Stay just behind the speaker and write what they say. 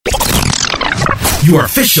Your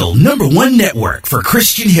official #1 network for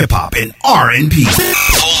Christian hip hop and R&B.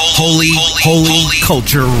 Holy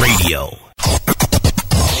Culture Radio.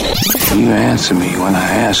 You answer me when I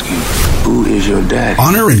ask you, who is your daddy?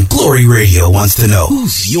 Honor and Glory Radio wants to know,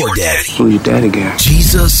 who's your daddy? Who your daddy, girl?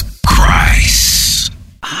 Jesus Christ.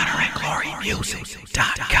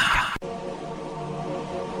 HonorandGloryMusic.com.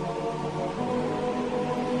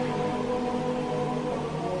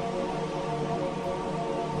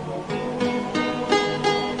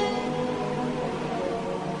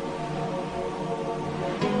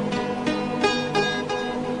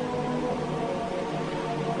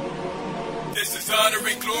 Honor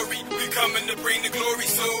and glory, we coming to bring the glory,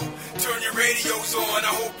 so turn your radios on,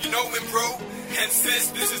 I hope you know him, bro. And sis,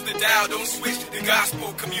 this is the dial, don't switch the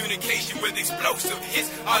gospel communication with explosive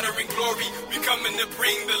hits. Honor and glory, we coming to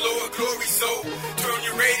bring the Lord glory, so turn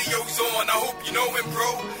your radios on, I hope you know him,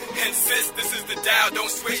 bro. And sis, this is the dial,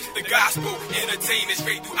 don't switch the gospel entertainment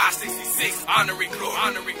straight through I-66. Honor and glory,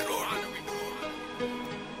 honor and glory, honor and glory.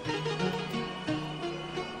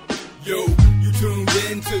 Yo, tuned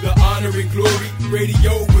in to the Honor and Glory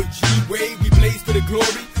Radio with G-Wave. We blaze for the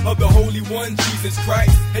glory of the Holy One, Jesus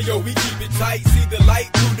Christ. Hey yo, we keep it tight, see the light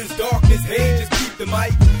through this darkness. Hey, just keep the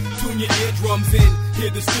mic, tune your eardrums in, hear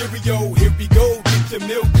the stereo. Here we go, get your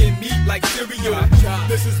milk and meat like cereal.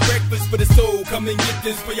 This is breakfast for the soul, come and get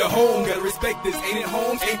this for your home. Gotta respect this, ain't it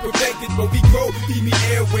home, ain't perfected, but we grow. Feed me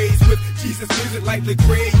airways with Jesus music like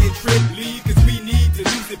Lecrae and Trip Lee, cause we need to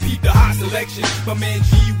use it, peep the hot selection. My man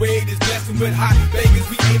G-Wade is blessing with hot Vegas,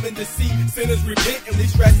 we aiming to see sinners repent and we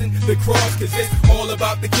stressing the cross, cause it's all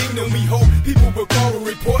about the kingdom. We hope people will call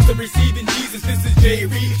reports of receiving Jesus. This is J.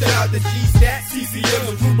 Reed, shout out to G-Stat, CCM,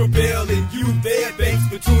 and Ruber Bell, and you there. Thanks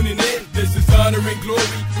for tuning in. This is Honor and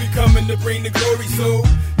Glory. We coming to bring the glory, so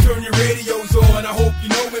turn your radios on. I hope you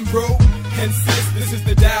know him, bro. And sis, this is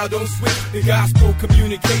the dial, don't switch the gospel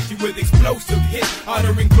communication with explosive hits.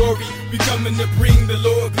 Honor and glory, we coming to bring the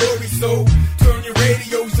Lord glory, so turn your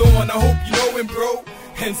radios on. I hope you know him, bro.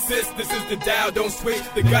 And sis, this is the dial, don't switch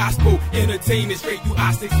the gospel entertainment straight through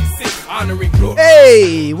I-66. Honor and glory.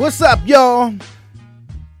 Hey, what's up, y'all?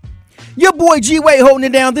 Your boy G-Wade holding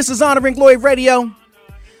it down. This is Honor and Glory Radio.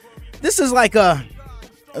 This is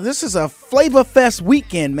a Flavor Fest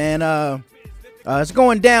weekend, man. It's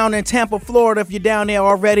going down in Tampa, Florida. If you're down there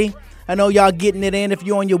already, I know y'all getting it in. If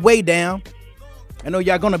you're on your way down, I know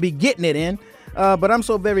y'all gonna be getting it in. But I'm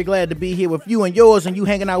so very glad to be here with you and yours, and you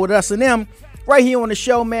hanging out with us and them right here on the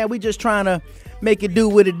show, man. We just trying to make it do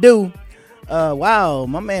what it do. Wow,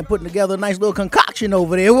 my man putting together a nice little concoction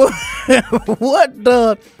over there. What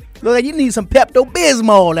the? Look like you need some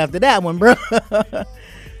Pepto-Bismol after that one, bro.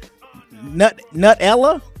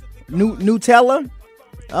 Nutella? Nutella?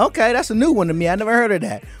 Okay, that's a new one to me. I never heard of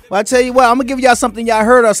that. Well, I tell you what, I'm going to give y'all something y'all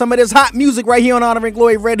heard of. Some of this hot music right here on Honor and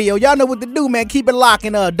Glory Radio. Y'all know what to do, man. Keep it locked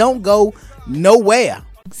and don't go nowhere.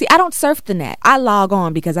 See, I don't surf the net. I log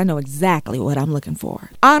on because I know exactly what I'm looking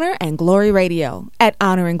for. Honor and Glory Radio at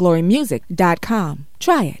honorandglorymusic.com.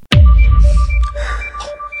 Try it.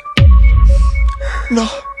 No.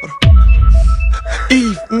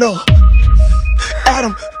 Eve, no.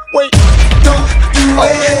 Adam, wait. Don't do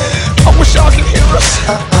it. I wish y'all could hear us.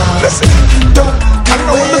 Listen, I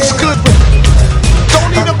know it looks good, but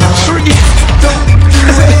don't eat up the tree.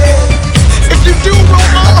 Listen, if you do, we'll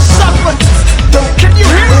all suffer. Can you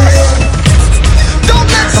hear us? Don't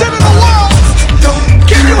let sin in the world.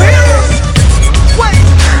 Can you hear us? Wait,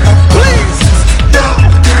 please.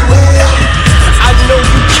 I know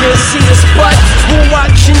you can't see us, but we're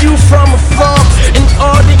watching you from afar. An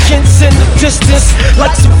audience in the distance,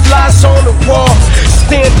 like some flies on the wall.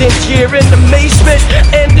 Standing here in amazement,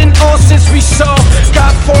 and in all since we saw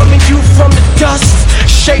God forming you from the dust,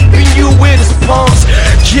 shaping you with his palms,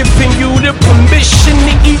 giving you the permission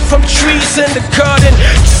to eat from trees in the garden.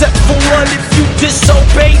 Except for one, if you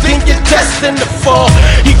disobey, then you're destined to fall.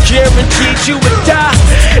 He guaranteed you would die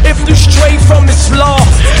if you stray from his law.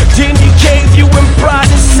 Then he gave you in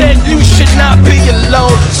pride and said you should not be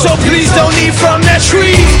alone. So please don't eat from that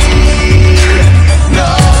tree.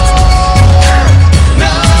 No.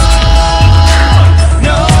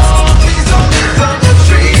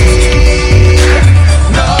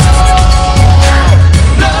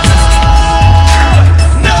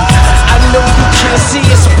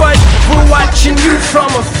 Watching you from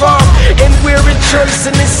afar, and we're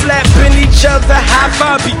rejoicing and slapping each other high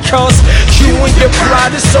five because you and your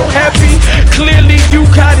pride is so heavy. Clearly you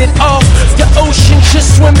got it off. The ocean's your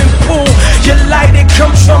swimming pool. Your light, it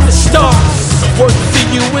comes from the stars. Work for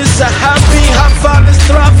you is a hobby. High five is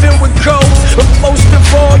thriving with gold. But most of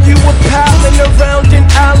all, you were piling around an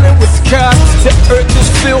island with God. The earth is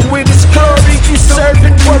filled with his glory. You so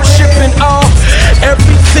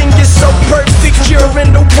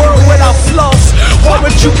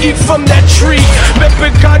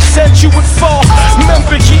said you would fall.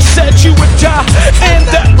 Remember he said you would die, and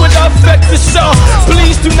that would affect us all.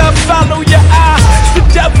 Please do not follow your eye. The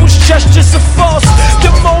devil's gestures are false.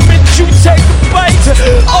 The moment you take a bite,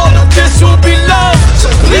 all of this will be lost. So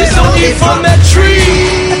please don't eat from that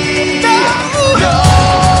tree.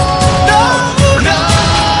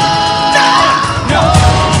 No.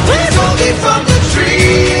 Please don't eat from the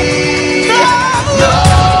tree. No.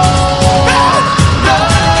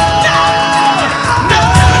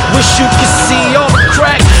 Wish you could see all the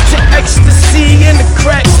crack, the ecstasy in the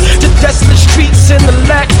cracks, the desolate streets and the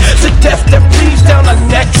lack, the death that bleeds down our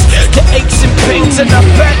necks, the aches and pains in our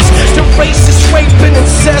backs, the racist rape and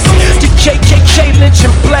incest, the KKK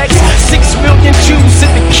lynching blacks, 6 million Jews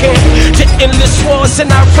in the camp, the endless wars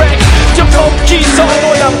in Iraq, the monkeys all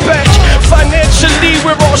on our back. Financially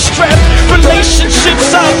we're all strapped,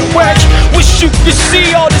 relationships out of whack. Wish you could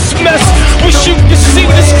see all this mess, wish you could see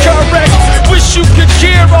this correct, wish you could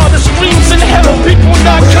hear all the screams in hell, people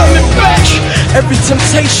not coming back. Every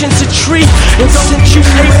temptation's a treat, and since you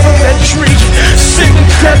ate from that tree, sin and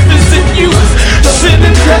death is in you, sin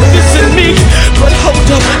and death is in me. But hold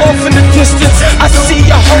up, off in the distance, I see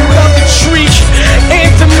a whole other tree,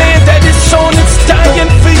 and the man that is on it's dying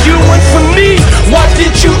for you and for me. Why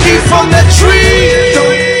did you eat from that tree?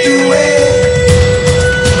 Don't do it.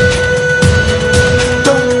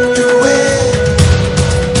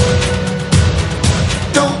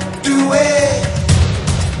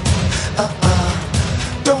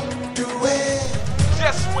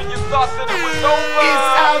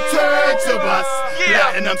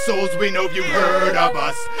 Platinum souls, we know you've heard of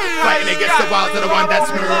us. Fighting against the wilds of the one that's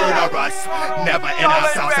murder us. Never in our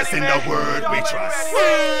house, that's in the word we trust.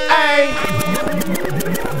 Hey,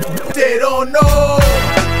 they don't know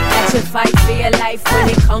that you fight for your life when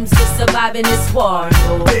it comes to surviving this war.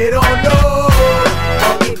 No. They don't know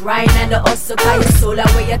how we grind and the hustle by your soul and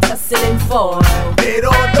where you're tussling for. They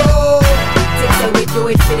don't know so we do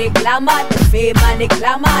it for the glamour, the fame and the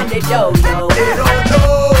glamour and the dough. They don't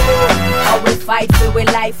know how we fight for our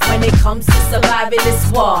life when it comes to surviving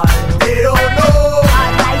this war. They don't know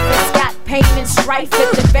our life has got pain and strife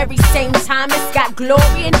at the very same time it's got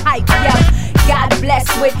glory and hype. Yeah. God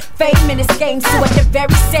blessed with fame in this game, so at the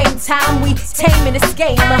very same time we taming this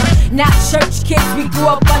game. Not church kids, we grew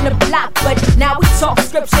up on the block, but now we talk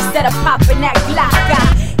scripture instead of popping that Glock.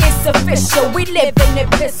 It's official, we live in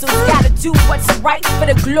epistles, gotta do what's right for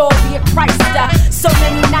the glory of Christ. So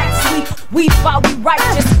many nights we weep while we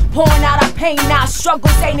righteous, pouring out our pain, our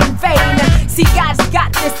struggles ain't in vain. See, God's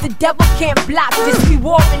got this, the devil can't block this. We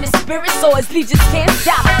war in the spirit, so his legions can't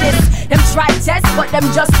stop this. Them try tests, but them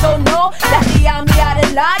just don't know that the army out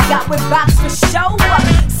of line got with box for show.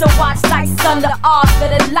 So watch like thunder off of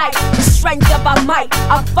the light, the strength of our might,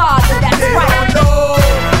 our Father, that's right.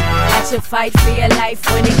 That you fight for your life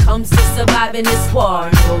when it comes to surviving this war.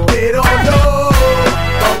 No. They don't know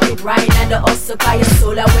how we grind and the hustle by your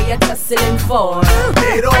soul and where you're tussling for.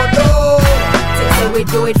 They don't know so we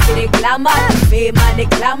do it for the glamour, the fame and the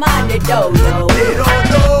glamour and the dough. They don't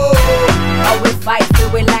know how we fight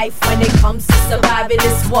for our life when it comes to surviving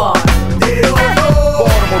this war. They don't know.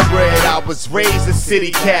 Baltimore bred, I was raised a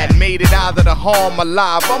city cat, made it out of the home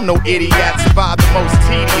alive. I'm no idiot, survived the most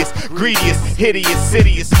tedious, greediest, hideous,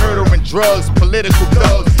 cityest, murdering drugs, political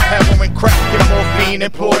thugs, heroin, crack, and morphine,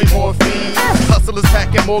 employ morphine. Hustlers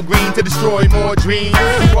packing more green to destroy more dreams.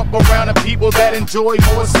 Grew up around the people that enjoy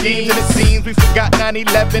more schemes, and it seems we forgot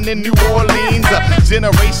 9/11 in New Orleans. A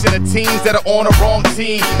generation of teens that are on the wrong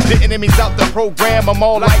team. The enemy's out the program, I'm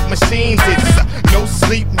all like machines. It's no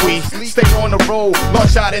sleep, we stay on the road,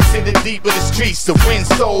 launch out into the deep of the streets to win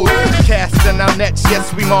souls. Casting our nets,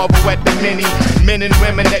 yes, we marvel at the many men and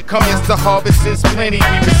women that come, yes, the harvest is plenty.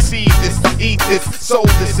 We receive this, eat this, sow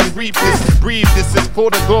this, and reap this, breathe this is for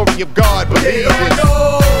the glory of God. Believe this.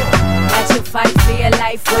 That you fight for your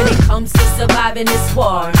life when it comes to surviving this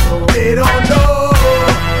war. No. They don't know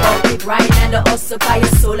how we grind and the hustle by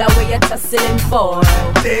your soul and where you're tussling for.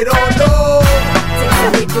 They don't know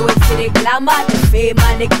so we do it for the glamour, the fame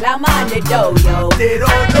and the glamour and the dough. They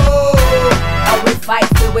don't know how we fight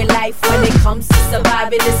for our life when it comes to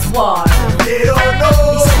surviving this war. They don't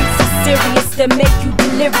know these streets are serious to make you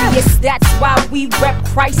delirious. That's why we rep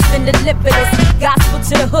Christ and deliver this gospel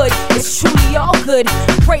to the hood. It's truly all good.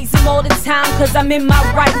 Praise him all the time cause I'm in my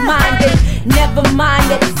right mind. And never mind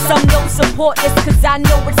that some don't support this cause I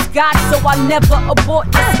know it's God, so I'll never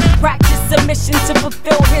abort this. Practice a mission to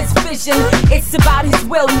fulfill his vision. It's about his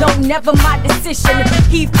will, no, never my decision.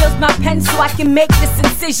 He fills my pen so I can make this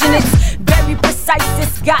incision. It's very precise,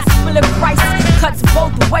 this gospel of Christ cuts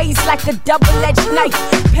both ways like a double-edged knife.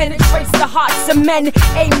 Penetrates the hearts of men,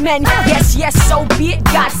 amen. Yes, yes, so be it.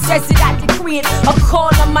 God says it, I decree it. A call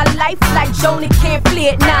on my life like Jonah can't flee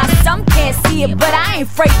it. Nah, some can't see it, but I ain't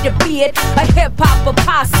afraid to be it. A hip-hop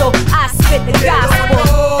apostle, I spit the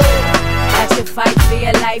gospel. That you fight for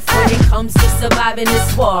your life when it comes to surviving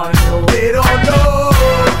this war. No, They don't know.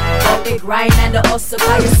 all the grind and the hustle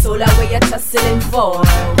by your soul, where you're tussling for.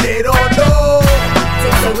 They don't know.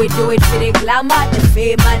 They say we do it for the glamour, the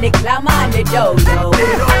fame and the glamour and the dough. They don't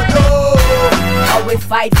know. How we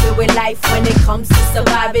fight for our life when it comes to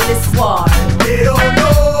surviving this war. They don't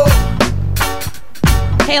know.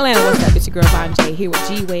 Hey Atlanta, what's up? It's your girl Von J here with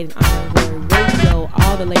G Wade and Honor and Glory Radio.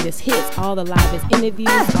 All the latest hits, all the livest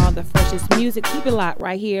interviews, all the freshest music. Keep it locked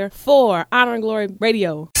right here for Honor and Glory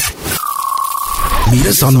Radio. Meet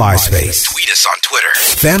us on MySpace. Tweet us on Twitter.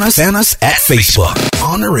 Fan us at Facebook.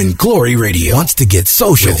 Honor and Glory Radio wants to get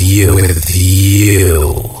social with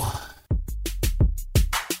you.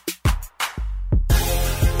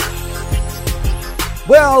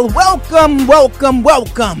 Well, welcome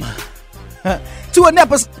to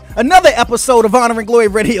another episode of Honor and Glory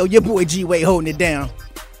Radio. Your boy G-Way holding it down.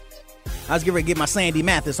 I was getting ready to get my Sandy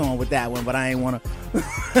Mathis on with that one, but I ain't want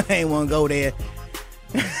to go there.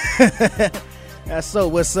 That's so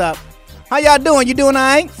what's up. How y'all doing? You doing all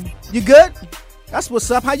right? You good? That's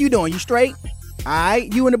what's up. How you doing? You straight? All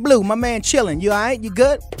right. You in the blue. My man chilling. You all right? You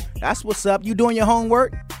good? That's what's up. You doing your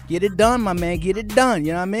homework? Get it done, my man. Get it done.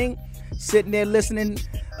 You know what I mean? Sitting there listening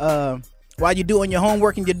while you're doing your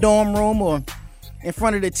homework in your dorm room or in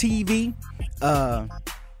front of the TV.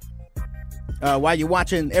 While you're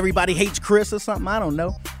watching Everybody Hates Chris or something. I don't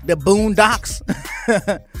know. The Boondocks.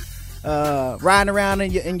 Riding around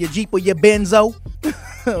in your Jeep or your Benzo.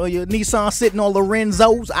 Or your Nissan sitting on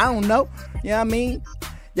Lorenzos. I don't know. You know what I mean?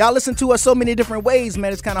 Y'all listen to us so many different ways,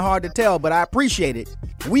 man. It's kind of hard to tell, but I appreciate it.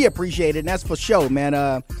 We appreciate it, and that's for sure,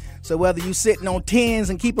 man. So whether you sitting on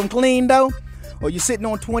 10s and keep them clean, though, or you sitting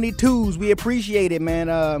on 22s, we appreciate it,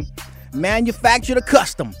 man. Manufactured or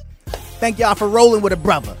custom. Thank y'all for rolling with a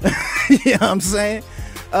brother. You know what I'm saying?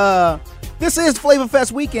 This is Flavor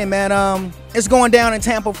Fest weekend, man. It's going down in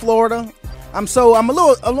Tampa, Florida. I'm a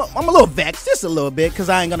little vexed, just a little bit, because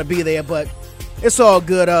I ain't gonna be there, but it's all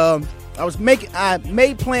good. I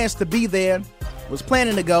made plans to be there, was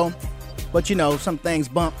planning to go, but you know, some things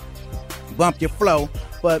bump your flow.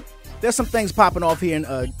 But there's some things popping off here in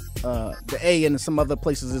the A and some other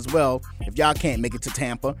places as well. If y'all can't make it to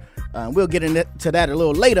Tampa, we'll get into that a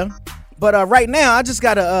little later. But right now, I just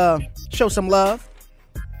gotta show some love.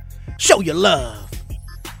 Show your love.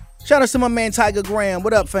 Shout out to my man Tiger Graham.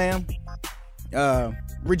 What up, fam?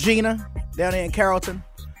 Regina down there in Carrollton.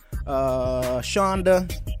 Shonda,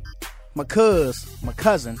 my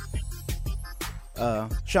cousin,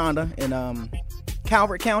 Shonda in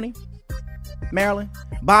Calvert County, Maryland.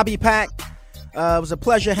 Bobby Pack. It was a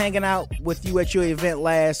pleasure hanging out with you at your event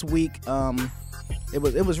last week. It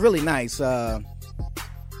was really nice.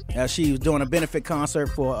 She was doing a benefit concert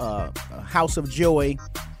for House of Joy.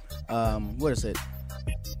 What is it?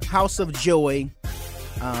 House of Joy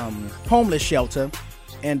homeless shelter,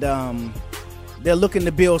 and they're looking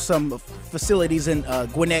to build some facilities in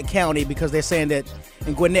Gwinnett County, because they're saying that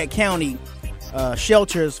in Gwinnett County,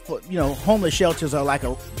 shelters for, homeless shelters are like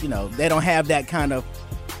they don't have that kind of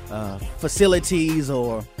facilities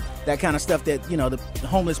or that kind of stuff that the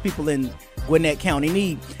homeless people in Gwinnett County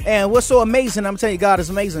need. And what's so amazing, I'm telling you, God is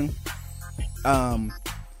amazing.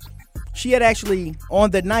 She had actually,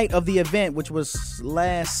 on the night of the event, which was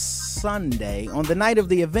last Sunday, on the night of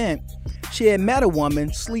the event, she had met a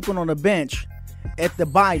woman sleeping on a bench at the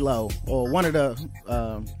Bi-Lo, or one of the,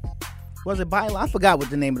 was it Bi-Lo? I forgot what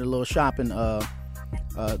the name of the little shopping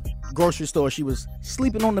grocery store she was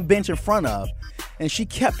sleeping on the bench in front of. And she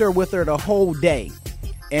kept her with her the whole day.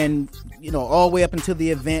 And, all the way up until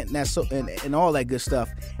the event and all that good stuff.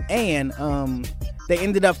 And they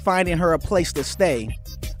ended up finding her a place to stay.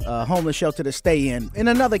 Homeless shelter to stay in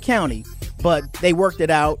another county, but they worked it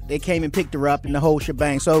out. They came and picked her up in the whole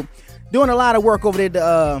shebang. So doing a lot of work over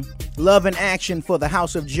there, Love and Action for the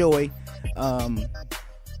House of Joy. I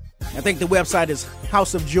think the website is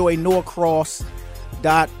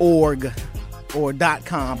houseofjoynorcross.org or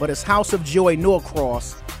 .com, but it's House of Joy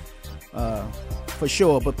Norcross for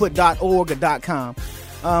sure, but put .org or .com.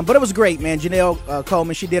 But it was great, man. Janelle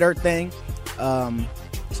Coleman, she did her thing.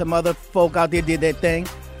 Some other folk out there did their thing.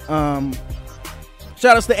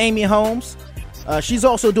 Shout outs to Amy Holmes. She's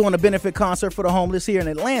also doing a benefit concert for the homeless here in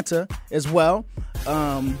Atlanta as well.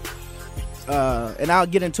 And I'll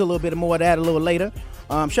get into a little bit more of that a little later.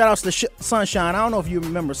 Shout outs to Sunshine. I don't know if you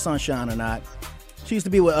remember Sunshine or not. She used to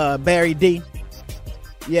be with Barry D.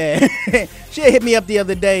 Yeah. She hit me up the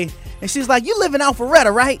other day, and she's like, "You live in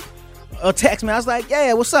Alpharetta, right?" Text me. I was like,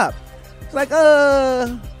 "Yeah, what's up?" She's like,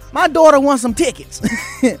 my daughter wants some tickets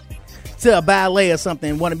to a ballet or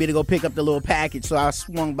something, wanted me to go pick up the little package, so I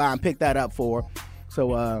swung by and picked that up for her.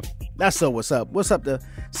 So that's so what's up. What's up to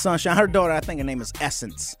Sunshine? Her daughter, I think her name is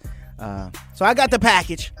Essence. So I got the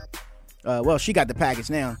package. Well, she got the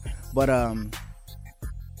package now. But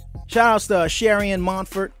shout outs to Sharian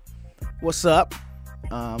Montfort. What's up?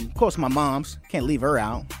 Of course, my mom's. Can't leave her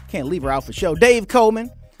out. Can't leave her out for show. Dave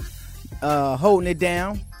Coleman, holding it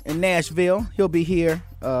down in Nashville. He'll be here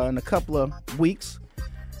in a couple of weeks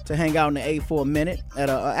to hang out in the A for a minute at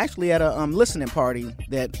a listening party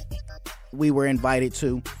that we were invited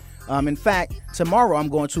to. In fact, tomorrow I'm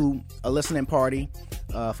going to a listening party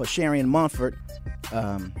for Sharian Montfort.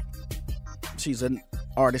 She's an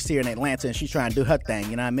artist here in Atlanta, and she's trying to do her thing,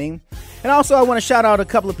 you know what I mean? And also, I want to shout out a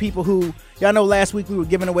couple of people who, y'all know last week we were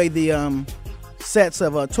giving away the sets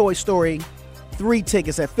of Toy Story 3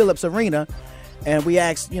 tickets at Phillips Arena, and we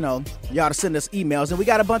asked, y'all to send us emails, and we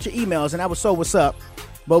got a bunch of emails, and that was so what's up,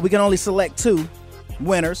 but we can only select 2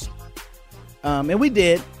 winners, and we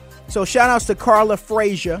did. So shout outs to Carla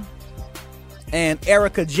Frazier and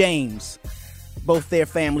Erica James. Both their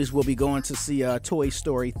families will be going to see Toy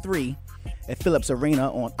Story 3 at Phillips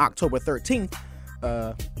Arena on October 13th.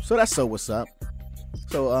 So that's so what's up.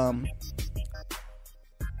 So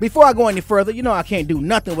before I go any further, I can't do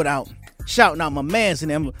nothing without shouting out my mans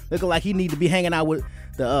and them looking like he need to be hanging out with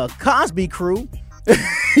the Cosby crew. You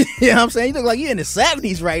know what I'm saying? You look like you're in the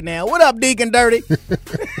 70s right now. What up, Deacon Dirty?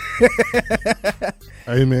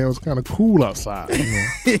 Hey, man, it was kind of cool outside.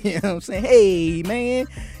 You know what I'm saying? Hey, man.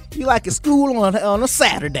 You like a school on a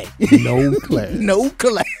Saturday. No class. No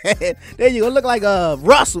class. There you go. Look like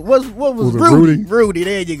Russell. What was Rudy? Rudy,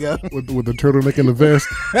 there you go. With the turtleneck and the vest.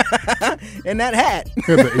 And that hat.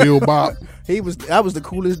 And the ill bop. That was the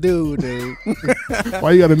coolest dude.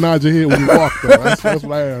 Why you got to nod your head when you walk, though? That's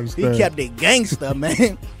what I understand. He kept it gangster,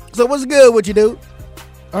 man. So what's good with you, dude?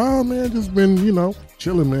 Oh, man, just been,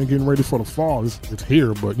 chilling, man, getting ready for the fall. It's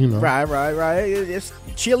here, but, Right. It's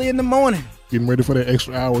chilly in the morning. Getting ready for that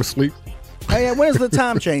extra hour of sleep. Hey, when's the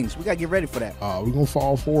time change? We got to get ready for that. We're going to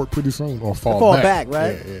fall forward pretty soon. Or fall back,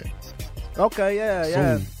 right? Yeah. Okay,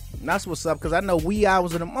 yeah. That's what's up, because I know wee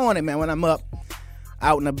hours in the morning, man, when I'm up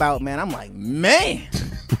out and about, man, I'm like, man,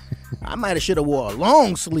 I might have should have wore a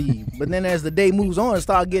long sleeve. But then as the day moves on, it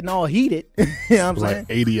starts getting all heated. You know what I'm saying?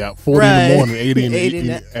 80 out, 40 in the morning, 80 in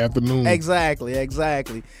the afternoon. Exactly.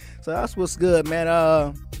 So that's what's good, man.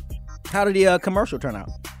 How did the commercial turn out?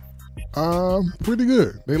 Pretty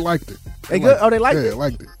good. They liked it. They good? Oh, they liked it? Yeah, they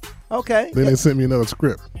liked it. Okay. Then they sent me another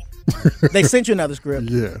script. They sent you another script?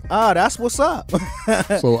 Yeah. Oh, that's what's up.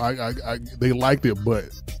 So they liked it, but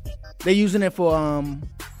they using it for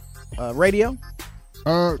radio?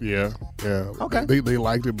 Yeah. Okay. They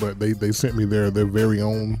liked it, but they sent me their very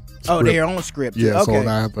own script. Oh, their own script. Yeah, okay. so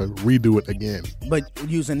now I have to redo it again. But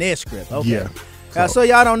using their script. Okay. Yeah. So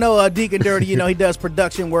y'all don't know Deacon Dirty, he does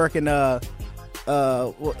production work, and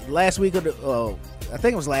last week, I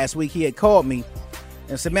think it was last week, he had called me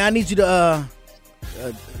and said, man, I need you to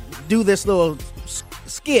do this little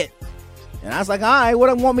skit. And I was like, all right, what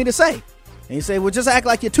do you want me to say? And he said, well, just act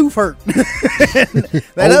like your tooth hurt.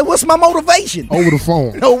 What's my motivation? Over the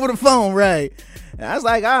phone. Over the phone, right. And I was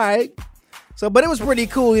like, all right. So, but it was pretty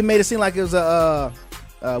cool. He made it seem like it was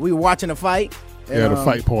we were watching a fight. And, the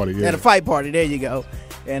fight party, yeah. At a fight party, there you go.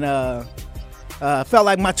 And felt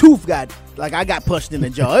like my tooth I got punched in the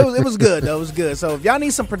jaw. It was good, though. It was good. So if y'all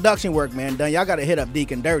need some production work, man, done, y'all got to hit up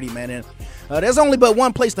Deacon Dirty, man. And there's only but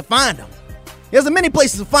one place to find them. There's many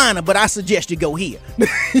places to find them, but I suggest you go here. You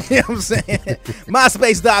know what I'm saying?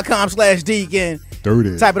 MySpace.com/Deacon.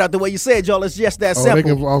 Dirty. Type it out the way you said, y'all. It's just that simple. They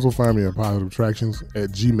can also find me at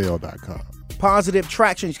positivetractions@gmail.com. Positive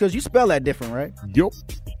Tractions, because you spell that different, right? Yup.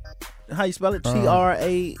 How you spell it?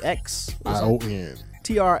 TRAXION.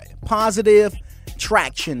 Positive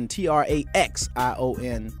Traction,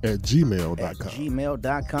 TRAXION.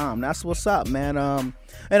 @gmail.com. That's what's up, man.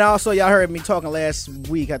 And also, y'all heard me talking last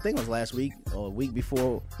week. I think it was last week or a week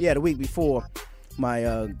before. Yeah, the week before.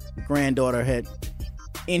 My granddaughter had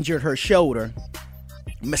injured her shoulder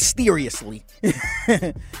mysteriously.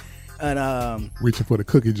 And reaching for the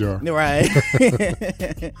cookie jar, right?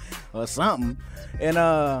 Or something. And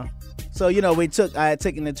so I had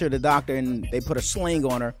taken her to the doctor, and they put a sling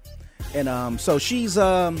on her. And so she's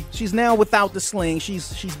now without the sling.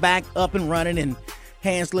 She's back up and running and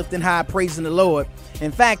hands lifting high, praising the Lord.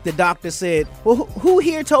 In fact, the doctor said, well, who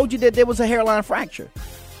here told you that there was a hairline fracture?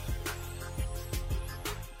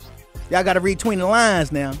 Y'all got to read between the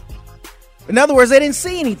lines now. In other words, they didn't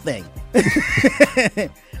see anything.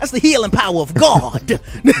 That's the healing power of God.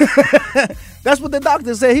 That's what the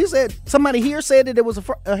doctor said. He said, somebody here said that there was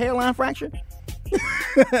a hairline fracture.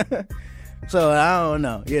 So I don't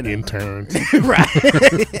know, interns,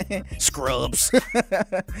 right? Scrubs.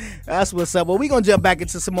 That's what's up. Well, we're gonna jump back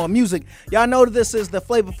into some more music. Y'all know that this is the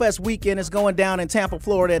Flavor Fest weekend. It's going down in Tampa,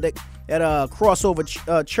 Florida, at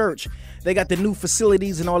Crossover Church. They got the new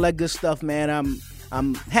facilities and all that good stuff, man.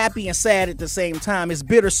 I'm happy and sad at the same time. It's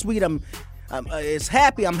bittersweet. I'm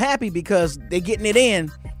happy because they're getting it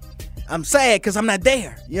in. I'm sad because I'm not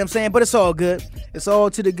there. You know what I'm saying? But it's all good. It's all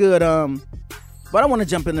to the good. But I want to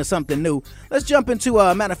jump into something new. Let's jump into,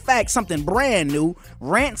 matter of fact, something brand new.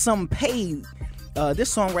 Ransom Paid.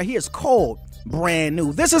 This song right here is called Brand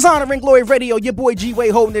New. This is Honor and Glory Radio. Your boy G-Way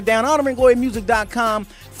holding it down. HonorandGloryMusic.com.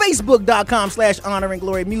 Facebook.com/Honor and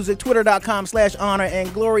Glory Music. Twitter.com/Honor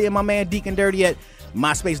and Glory. And my man Deacon Dirty at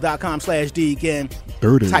MySpace.com/Deacon.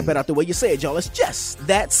 Dirty. Type it out the way you say it, y'all. It's just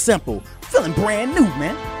that simple. Feeling brand new,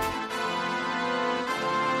 man.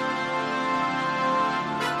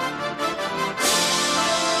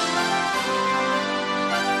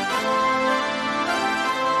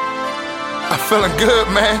 I'm feeling good,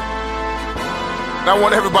 man. And I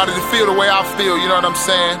want everybody to feel the way I feel, you know what I'm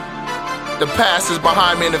saying? The past is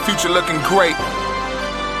behind me and the future looking great.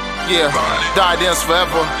 Yeah, Diadems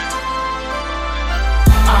forever.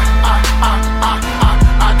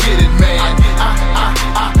 I get it, man.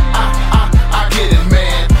 I get it,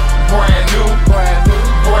 man. Brand new, brand new,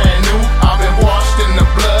 brand new. I've been washed in the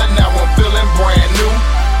blood, now I'm feeling brand new.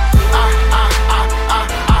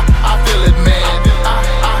 I feel it, man.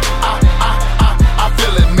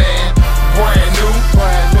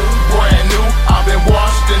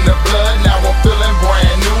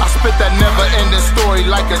 Spit that never-ending story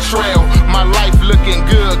like a trail. My life looking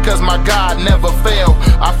good cause my God never failed.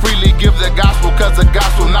 I freely give the gospel cause the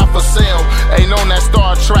gospel not for sale. Ain't on that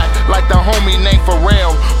Star Trek like the homie named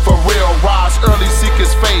Pharrell. For real, rise early, seek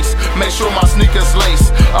his face. Make sure my sneakers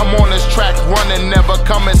lace. I'm on this track running, never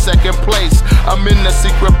come in second place. I'm in the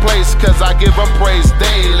secret place cause I give him praise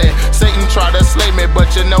daily. Satan try to slay me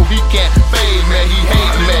but you know he can't fade me. He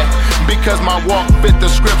hate me because my walk fit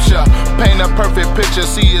the scripture. Paint a perfect picture,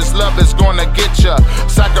 see his love is gonna get ya.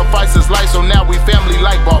 Sacrifice his life, so now we family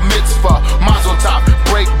like bar mitzvah. Mazel tov,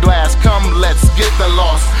 break glass, come let's get the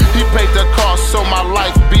loss. He paid the cost, so my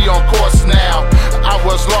life be on course now. I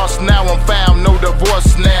was lost, now I'm found, no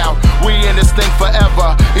divorce now. We in this thing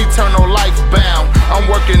forever, eternal life bound. I'm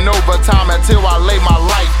working overtime until I lay my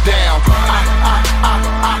life down.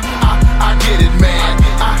 I get it, man.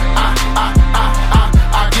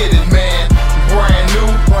 I get it, man. Brand new,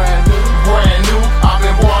 brand new, brand new. I've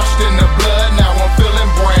been washed in the blood, now I'm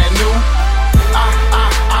feeling brand new.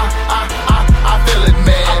 I feel it,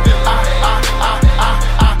 man.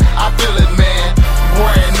 I feel it, man.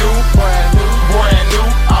 Brand new, brand new, brand new.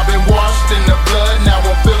 I've been washed in the blood, now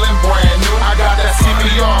I'm feeling brand new. I got that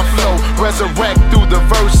CPR flow, resurrect through the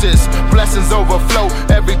verses. Blessings overflow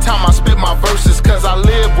every time I spit my verses. Cause I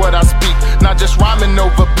live what I speak, not just rhyming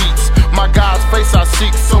over beats. My God's face I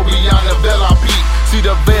seek, so beyond the veil I peek. See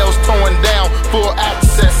the veils torn down, full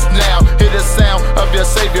access now. Hear the sound of your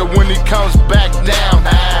Savior when he comes back down.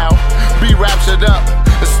 Ow. Be raptured up,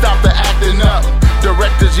 stop the acting up.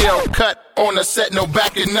 Directors yell cut on the set, no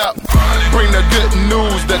backing up. Bring the good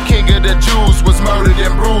news, the king of the Jews was murdered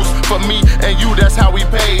and bruised. For me and you, that's how we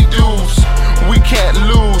pay dues. We can't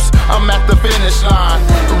lose, I'm at the finish line.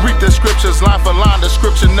 Read the scriptures line for line,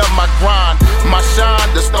 description of my grind. My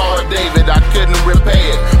shine, the Star of David, I couldn't repay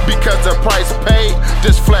it. Because the price paid,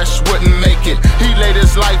 this flesh wouldn't make it. He laid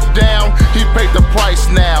his life down, he paid the price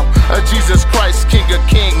now. Jesus Christ, King of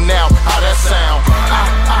King now, how that sound?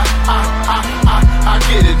 I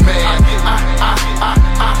get it, man.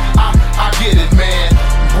 I get it, man.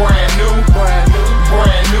 Brand new, brand new,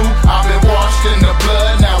 brand new. I've been washed in the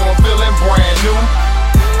blood, now I'm feeling brand new.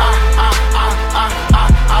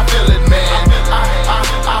 I feel it, man.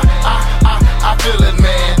 I feel it,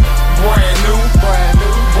 man. Brand new, brand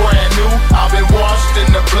new, brand new. I've been washed in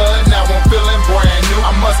the blood, now I'm feeling brand new.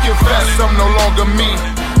 I must confess, I'm no longer me.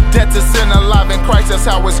 Dead to sin, alive in Christ, that's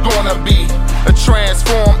how it's gonna be. A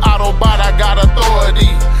transformed Autobot, I got authority.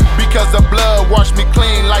 Because the blood washed me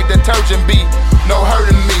clean like detergent be. No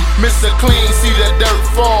hurting me, Mr. Clean, see the dirt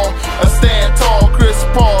fall. A stand tall, Chris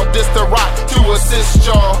Paul, this the rock to assist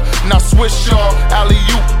y'all. Now switch Swiss y'all,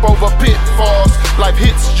 alley-oop over pitfalls. Life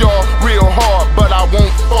hits y'all real hard, but I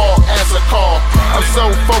won't fall. Answer call. I'm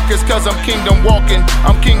so focused cause I'm kingdom walking.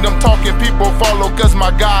 I'm kingdom talking, people follow cause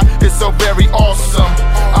my God is so very awesome.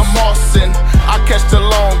 I'm Austin, I catch the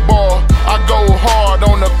long ball. I go hard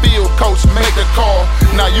on the field, coach, make a call.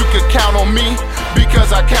 Now you can count on me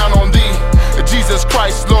because I count on thee. Jesus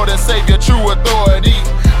Christ, Lord and Savior, true authority.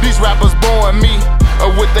 These rappers blowing me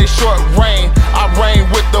with they short reign. I reign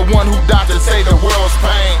with the one who died to save the world's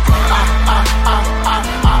pain.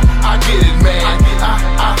 I get it, man.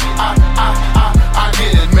 I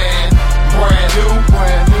get it, man. Brand new,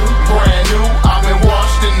 brand new, brand new. I've been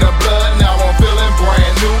washed in the blood, now I'm feeling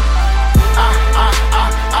brand new.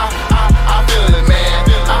 I feel it, man.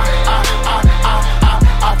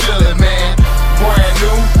 I feel it, man. Brand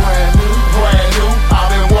new, brand new, brand new. I've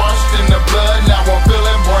been washed in the blood, now I'm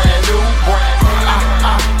feeling brand new. Brand new.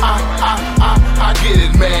 I get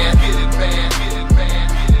it, man. Get it, man. Get it, man.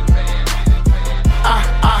 Get it, man.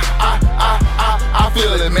 I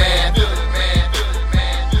feel it, man. Feel it, man. Feel it,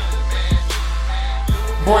 man. Feel it, man.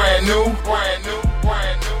 Brand new, brand new,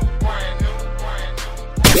 brand new, brand new, brand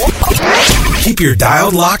new. Keep your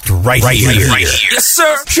dial locked right here. Yes,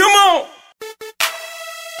 sir. Come on.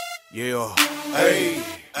 Yeah. Hey.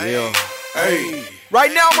 Yeah. Hey.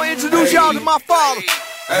 Right now, I'm gonna introduce y'all to my father.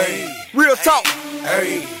 Hey. Real talk.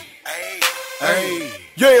 Hey. Hey.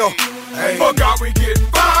 Yeah. Hey. For God, we get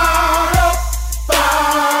fired up,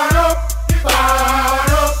 fired up,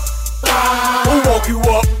 fired up, fired up. Who woke you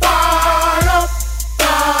up? Fired up,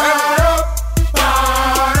 fired up,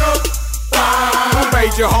 fired up, fired up. Who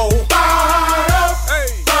made you whole? Fired up,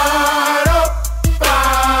 fired up,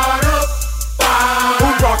 fired up, fired up. Who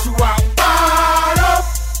brought you out? Fired up,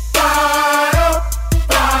 fired up,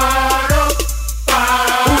 fired up,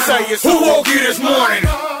 fired up. Who say it's who woke you this morning?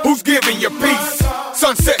 Who's giving you peace?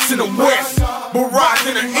 Sunsets in the west, but rise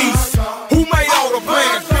in the east. Who made all the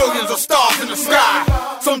planets, billions of stars in the sky?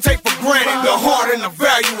 Some take for granted the heart and the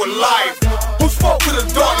value of life. Who spoke to the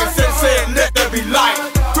darkness and said, let there be light?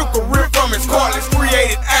 Took a rib from his cartilage,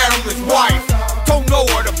 created Adam, his wife. Told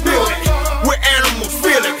Noah to build it, where animals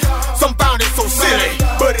feel it. Some found it so silly,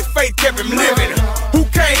 but his faith kept him living. Who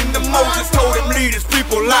came to Moses, told him lead his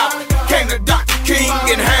people out. Came to Dr. King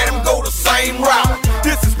and had him go the same route.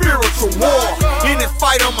 This is spiritual war. In this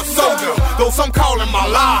fight, I'm a soldier. Though some call him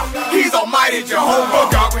Allah, he's Almighty Jehovah.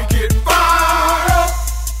 God, we get fired up,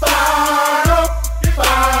 fired up,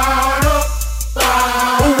 fired up, fired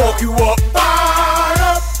up. Who woke you up? Fired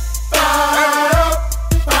up, fired up,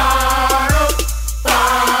 fired up, fired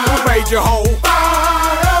up. Who made you whole?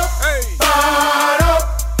 Fired up, fired up,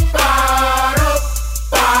 fired up, fired up.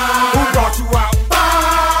 Who brought you out?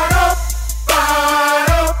 Fired up, fired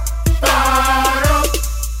up, fired up,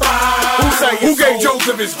 fired up. Who gave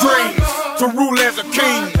Joseph his dreams to rule as a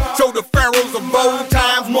king? Showed the pharaohs of old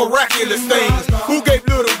times miraculous things. Who gave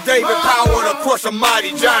little David power to crush a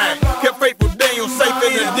mighty giant? Kept faithful Daniel safe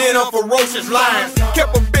in the den of ferocious lions.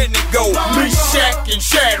 Kept Abednego, Meshach and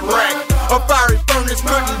Shadrach. A fiery furnace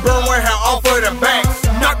couldn't burn where he offered their backs.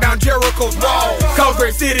 Knocked down Jericho's wall, caused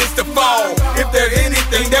great cities to fall. If there's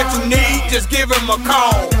anything that you need, just give him a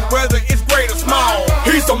call. Whether it's great or small,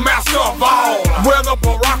 he's the master of all. Whether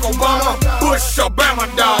Barack Obama, Bush, Obama,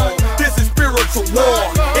 dog. This is spiritual war.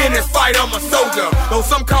 In this fight, I'm a soldier. Though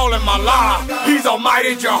some call him Allah, he's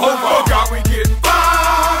Almighty Jehovah. God, we get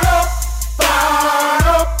fired up, fired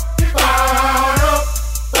up, fired up,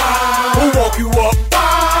 fired up. Who woke you up?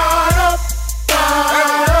 Fired up,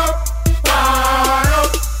 fired up, fired up,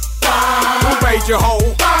 fired up. Who made you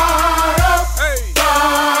whole? Fired up,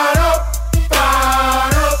 fired up, fired up,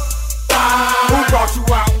 fired up. Who brought you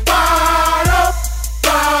out? Fired up,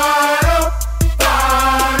 fired up,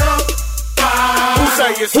 fired up, fired up. Who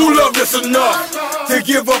say it's who loved us enough to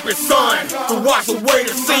give up his son to wash away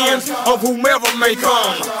the sins of whomever may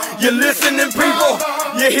come? You listening, people?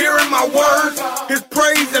 You hearing my words? His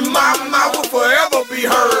praise in my mouth will forever be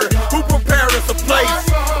heard. Who prepared us a place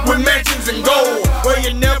with mansions and gold, where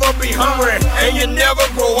you never be hungry and you never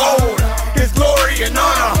grow old? His glory and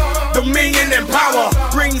honor, dominion and power,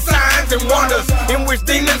 bring signs and wonders in which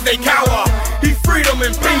demons they cower. He's freedom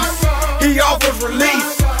and peace. He offers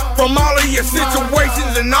release from all of your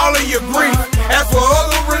situations and all of your grief. As for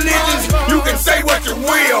other religions, you can say what you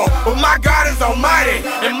will, but my God is almighty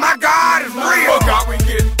and my God is real. For God, we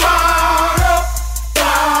get fired up,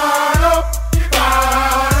 fired up,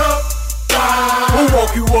 fired up, fired up. Who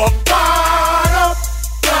woke you up? Fired up,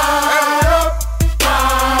 fired up,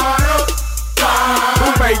 fired up, fired up. Who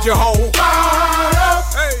made you whole? Fired up,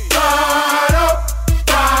 fired up, fired up,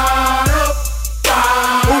 fired up.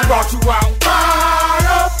 Who brought you out? Fired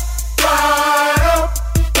up, fired up.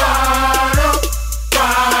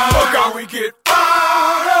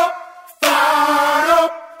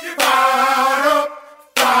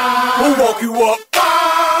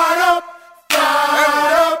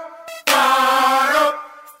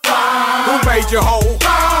 made you whole.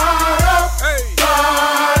 Fired up, Hey.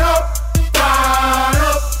 fired up, fired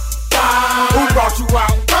up, fired Who brought you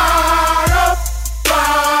out? Fired up,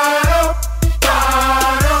 fired up,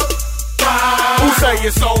 fired up, fired Who say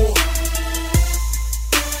you so?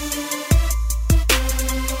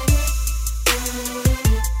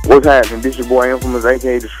 What's happening? This your boy Infamous,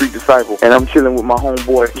 aka the Street Disciple, and I'm chilling with my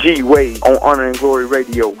homeboy G Wade on Honor and Glory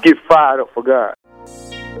Radio. Get fired up for God.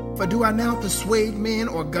 For do I now persuade men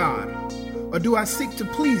or God? Or do I seek to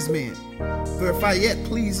please men? For if I yet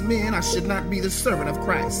please men, I should not be the servant of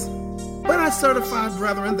Christ. But I certify,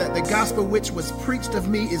 brethren, that the gospel which was preached of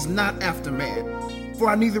me is not after man. For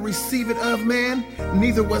I neither receive it of man,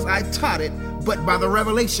 neither was I taught it, but by the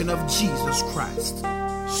revelation of Jesus Christ.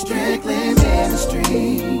 Strictly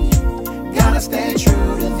ministry, gotta stay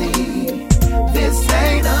true to thee. This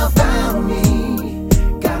ain't about me,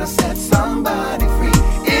 gotta set somebody free.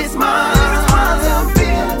 It's my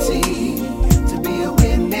responsibility to be a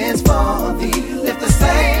witness for thee. Lift the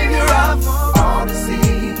Savior up for all to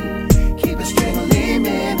see. Keep it strictly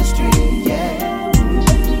ministry,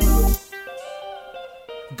 yeah.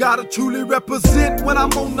 Gotta truly represent when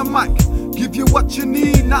I'm on the mic. Give you what you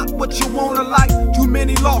need, not what you wanna like. Too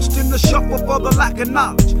many lost in the shuffle for the lack of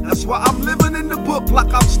knowledge. That's why I'm living in the book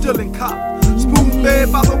like I'm still in college.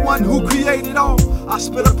 Spoon-fed by the one who created all. I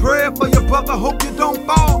spit a prayer for your brother, hope you don't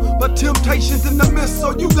fall. But temptation's in the midst,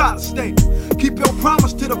 so you gotta stay. Keep your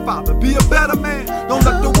promise to the Father, be a better man. Don't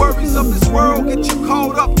let the worries of this world get you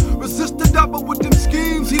caught up. Resist the devil with them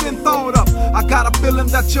schemes he done thought up. I got a feeling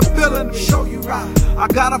that you're feeling, show you right. I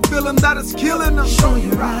got a feeling that it's killing them, show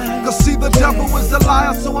you right. Cause see the devil is a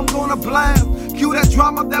liar, so I'm gonna blame. Cue that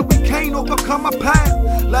drama that we can't overcome a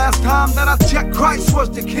path. Last time that I checked, Christ was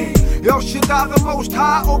the king. El Shaddai the most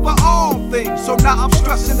high over all things. So now I'm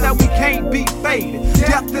stressing that we can't be faded.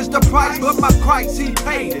 Death is the price, but my Christ, he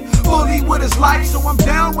paid it. Fully with his life, so I'm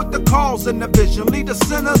down with the cause and the vision. Lead a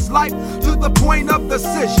sinner's life to the point of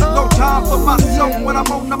decision. No time for myself when I'm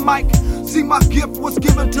on the mic. See, my gift was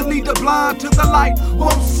given to lead the blind to the light.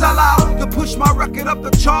 Won't sell out to push my record up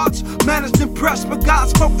the charts. Managed to impress, but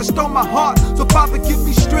God's focused on my heart. So Father, give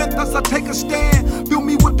me strength as I take a stand. Fill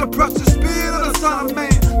me with the precious spirit of the Son of Man.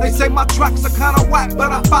 They say my tracks are kinda whack,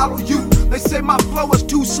 but I follow you. They say my flow is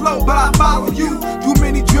too slow, but I follow you. Too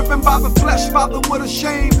many driven by the flesh, Father, what a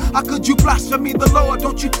shame. How could you blaspheme the Lord?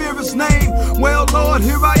 Don't you fear his name? Well, Lord,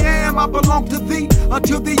 here I am, I belong to thee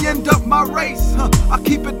until the end of my race. I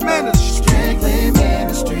keep it ministry. Strictly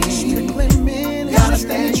ministry, strictly ministry. Gotta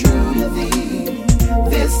stay true to thee.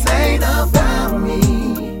 This ain't about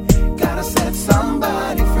me. Gotta set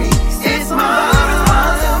somebody free. It's my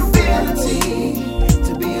responsibility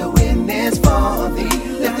to be a witness for thee.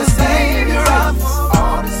 Lift the Savior up for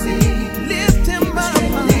all to see. Lift him up.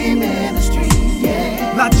 Strictly ministry,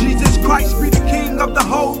 yeah. Now Jesus Christ be the King of the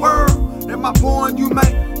whole world. Am I born, you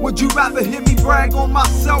man? Would you rather hear me brag on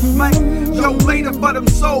myself, man? Yo, later for them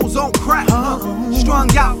souls on crack, strung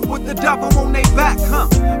out with the devil on their back,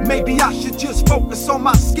 Maybe I should just focus on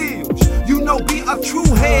my skills. You know, be a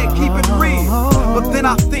true head, keep it real. But then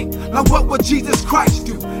I think, now what would Jesus Christ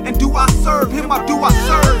do? And do I serve him or do I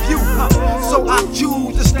serve you? So I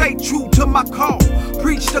choose to stay true to my call.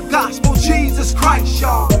 Preach the gospel, Jesus Christ,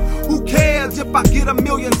 y'all. Who cares if I get 1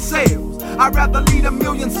 million sales? I'd rather lead 1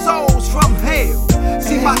 million souls from hell.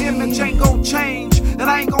 See, my image ain't gon' change, and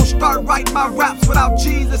I ain't gon' start writing my raps without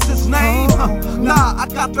Jesus' name. Nah, I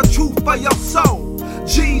got the truth for your soul.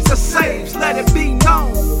 Jesus saves, let it be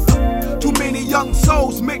known. Too many young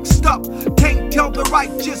souls mixed up, can't tell the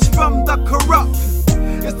righteous from the corrupt.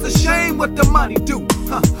 It's a shame what the money do.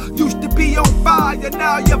 Used to be on fire,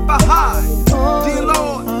 now you're behind. Dear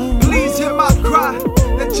Lord, please hear my cry.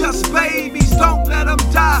 They're just babies, don't let them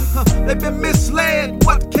die. They've been misled,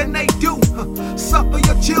 what can they do? Suffer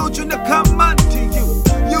your children to come unto you.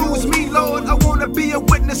 Use me, Lord, I wanna be a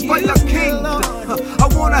witness for your kingdom. I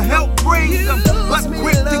wanna help bring them, but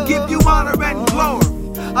quick to give you honor and glory.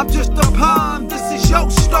 I'm just a pawn, this is your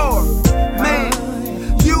story. Man,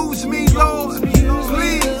 use me, Lord,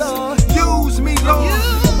 please. Use me, Lord.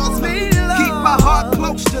 Keep my heart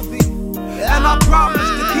close to thee, and I promise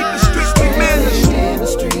to keep it strictly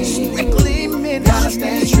ministry. Strictly ministry. Gotta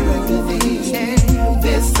stay true to thee.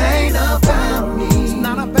 This ain't about me. It's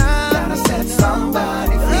not about. Gotta set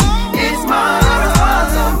somebody free. It's my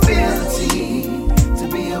responsibility to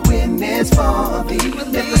be a witness for thee.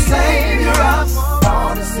 Lift the Savior up for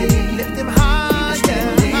all to see. Lift him high. Keep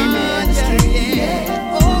it strictly ministry. Yeah.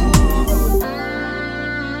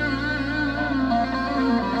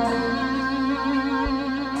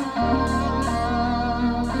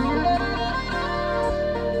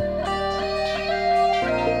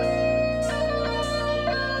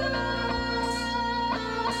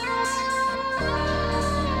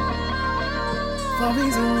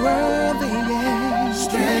 he's worthy, yeah.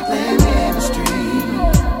 Strictly ministry.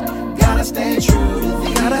 Gotta stay true to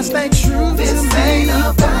thee. Gotta stay true to me. This ain't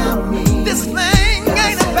about me. This thing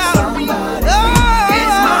ain't about me.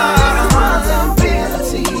 It's my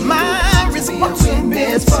responsibility. My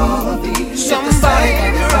responsibility. Somebody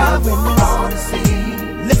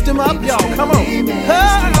lift him up, y'all. Come on.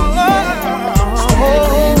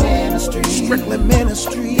 Strictly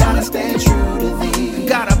ministry. Gotta stay true to thee.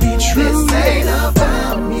 Gotta be true. This ain't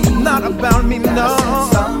about me. Not about me, no.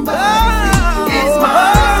 It's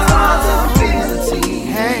my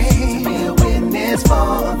responsibility. Hey, to be a witness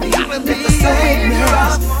for thee. Gotta be a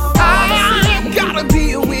witness. I gotta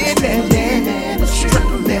be a witness.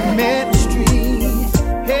 Strictly ministry.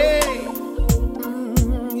 Hey,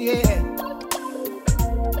 yeah.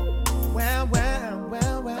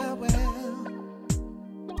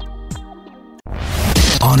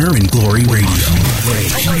 Honor and Glory Radio.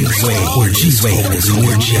 Where G-Wade is in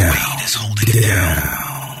your jam. Hold it down.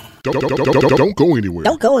 Don't go anywhere.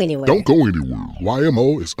 Don't go anywhere. Don't go anywhere.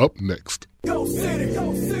 YMO is up next. Go city,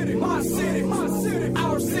 my city, my city,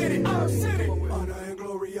 our city, our city. Honor and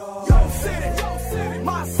glory, y'all. Go city, my city,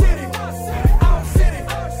 my city, our city,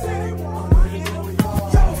 our city. Honor and glory,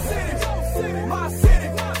 y'all. Go city, my city,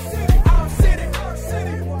 my city, our city, our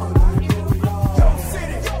city. Honor and glory, y'all. Go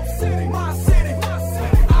city, my city, my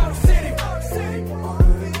city, our city, our city.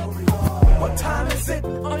 Honor and glory, y'all. What time is it?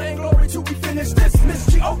 Honor and glory till we finish this. Miss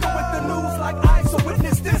Gioka with the news like I, so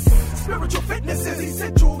witness this. Spiritual fitness is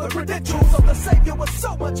essential. The credentials of the Savior with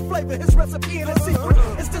so much flavor. His recipe and his secret.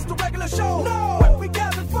 Is this the regular show? No. What we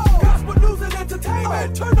gathered for? Gospel news and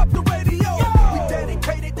entertainment. Turn up the radio. We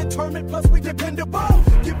dedicated, determined, plus we dependable.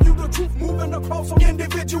 Give you the truth moving across on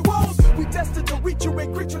individuals. We destined to reach you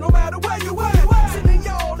and greet you no matter where you at. Sending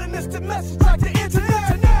y'all an instant message like the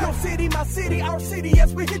internet. Your city, my city, our city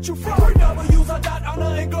as we hit you from.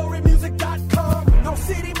 www.honorandglorymusic.com. Your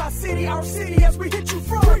city, my city, our city as we hit you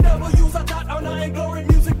from.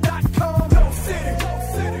 www.honorandglorymusic.com. Your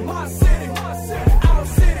city, my city, my city, our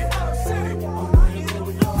city, our city.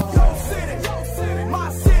 Your city,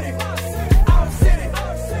 my city, my city, our city,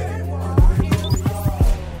 our city.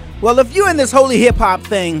 Well, if you're in this holy hip hop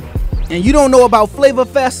thing and you don't know about Flavor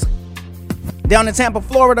Fest down in Tampa,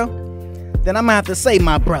 Florida, then I'm gonna have to say,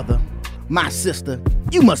 my brother, my sister,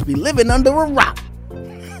 you must be living under a rock.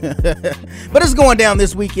 But it's going down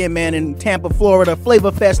this weekend, man, in Tampa, Florida.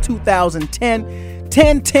 Flavor Fest 2010.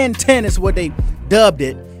 10-10-10 is what they dubbed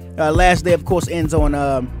it. Last day, of course, ends on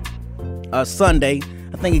Sunday.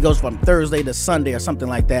 I think it goes from Thursday to Sunday or something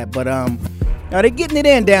like that. But they're getting it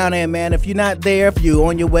in down there, man. If you're not there, if you're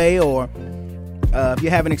on your way, or if you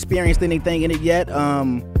haven't experienced anything in it yet, they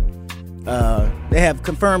have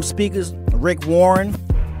confirmed speakers: Rick Warren,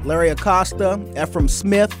 Larry Acosta, Ephraim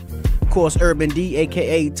Smith, of course, Urban D,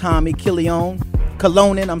 a.k.a. Tommy Colonen,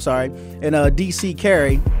 and D.C.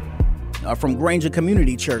 Carey from Granger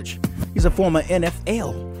Community Church. He's a former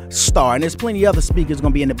NFL star, and there's plenty of other speakers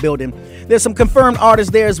going to be in the building. There's some confirmed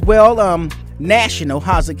artists there as well. National,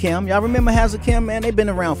 Hazakim. Y'all remember Hazakim, man? They've been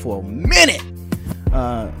around for a minute.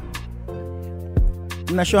 I'm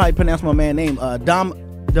not sure how you pronounce my man's name.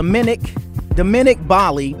 Dominic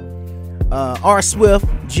Bali, R. Swift,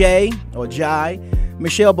 Jai,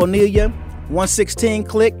 Michelle Bonilla, 116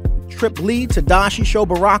 Click, Trip Lee, Tadashi, Show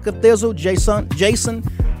Baraka, Thizzle, Jason,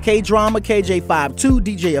 K-Drama, KJ52,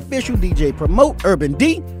 DJ Official, DJ Promote, Urban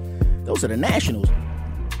D. Those are the nationals.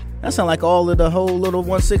 That sounds like all of the whole little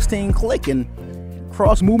 116 Click and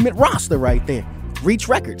cross movement roster right there. Reach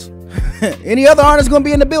Records. Any other artists going to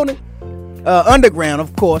be in the building? Underground,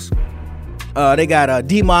 of course. They got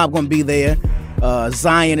D-Mob going to be there.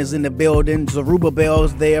 Zion is in the building.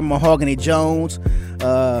 Zerubbabel's there. Mahogany Jones.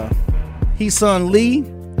 Heesun Lee.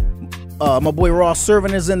 My boy Ross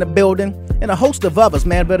Servant is in the building. And a host of others,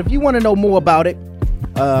 man. But if you want to know more about it,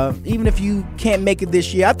 even if you can't make it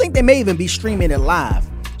this year, I think they may even be streaming it live.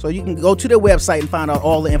 So you can go to their website and find out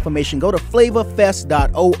all the information. Go to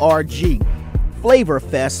flavorfest.org.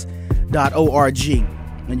 Flavorfest.org.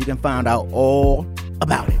 And you can find out all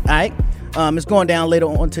about it. All right. It's going down later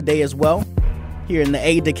on today as well. Here in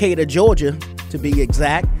the Decatur, Georgia, to be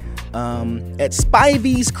exact. At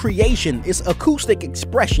Spivey's Creation. It's acoustic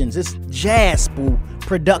expressions. It's Jazz Spool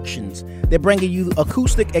Productions. They're bringing you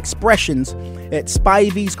acoustic expressions at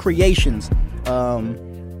Spivey's Creations,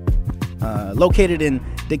 located in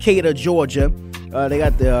Decatur, Georgia. They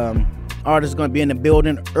got the artists going to be in the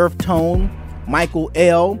building: Earth Tone, Michael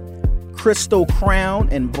L., Crystal Crown,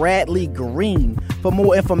 and Bradley Green. For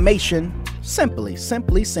more information, simply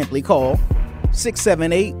call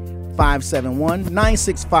 678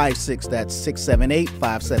 678-571-9656. That's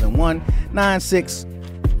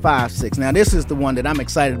 678-571-9656. Now, this is the one that I'm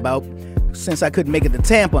excited about. Since I couldn't make it to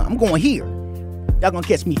Tampa, I'm going here. Y'all gonna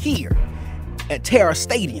catch me here at Terra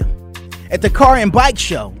Stadium at the Car and Bike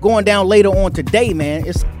Show going down later on today, man.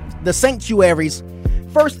 It's the Sanctuary's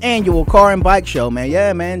first annual Car and Bike Show, man.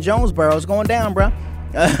 Yeah, man, Jonesboro is going down, bro.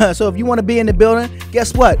 So if you want to be in the building,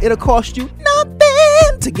 guess what? It'll cost you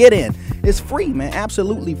nothing to get in. It's free, man,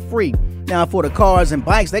 absolutely free. Now, for the cars and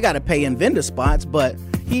bikes, they got to pay in vendor spots, but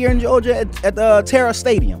here in Georgia at the Terra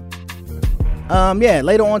Stadium,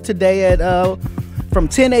 later on today at from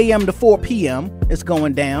 10 a.m. to 4 p.m. it's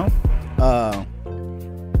going down.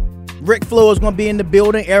 Rick Flo is going to be in the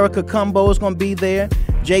building. Erica Cumbo is going to be there.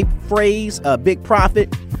 Jay Phrase, Big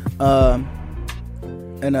Prophet, and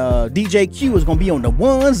DJ Q is going to be on the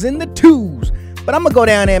ones and the twos. But I'm going to go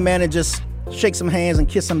down there, man, and just shake some hands and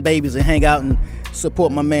kiss some babies and hang out and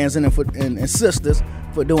support my mans and sisters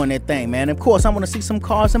for doing their thing, man. And of course, I want to see some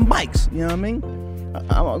cars and bikes. You know what I mean?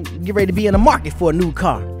 I'm get ready to be in the market for a new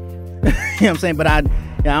car. You know what I'm saying? But I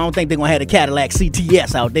don't think they're going to have the Cadillac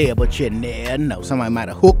CTS out there, but you never know. Somebody might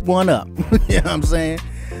have hooked one up. You know what I'm saying?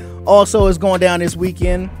 Also, it's going down this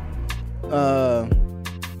weekend. It's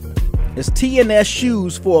TNS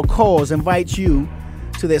Shoes for a Cause invites you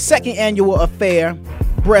to their second annual affair,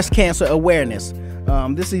 Breast Cancer Awareness.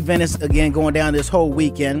 This event is, again, going down this whole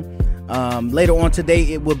weekend. Later on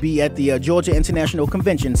today, it will be at the Georgia International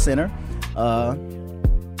Convention Center.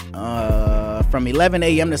 From 11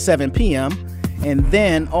 a.m. to 7 p.m. And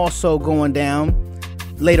then also going down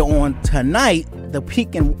later on tonight, the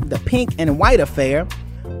Pink and White Affair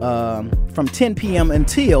from 10 p.m.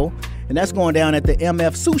 until, and that's going down at the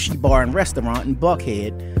MF Sushi Bar and Restaurant in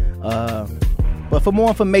Buckhead. But for more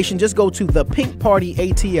information, just go to the Pink Party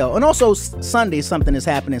ATL. And also Sunday, something is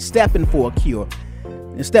happening, Stepping for a Cure.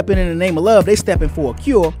 And Stepping in the Name of Love, they stepping for a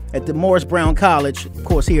cure at the Morris Brown College, of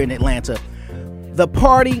course, here in Atlanta. The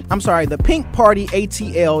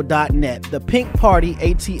pinkpartyatl.net. The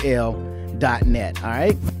pinkpartyatl.net. All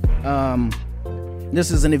right.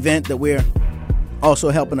 This is an event that we're also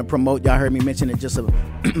helping to promote. Y'all heard me mention it just a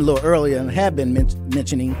little earlier and have been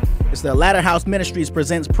mentioning. It's the Ladder House Ministries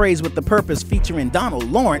presents Praise with the Purpose featuring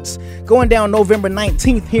Donald Lawrence, going down November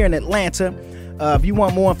 19th here in Atlanta. If you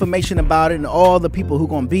want more information about it and all the people who are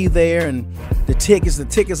going to be there and the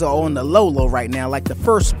tickets are on the low right now. Like the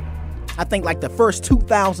first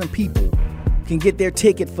 2,000 people can get their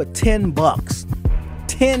ticket for $10.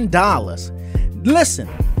 $10. Listen,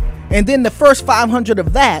 and then the first 500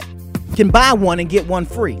 of that can buy one and get one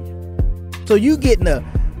free. So you getting a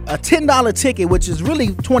 $10 ticket, which is really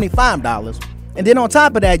 $25. And then on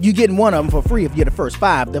top of that, you getting one of them for free if you're the first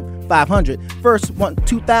 500. First one,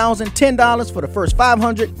 $2,000, $10 for the first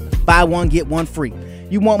 500. Buy one, get one free.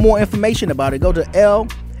 You want more information about it, go to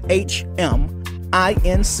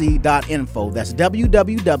LHMinc.info. That's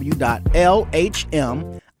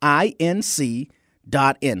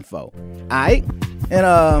www.lhminc.info. All right?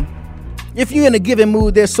 And if you're in a giving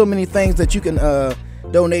mood, there's so many things that you can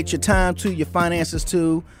donate your time to, your finances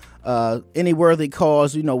to, any worthy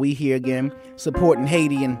cause. You know, we here again supporting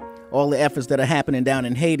Haiti and all the efforts that are happening down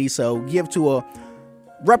in Haiti. So give to a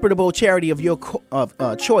reputable charity of your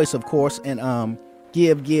choice, of course, and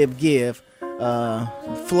give.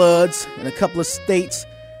 Floods in a couple of states,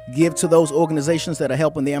 give to those organizations that are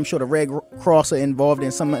helping there. I'm sure the Red Cross are involved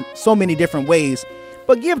in so many different ways,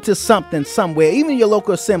 but give to something somewhere, even your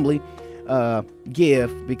local assembly.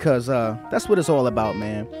 Give, because that's what it's all about,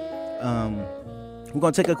 man. We're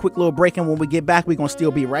gonna take a quick little break, and when we get back, we're gonna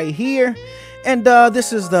still be right here. And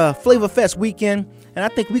this is the Flavor Fest weekend, and I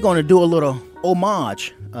think we're gonna do a little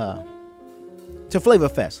homage to Flavor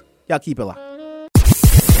Fest. Y'all keep it locked.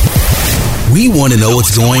 We want to know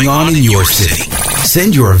what's going on in your city.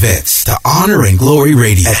 Send your events to Honor and Glory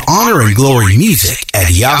Radio at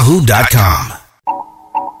honorandglorymusic@yahoo.com.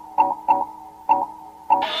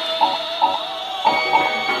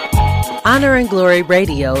 Honor and Glory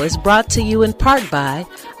Radio is brought to you in part by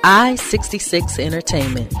I-66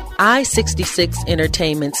 Entertainment. I-66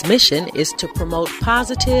 Entertainment's mission is to promote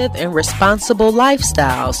positive and responsible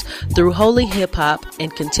lifestyles through holy hip-hop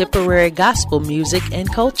and contemporary gospel music and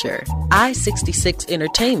culture. I-66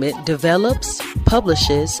 Entertainment develops,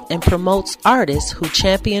 publishes, and promotes artists who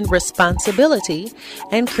champion responsibility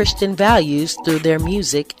and Christian values through their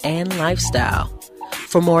music and lifestyle.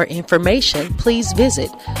 For more information, please visit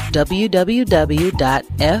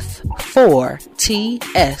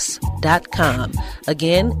www.f4ts.com.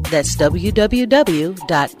 Again, that's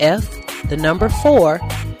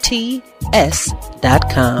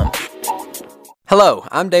www.f4ts.com. Hello,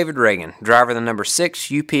 I'm David Reagan, driver of the number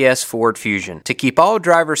 6 UPS Ford Fusion. To keep all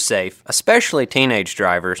drivers safe, especially teenage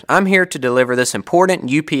drivers, I'm here to deliver this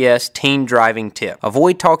important UPS teen driving tip.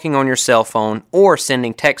 Avoid talking on your cell phone or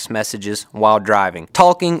sending text messages while driving.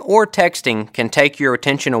 Talking or texting can take your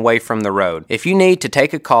attention away from the road. If you need to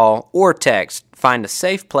take a call or text, find a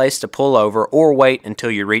safe place to pull over or wait until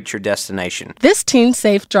you reach your destination. This Teen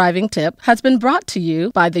Safe Driving Tip has been brought to you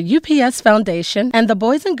by the UPS Foundation and the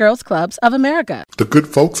Boys and Girls Clubs of America. The good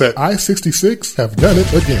folks at I-66 have done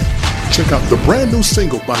it again. Check out the brand new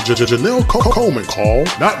single by Janelle Coleman called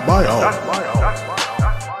Not My Own.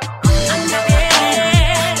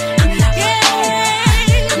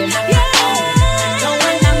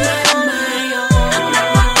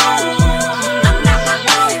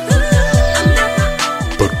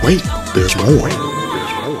 Wait, there's more.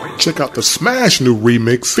 Check out the smash new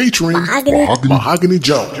remix featuring Mahogany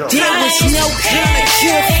Joe. There was no kind of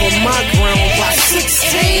cure for my grown. By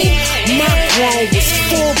 16, my grown was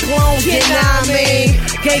full blown, you know what I mean?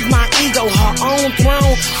 Gave my ego her own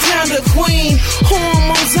throne. Found a queen,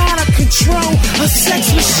 hormones out of control, a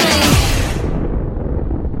sex machine.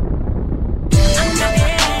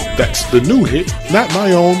 That's the new hit, Not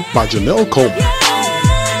My Own, by Janelle Coleman.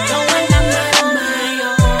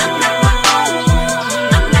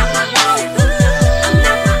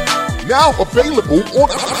 Now available on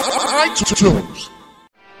iTunes.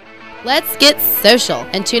 Let's get social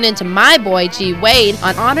and tune into my boy G Wade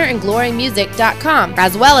on honorandglorymusic.com,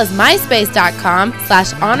 as well as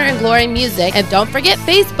myspace.com/honorandglorymusic, and don't forget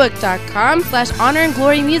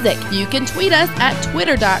facebook.com/honorandglorymusic. You can tweet us at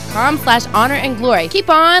twitter.com/honorandglory. Keep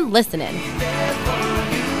on listening.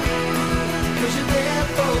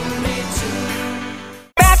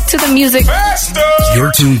 To the music.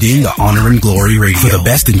 You're tuned in to Honor and Glory Radio for the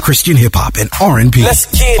best in Christian hip hop and R&B. Let's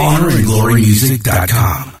get it.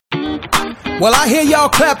 honorandglorymusic.com. Well, I hear y'all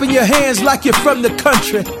clapping your hands like you're from the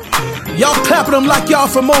country. Y'all clapping them like y'all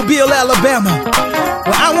from Mobile, Alabama.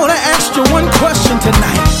 Well, I want to ask you one question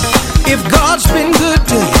tonight. If God's been good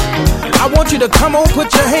to you, I want you to come on,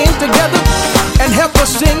 put your hands together and help us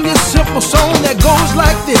sing this simple song that goes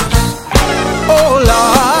like this. Oh,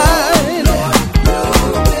 Lord,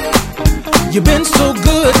 you've been so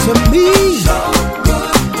good to me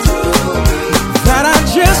that I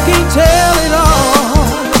just can't tell it all.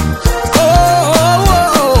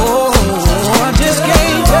 Oh, I just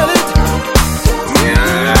can't tell it.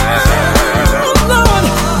 Oh, Lord,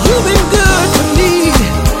 you've been good to me.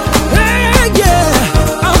 Hey, yeah,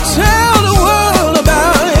 I'll tell the world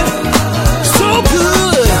about it. So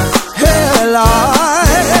good, hey,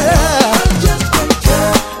 Lord.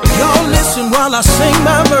 Y'all listen while I sing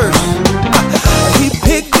my verse. He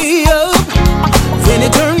picked me up, then he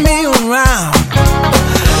turned me around.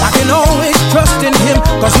 I can always trust in him,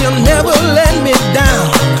 'cause he'll never let me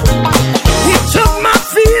down. He took my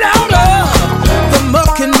feet out of the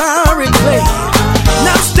muck and miry clay.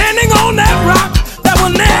 Now I'm standing on that rock that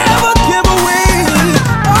will never give away.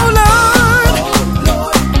 Oh, Lord,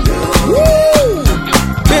 woo,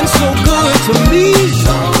 been so good to me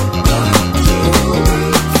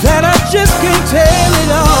that I just can't tell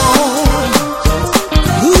it all.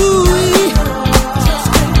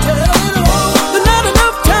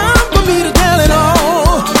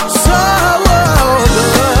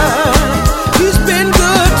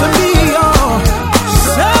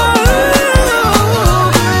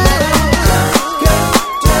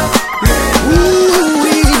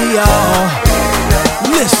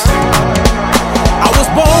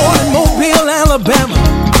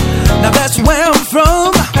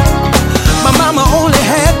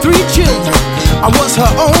 I was her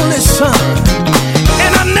only son,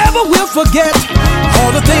 and I never will forget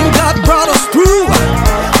all the things God brought us through.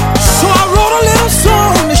 So I wrote a little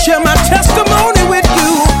song to share my testimony with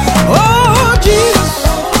you. Oh, Jesus,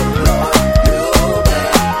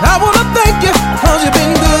 I want to thank you 'cause you've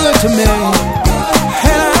been good to me. And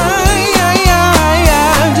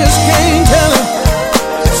I just can't tell it.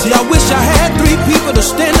 See, I wish I had 3 people to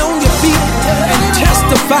stand on your feet and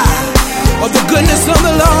testify of the goodness of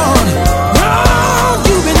the Lord.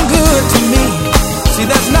 You've been good to me. See,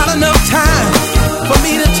 there's not enough time for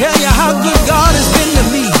me to tell you how good God has been to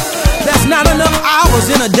me. There's not enough hours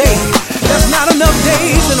in a day. There's not enough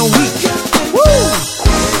days in a week. Woo!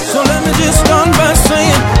 So let me just start by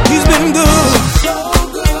saying he's been good.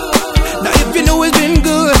 Now if you know he's been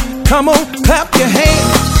good, come on, clap your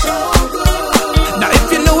hands. Now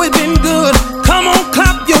if you know he's been good, come on,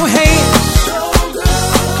 clap your hands.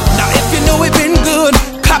 Now if you know he's been good,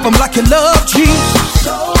 clap them like you love Jesus.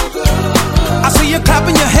 I see you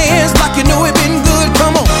clapping your hands like you know it been good.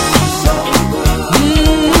 Come on.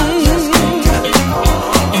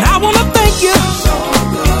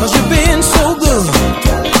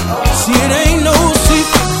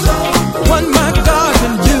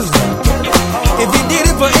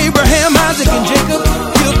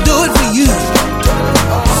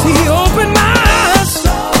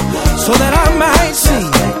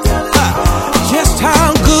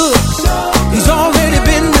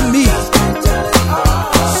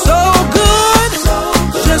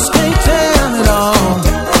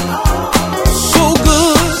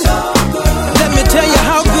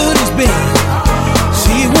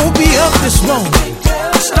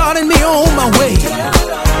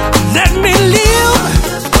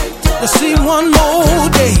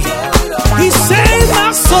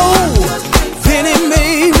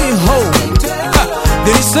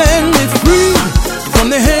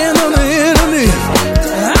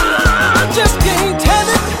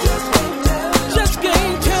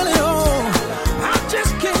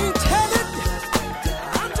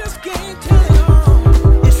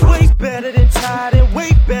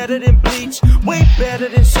 better than bleach, way better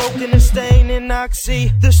than soaking the stain in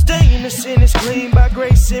oxy. The stain of sin is clean by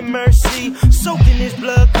grace and mercy. Soaking his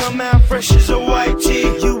blood, come out fresh as a white tee.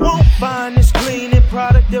 You won't find this cleaning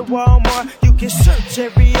product at Walmart. You can search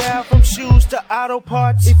every aisle from shoes to auto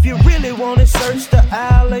parts. If you really wanna search the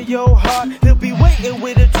aisle of your heart, they'll be waiting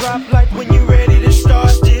with a drop like when you're ready to start.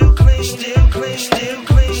 Still clean, still clean, still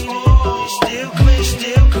clean. Still clean,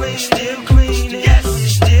 still clean, still clean. Yes,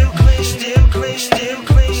 still clean, still clean, still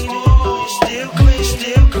clean. Still clean,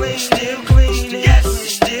 still clean, still clean. Yes,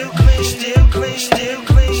 still clean, still clean, still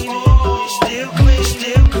clean. Still clean,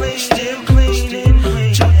 still clean, still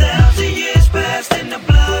clean. 2,000 years past and the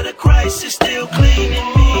blood of Christ is still cleaning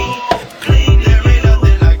me. Clean, there ain't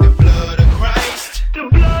nothing like the blood of Christ. The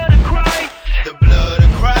blood of Christ. The blood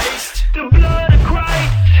of Christ. The blood of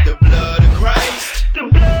Christ. The blood of Christ. The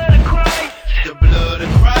blood of Christ. The blood of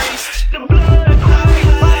Christ. The blood of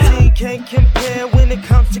Christ. My team can't compare when it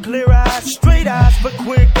comes to clear eyes. Straight eyes for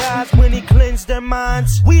queer guys when he cleansed their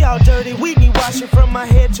minds. We all dirty, we need washing from my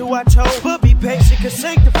head to our toe. But be patient, cause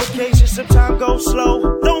sanctification sometimes goes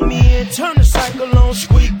slow. Throw me in, turn the cycle on,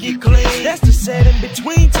 squeaky clean. That's the set in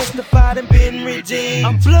between, justified and been redeemed.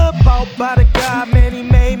 I'm blood bought by the God, man, he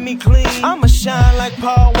made me clean. I'ma shine like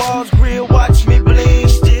Paul Wall's grill, watch me bleed.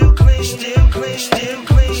 Still clean, still clean, still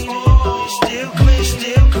clean. Still clean,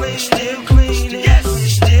 still clean, still clean. Yes,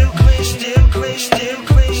 still clean, still clean, still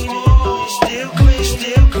clean. Still clean,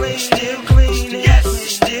 still clean, still clean. Yes,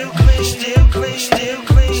 still clean, still clean, still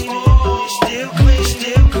clean. Still clean,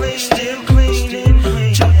 still clean, still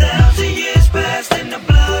clean. 2,000 years past and the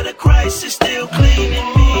blood of Christ is still cleaning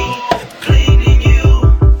me, cleaning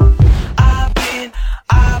you. I've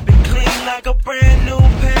been clean like a brand new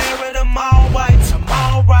pair of them all whites. I'm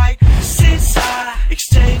alright since I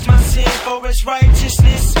exchanged my sin for his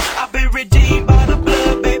righteousness. I've been redeemed by the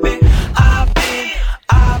blood, baby. I've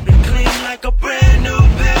been clean like a brand new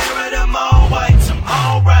pair of them all whites. I'm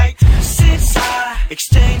alright since I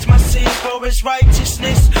exchanged my sin for his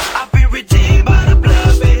righteousness. I've been redeemed by the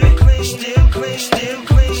blood, baby. Still clean, still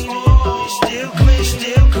clean. Still clean,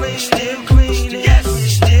 still clean, still clean. Yes,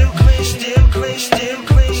 still clean, still clean, still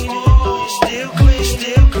clean. Still clean,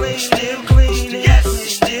 still clean, still clean. Yes,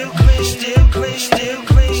 still clean, still clean, still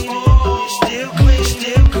clean. Still clean,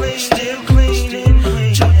 still clean, still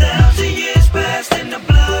clean. 2,000 years past and the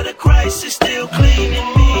blood of Christ is still cleaning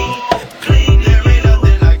me. Clean, there ain't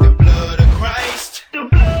nothing like the blood of Christ. The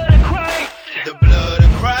blood of Christ. The blood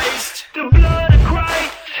of Christ. The blood of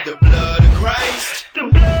Christ. The blood of Christ. The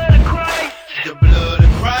blood of Christ. The blood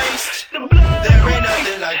of Christ. The blood. There ain't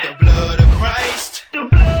nothing like the blood of Christ. The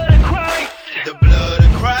blood of Christ. The blood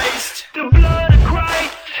of Christ. The blood of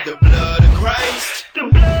Christ. The blood of Christ. The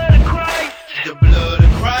blood of Christ. The blood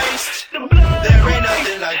of Christ. The blood. There ain't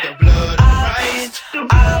nothing like the blood of Christ.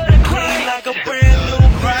 I've been clean like a brand new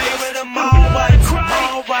pair with them all white,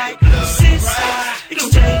 all white. Since I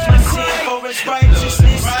exchanged my sin for his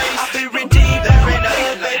righteousness, I've been redeemed by the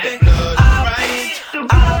blood, baby.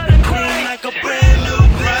 I've been clean like a brand new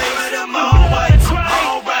pair with them all white,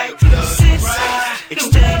 all right. Since I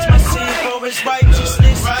exchanged my sin for his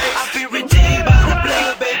righteousness, I've been redeemed by the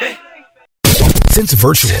blood, baby. Since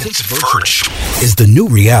virtual is the new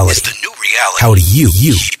reality. How do you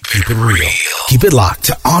keep it real? Keep it locked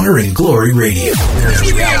to Honor and Glory Radio. There's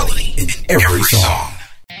reality in every song.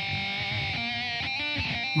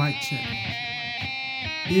 Mic check.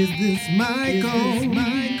 Is this Michael?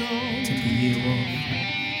 Took a year off.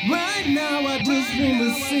 Right now I just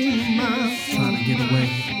wanna sing my song. Trying to get away.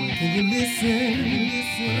 Can you listen?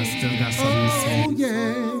 But I still got something to say.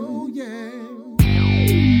 Oh yeah.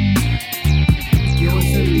 Yo,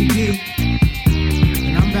 it's MPG.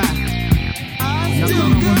 And I'm back. Y'all don't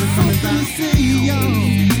know when we're coming back.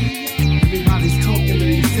 Everybody's talking and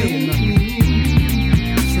ain't saying nothing.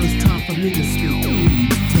 So it's time for me to speak.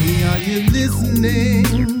 Tell me, are you listening?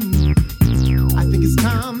 I think it's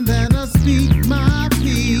time that I speak my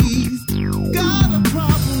piece. Got a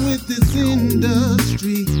problem with this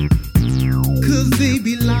industry, 'cause they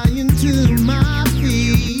be lying to my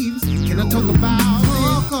face.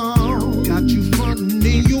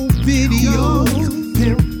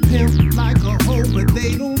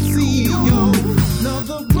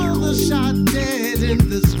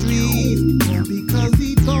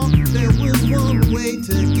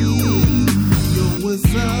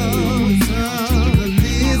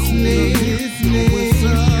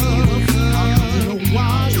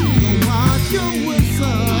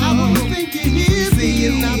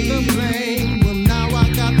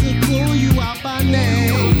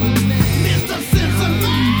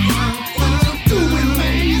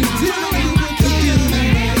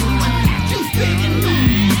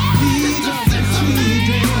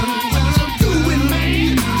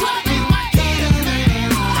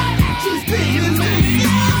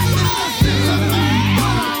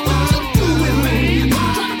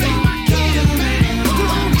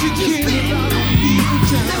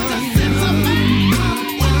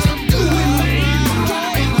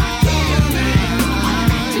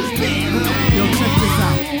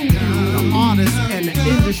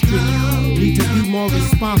 industry need to be more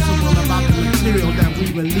responsible about the material that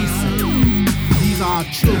we releasing. These are our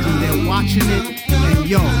children, they're watching it, and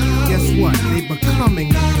yo, guess what? They becoming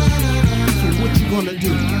it. So what you gonna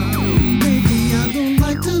do? Baby, I don't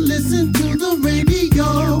like to listen to the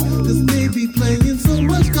radio, 'cause they be playing so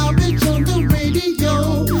much garbage on the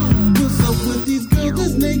radio. What's up with these girls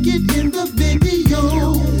that's naked in the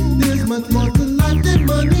video? There's much more to life than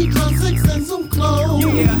money, drugs, sex, and some clothes.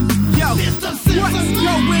 Yeah, yo, what's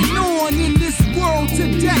going on in this world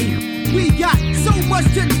today? We got so much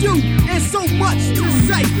to do and so much to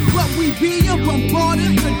say, but we being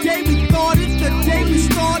bombarded the day we thought it, the day we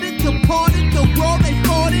started, departed, the world they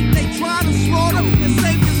fought it, they tried to slaughter and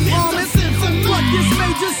save this promise, but this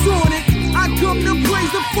major on it. I come to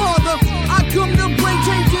praise the Father, I come to bring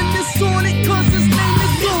change in this on it, 'cause his name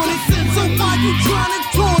is on it. So why you trying to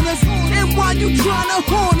taunt us, and why you trying to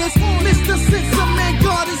horn us? Mr. Sensor Man,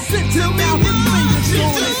 God is sent to now his fingers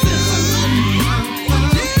on it.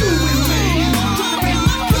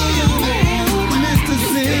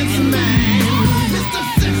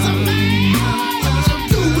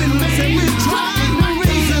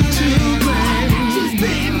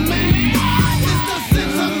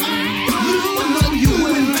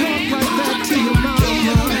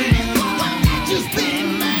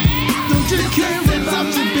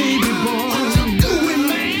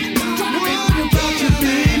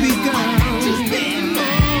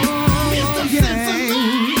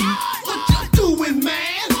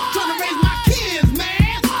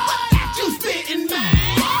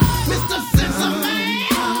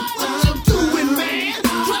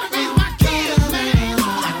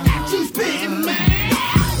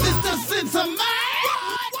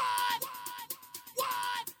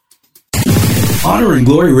 Honor and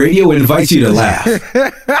Glory Radio invites you to laugh.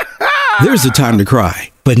 There's a time to cry,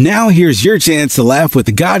 but now here's your chance to laugh with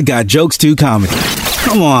the God Got Jokes 2 comedy.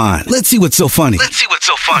 Come on, let's see what's so funny.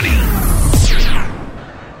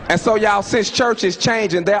 And so, y'all, since church is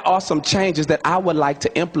changing, there are some changes that I would like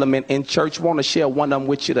to implement in church. Want to share one of them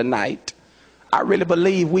with you tonight. I really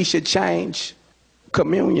believe we should change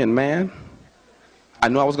communion, man. I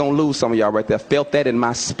knew I was going to lose some of y'all right there. Felt that in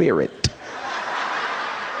my spirit.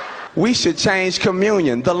 We should change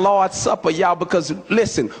communion, the Lord's Supper, y'all, because,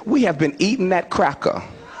 listen, we have been eating that cracker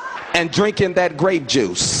and drinking that grape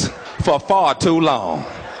juice for far too long.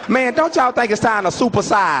 Man, don't y'all think it's time to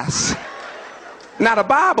supersize? Now, the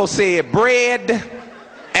Bible said bread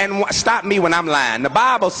and stop me when I'm lying. The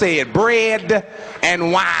Bible said bread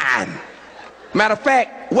and wine. Matter of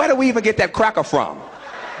fact, where do we even get that cracker from?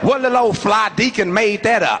 What little old fly deacon made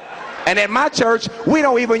that up? And at my church, we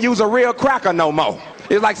don't even use a real cracker no more.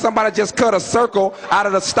 It's like somebody just cut a circle out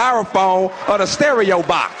of the styrofoam or the stereo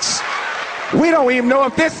box. We don't even know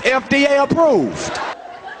if this FDA approved.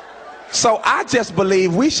 So I just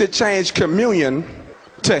believe we should change communion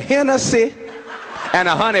to Hennessy and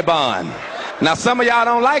a honey bun. Now some of y'all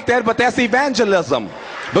don't like that, but that's evangelism.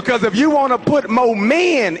 Because if you want to put more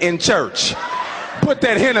men in church, put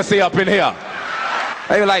that Hennessy up in here.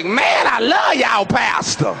 They were like, man, I love y'all,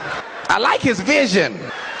 pastor. I like his vision.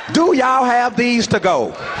 Do y'all have these to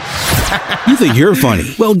go? You think you're funny?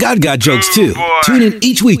 Well, God got jokes too. Tune in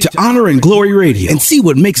each week to Honor and Glory Radio and see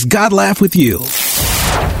what makes God laugh with you.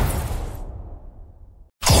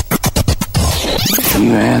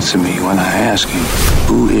 You answer me when I ask you,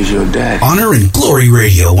 who is your daddy? Honor and Glory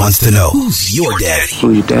Radio wants to know, who's your daddy?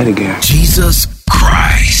 Who's your daddy, Gary? Jesus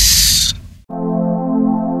Christ.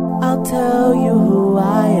 I'll tell you who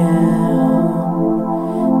I am.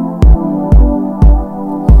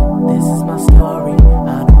 This is my story.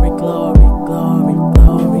 Honor and glory, glory,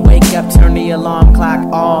 glory. Wake up, turn the alarm clock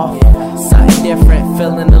off. Something different,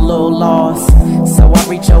 feeling a little lost. So I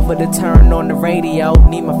reach over to turn on the radio.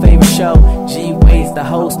 Need my favorite show. G-Ways, the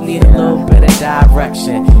host, need a little bit of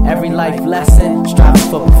direction. Every life lesson, striving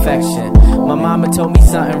for perfection. My mama told me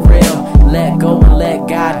something real. Let go and let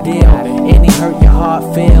God deal. Any hurt your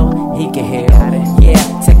heart feel, he can heal.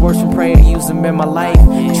 Yeah, take words from prayer, use them in my life.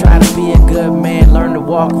 Try to be a good man, learn to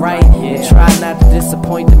walk right. And try not to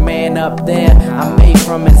disappoint the man up there. I'm made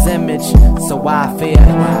from his image, so why fear?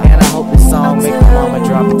 And I hope this song make my mama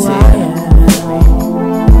drop a tear.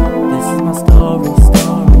 This is my story.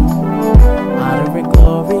 Honor and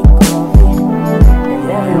glory, glory.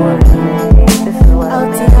 Yeah, this is what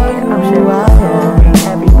I'll tell you who I am.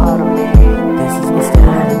 Every part of me. This is my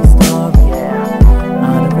story. Yeah.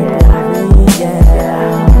 Honor and glory. Yeah.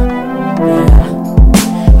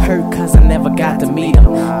 Hurt cause I never got to meet him.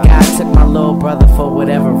 God took my little brother for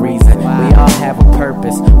whatever reason. We all have a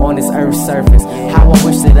purpose on this earth's surface. How I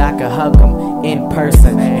wish that I could hug him in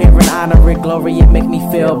person. Hearing honor and glory, it make me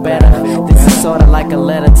feel better. This is sorta like a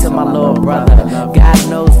letter to my little brother. God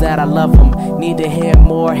knows that I love him. Need to hear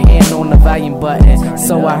more, hand on the volume button.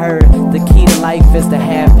 So I heard the key to life is to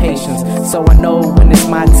have patience. So I know when it's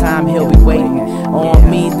my time, he'll be waiting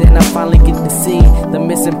on me. Then I finally get to see the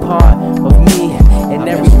missing part of me, and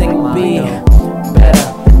everything will be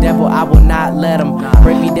better. The devil, I will not let him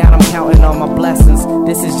break me down. I'm counting on my blessings.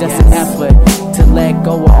 This is just an effort to let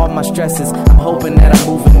go of all my stresses. I'm hoping that I'm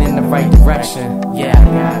moving in the right direction. Yeah,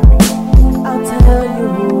 got me. I'll tell you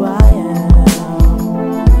who I am.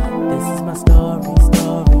 This is my story,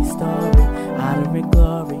 story, story. Honor and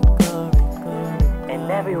glory, glory, glory. And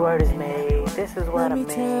every word is made. This is what I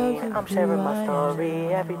mean. I'm sharing my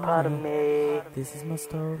story, every part of me. This is my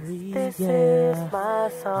story. This is my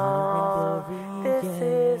song. This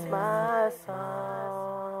is my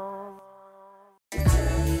song.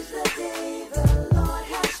 Today's the day the Lord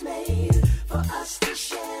has made for us to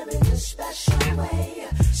share in a special way.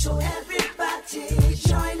 So everybody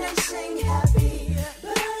join and sing happy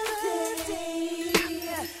birthday.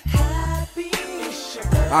 Happy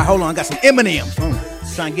birthday. All right, hold on. I got some M&M's.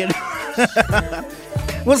 Trying to get it.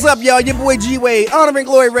 What's up, y'all? Your boy G Wade, Honor and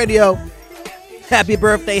Glory Radio. Happy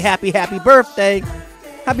birthday, happy birthday.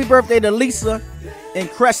 Happy birthday to Lisa in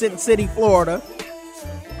Crescent City, Florida.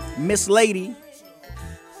 Miss Lady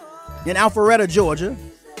in Alpharetta, Georgia.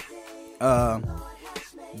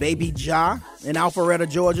 Baby Ja in Alpharetta,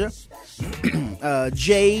 Georgia.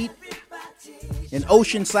 Jade in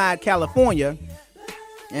Oceanside, California.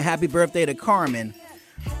 And happy birthday to Carmen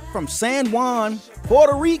from San Juan,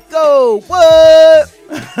 Puerto Rico. What?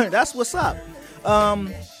 That's what's up.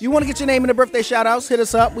 You want to get your name in the birthday shout outs, hit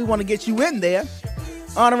us up. We want to get you in there.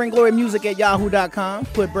 honoringglorymusic@yahoo.com.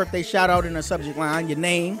 Put birthday shout out in the subject line, your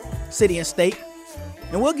name, city and state,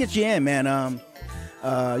 and we'll get you in, man.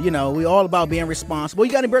 You know, we all about being responsible.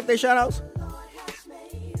 You got any birthday shout outs?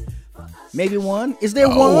 Maybe one? Is there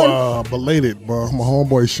one? Belated, bro. My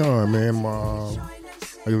homeboy Sean, man.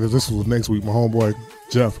 This was next week. My homeboy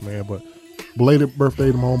Jeff, man. But belated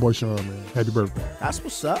birthday to my homeboy Sean, man. Happy birthday. That's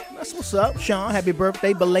what's up. That's what's up, Sean. Happy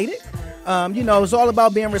birthday, belated. You know, it's all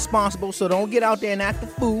about being responsible. So don't get out there and act a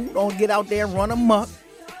fool. Don't get out there and run amok.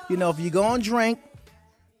 You know, if you're going to drink,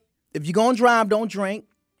 if you're going to drive, don't drink.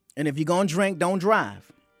 And if you're going to drink, don't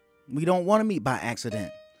drive. We don't want to meet by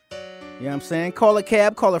accident. You know what I'm saying? Call a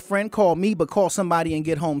cab, call a friend, call me, but call somebody and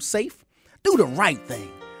get home safe. Do the right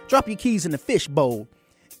thing. Drop your keys in the fish bowl,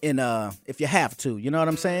 and if you have to. You know what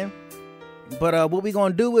I'm saying? But what we're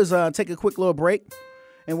going to do is take a quick little break.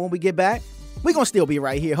 And when we get back, we're going to still be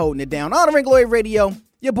right here holding it down. Honor and Glory Radio.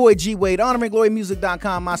 Your boy G Wade.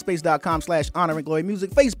 HonorandGloryMusic.com,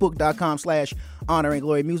 MySpace.com/HonorandGloryMusic,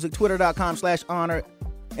 Facebook.com/HonorandGloryMusic, Twitter.com/Honor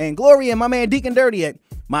and Glory, and my man Deacon Dirty at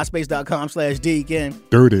MySpace.com/Deacon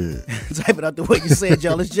Dirty. Type it out the way you said,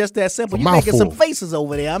 y'all. It's just that simple. You're making some faces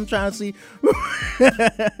over there. I'm trying to see.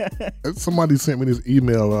 Somebody sent me this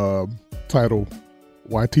email titled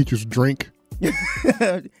 "Why Teachers Drink."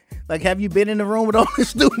 Like, have you been in the room with all the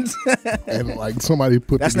students? And like somebody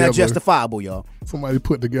put that's together, not justifiable, y'all. Somebody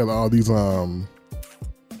put together all these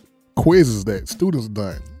quizzes that students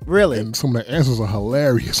done. Really? And some of the answers are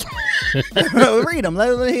hilarious. Read them.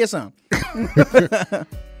 Let hear some.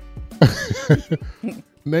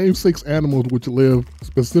 Name 6 animals which live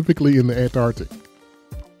specifically in the Antarctic.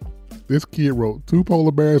 This kid wrote 2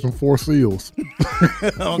 polar bears and 4 seals.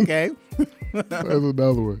 Okay. That's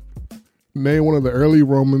another one. Name one of the early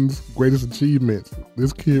Romans' greatest achievements.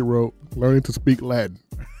 This kid wrote learning to speak Latin.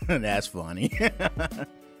 That's funny.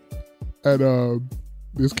 And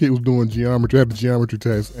this kid was doing geometry, had the geometry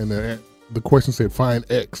test, and the question said find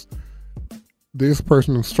X. This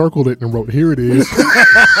person circled it and wrote, here it is.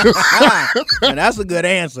 And that's a good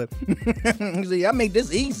answer. See, I make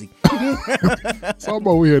this easy. So I'm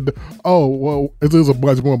over here. Oh, well, there's a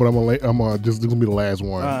bunch more, but I'm gonna this is gonna be the last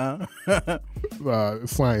one.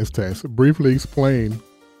 Science test. Briefly explain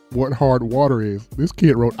what hard water is. This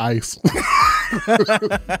kid wrote ice.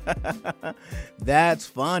 That's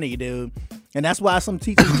funny, dude. And that's why some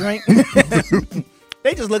teachers drink.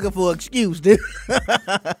 They just looking for an excuse, dude.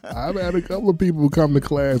 I've had a couple of people who come to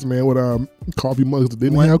class, man, with coffee mugs that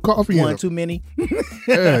didn't have coffee in them. One too many.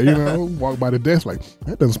 Yeah, you know, walk by the desk like,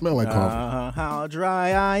 that doesn't smell like coffee. How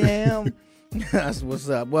dry I am. That's what's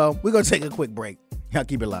up. Well, we're going to take a quick break. Y'all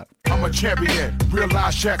keep it locked. I'm a champion,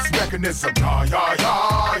 realize Shaq's mechanism. Yeah, yeah,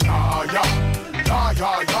 yeah, yeah, yeah, yeah,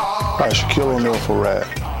 yeah, yeah. All right, Shaquille O'Neal for rap.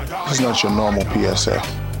 This is not your normal PSA.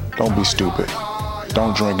 Don't be stupid.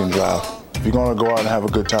 Don't drink and drive. If you're gonna go out and have a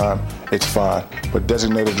good time, it's fine. But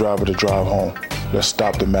designate a driver to drive home. Let's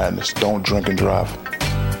stop the madness. Don't drink and drive.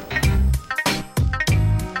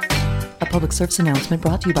 I public service announcement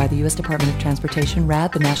brought to you by the U.S. Department of Transportation,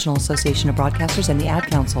 RAD, the National Association of Broadcasters, and the Ad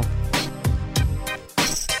Council.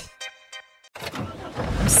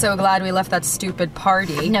 I'm so glad we left that stupid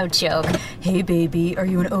party. No joke. Hey, baby, are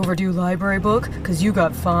you an overdue library book? Because you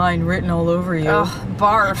got fine written all over you. Oh,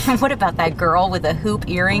 barf. What about that girl with the hoop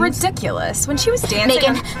earrings? Ridiculous. When she was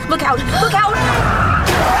dancing... Megan, look out! Look out!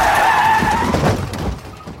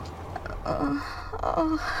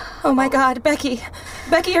 Oh my God, Becky.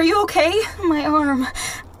 Becky, are you okay? My arm.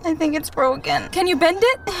 I think it's broken. Can you bend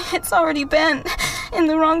it? It's already bent. In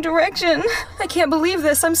the wrong direction. I can't believe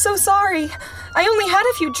this. I'm so sorry. I only had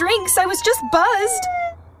a few drinks. I was just buzzed.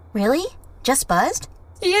 Really? Just buzzed?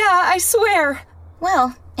 Yeah, I swear.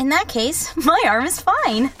 Well, in that case, my arm is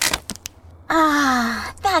fine.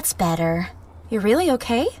 Ah, that's better. You're really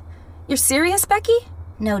okay? You're serious, Becky?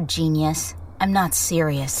 No, genius. I'm not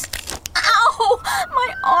serious. Ow!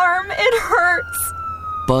 My arm, it hurts.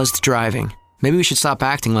 Buzzed driving. Maybe we should stop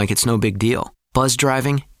acting like it's no big deal. Buzzed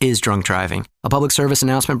driving is drunk driving. A public service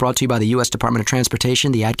announcement brought to you by the U.S. Department of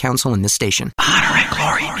Transportation, the Ad Council, and this station.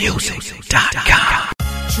 HonorandGloryMusic.com.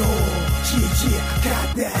 Joe, yeah, I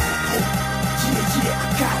got that. Yeah,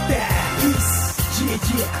 I got that. Peace,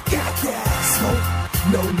 yeah, I got that. Smoke,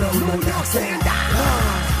 no, stand down.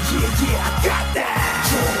 Yeah, I got that.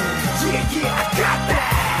 Joe, yeah, I got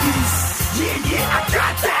that. Peace, yeah, I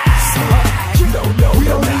got that. Smoke, no, we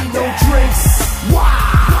don't need no drinks. Why?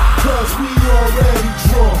 Cause we already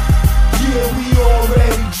drunk. Yeah, we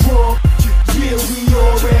already drunk. Yeah, we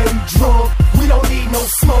already drunk. We don't need no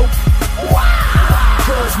smoke. Why?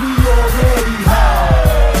 Cause we already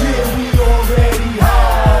high. Yeah, we already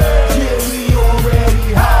high. Yeah, we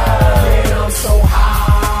already high. Man, I'm so high.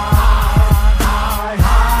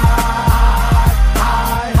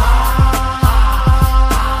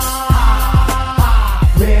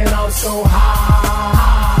 Man, I'm so high.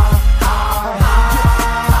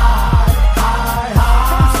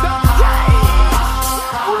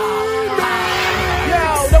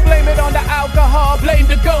 Blame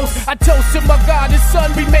the ghost. I toast to my God, his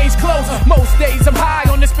son remains close. Most days I'm high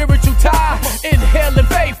on the spiritual tide. Inhaling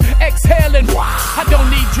faith, exhaling. I don't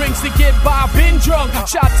need drinks to get by, been drunk.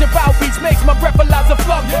 Shots of outreach makes my breathalyzer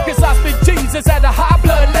flunk. Cause I spit Jesus at a high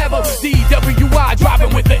blood level. DWI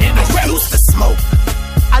driving with the inner rebel. Used to smoke.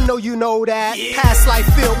 I know you know that. Past life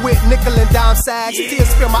filled with nickel and dime sacks.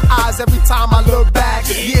 Tears fill my eyes every time I look back.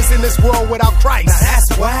 Years in this world without Christ. Now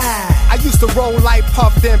that's why I used to roll like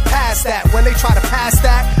Puff, then pass that. When they try to pass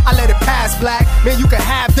that, I let it pass black. Man, you can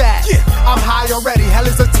have that. I'm high already. Hell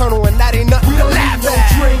is eternal, and that ain't nothing to laugh at. No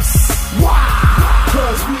drinks. Why?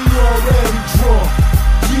 Cause we already drunk.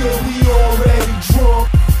 Yeah, we already drunk.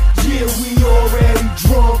 Yeah, we already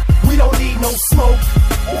drunk. We don't need no smoke.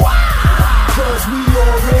 Why? Cause we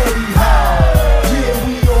already high. Yeah,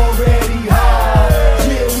 we already high.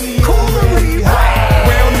 Yeah, we already high.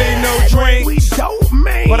 We don't need no drink. We don't,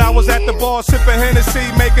 man. But I was at the bar sipping Hennessy,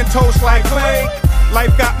 making toast like Clank.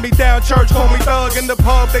 Life got me down, church called me thug. In the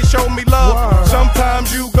pub, they showed me love.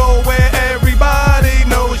 Sometimes you go where everybody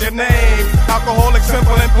knows your name. Alcoholic,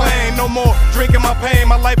 simple and plain. No more drinking my pain.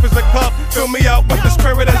 My life is a cup. Fill me up with the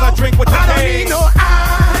spirit as I drink with the cane. I don't cane. need no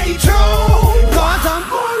eye, cause I'm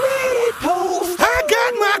burrito. I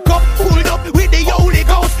got my cup pulled up with the Holy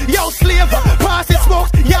Ghost. Yo, slave, pass the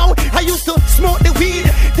smokes. Yo, I used to smoke the weed.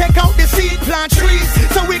 Take out the seed, plant trees,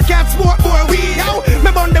 so we can smoke more weed. Yo,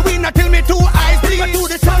 me burn the weed until me 2 eyes bleed. To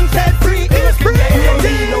the sunset free, it's free. We don't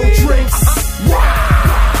need no drinks. Why?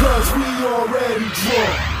 Cause we already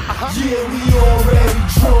drunk. Yeah, we already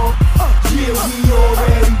drunk. Yeah, we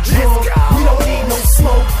already drunk. We don't need no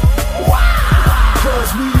smoke. Why?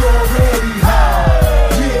 Cause we already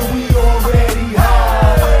high. Yeah, we already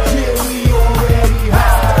high. Yeah, we already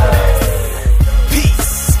high.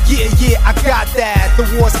 Peace. Yeah, I got that. The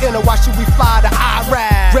war's inner, why should we fly to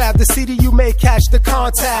Iraq? Grab the CD, you may catch the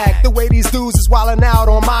contact. The way these dudes is wildin' out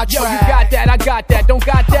on my track. Yo, you got that, I got that, don't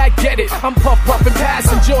got that, get it. I'm puff and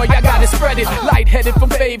passing joy, I gotta spread it. Lightheaded from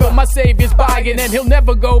favor, my savior's buying, and he'll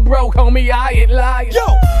never go broke, homie, I ain't lying. Yo,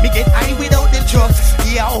 me get high without the drugs.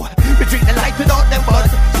 Yo, me drink the light without the bud.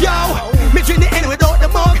 Yo, me drink the N without the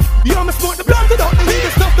mug. Yo, me smoke the blunt without the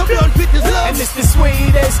weed. Stuff the blunt with his love. And it's the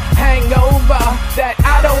sweetest hangover that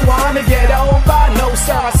I don't wanna get over. No,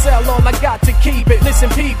 sir, I sell all I got to keep it. Listen,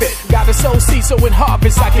 peep it. Gotta sow seed so in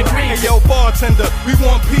harvest I can reap. Hey, yo, bartender, we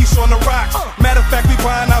want peace on the rocks. Matter of fact, we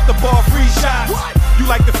buying out the bar free shots. You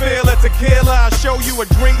like to feel a tequila? I'll show you a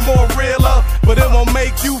drink more realer, but it won't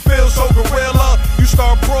make you feel so gorilla. You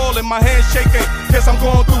start brawling, my hands shaking. Guess I'm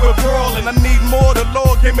going through a brawl, and I need more. The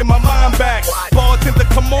Lord give me my mind back. Bartender,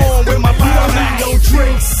 come on with my line back. No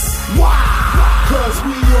drinks. Why? Cause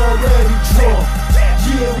we already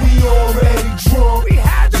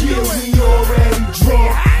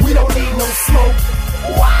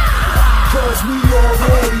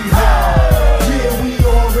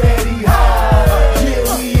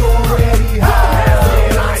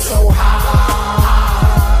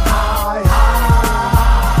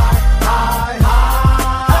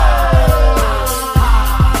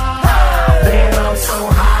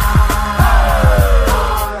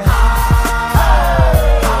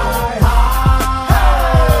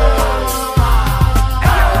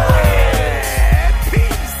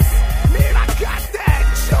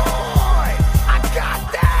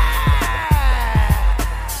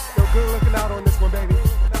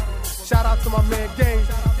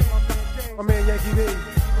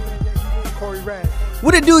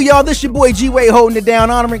What it do, y'all? This your boy G-Wade holding it down,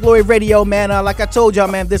 Honor and Glory Radio, man. Like I told y'all,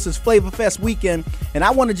 man, this is Flavor Fest weekend, and I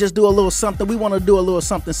want to just do a little something. We want to do a little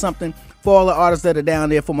something for all the artists that are down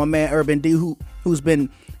there, for my man Urban D, who's been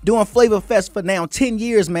doing Flavor Fest for now 10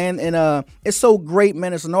 years, man, and it's so great,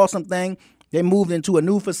 man. It's an awesome thing. They moved into a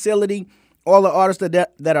new facility. All the artists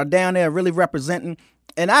that are down there are really representing,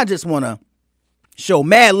 and I just want to show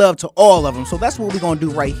mad love to all of them. So that's what we're going to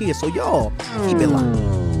do right here. So y'all, keep it locked.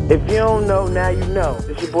 If you don't know, now you know.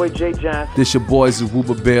 This your boy Jay Johnson. This your boy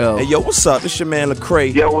Zawuba Bell. Hey, yo, what's up? This your man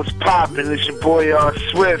Lecrae. Yo, what's poppin'? This your boy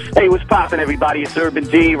Swift. Hey, what's poppin', everybody? It's Urban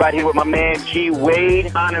D right here with my man G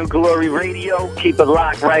Wade. Honor and Glory Radio. Keep it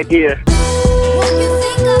locked right here.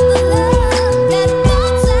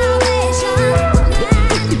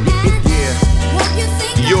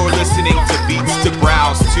 You're listening to Beats to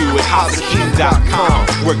Browse to at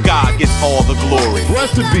HouseOfKing.com, where God gets all the glory.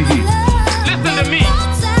 Blessed be He. Listen to me.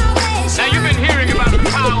 Now you've been hearing about the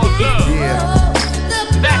power of love. Yeah.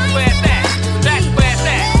 That's where it's at. That's where it's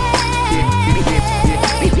at.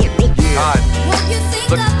 God, look at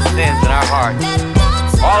the sins in our hearts.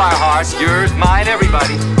 All our hearts, yours, mine,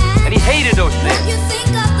 everybody. And He hated those sins.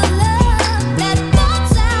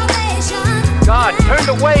 God turned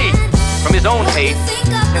away from His own hate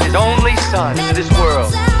and His only Son into this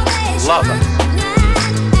world. Love us.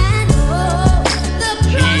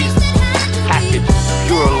 Jesus, package of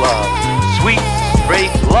pure love. Sweet, great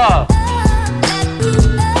love.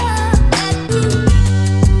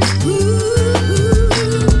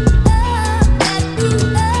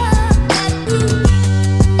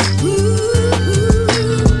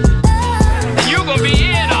 And you're gonna be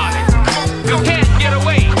in on it. You can't get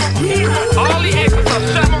away. All the exits are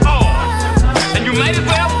shut off. And you might as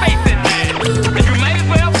well face it, man. And you might as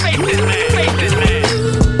well face it, man. Face it, man.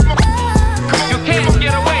 You can't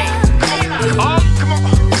get away.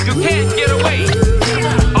 You can't get away.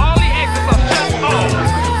 All the exits are shut off.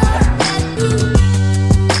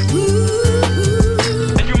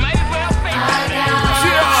 And you might as well face it, man.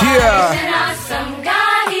 Yeah.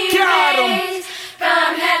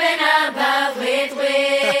 From heaven above with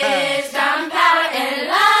wisdom, power, and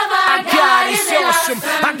love. Our God is awesome.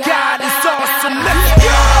 Our God is awesome. Let's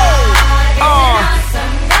go.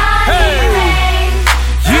 Hey.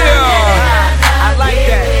 Yeah. I like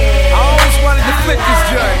that. I always wanted to flip this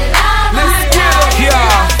joint. Let's get it.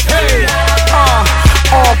 Yeah. Hey.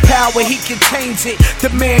 All power, He contains it. The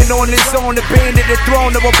man on his own, abandoned the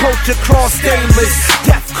throne of a poacher, cross stainless.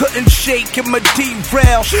 Death couldn't shake him or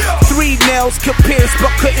derail. 3 nails could pierce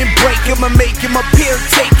but couldn't break him or make him appear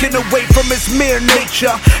taken away from his mere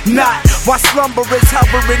nature. Not while slumber is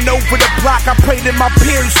hovering over the block. I pray that my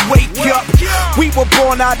peers wake up. We were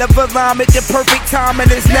born out of alignment. The perfect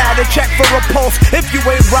timing is now to check for a pulse. If you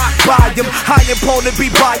ain't rocked by him, high opponent be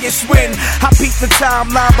biased when I peek the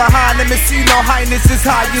timeline behind him and see no highness as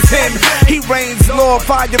high as him. He reigns, Lord,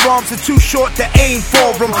 firearms are too short to aim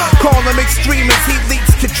for him. Call him extremist, he leaks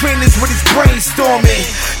Katrinas with his brainstorming.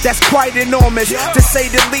 That's quite enormous, to say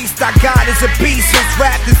the least. Our God is a beast, his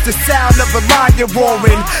rap is the sound of a lion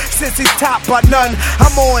roaring. Since he's topped by none,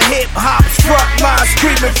 I'm on hip-hop's front line,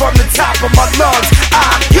 screaming from the top of my lungs.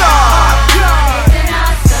 Our God!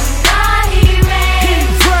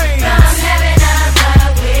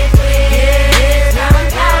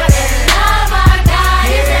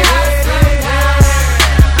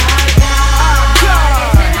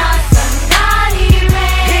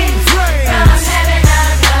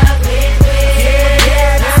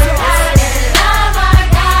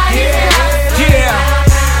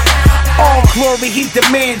 Glory, He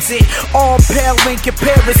demands it. All pale in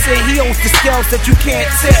comparison. He owns the scales that you can't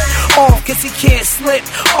tip off, cause He can't slip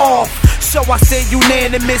off. So I say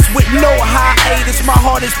unanimous with no hiatus. My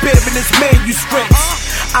heart is bearing His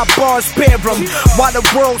manuscripts. Our bars bear them, while the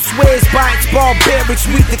world swears by its barbarics,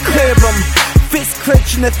 we declare them. Fist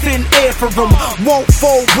clenching the thin air for him. Won't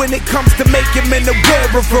fold when it comes to make him in the aware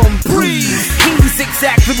of him. Breathe. He's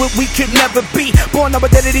exactly what we could never be. Born of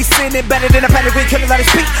identity, sinning better than a panic when killing out his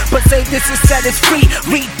feet. But say this is set us free.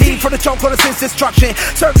 Redeemed from the choke on the sin's destruction.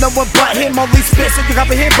 Serve no one but Him, only spits and you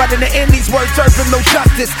cover Him. But in the end, these words serve Him no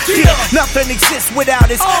justice. Yeah, nothing exists without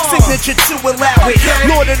His signature to allow it.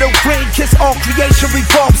 Lord of the Ring, kiss all creation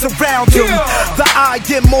revolves around Him. The I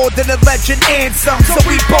am more than a legend and some. So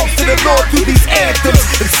we boast to the Lord through these anthems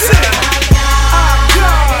and sing. Our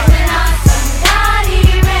God.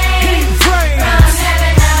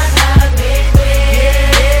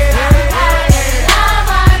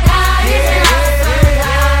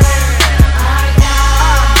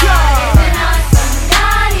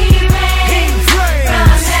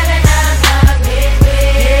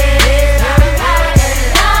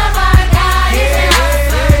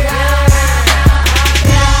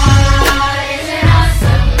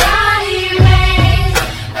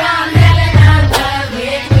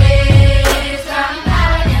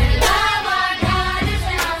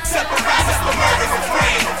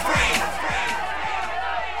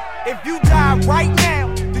 If you die right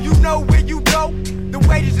now, do you know where you go? The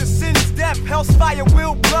wages of sin is death, hell's fire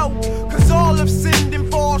will blow. Cause all have sinned and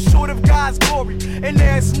fall short of God's glory. And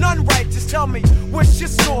there's none righteous, tell me, what's your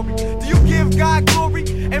story? Do you give God glory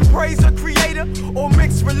and praise the Creator? Or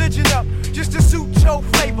mix religion up just to suit your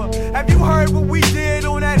flavor? Have you heard what we did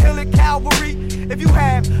on that hill at Calvary? If you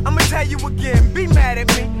have, I'ma tell you again, be mad at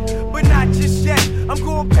me, but not just yet. I'm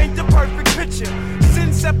gonna paint the perfect picture.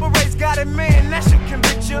 Sin separates God and man, that should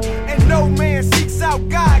convict you. And no man seeks out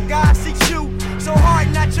God, God seeks you. So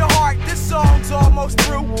harden not your heart, this song's almost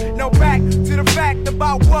through. Now back to the fact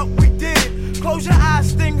about what we did. Close your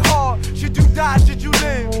eyes, think hard. Should you die, should you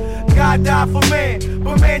live? God died for man,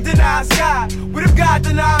 but man denies God. What if God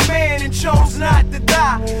denied man and chose not to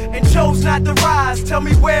die? And chose not to rise? Tell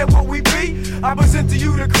me where would we be? I present to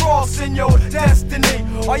you the cross and your destiny.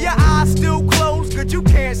 Are your eyes still closed? Cause you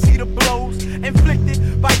can't see the blows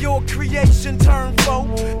inflicted by your creation turned foe.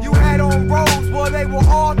 You had on robes, boy, they were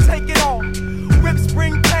all taken off. Rips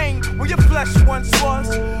bring pain where your flesh once was.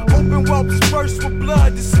 Open whelps burst with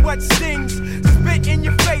blood, the sweat stings. Spit in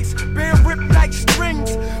your face, bear ripped like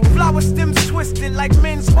strings. Flower stems twisted like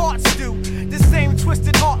men's hearts do. The same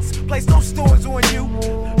twisted hearts place those stones on you.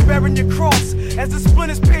 Bearing your cross as the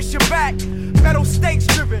splinters pierce your back. Metal stakes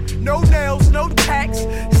driven, no nails, no tacks.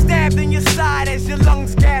 Stabbed in your side as your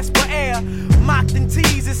lungs gasp for air. Mocked and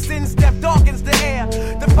teased as sin's death darkens the air.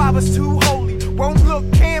 The Father's too holy, won't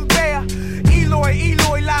look, can't bear. Eloi,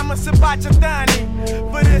 Eloi, lama sabachthani.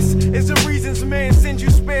 For this is the reasons man sends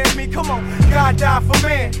you spared me. Come on, God died for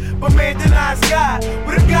man, but man denies God.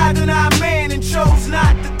 What if God denied man and chose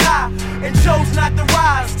not to die? And chose not to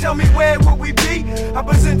rise? Tell me where would we be? I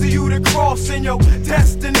present to you the cross and your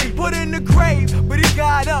destiny. Put in the grave, but he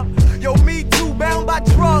got up. Yo, me too, bound by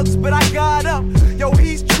drugs, but I got up. Yo,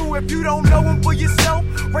 he's true if you don't know him for yourself.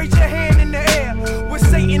 Raise your hand in the air. With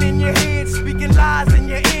Satan in your head, speaking lies in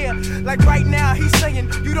your ear. Like right now, he's saying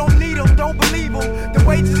you don't need him, don't believe him. The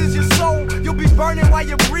wages is your soul, you'll be burning while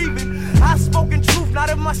you're breathing. I've spoken truth, not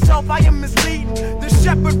of myself, I am misleading. The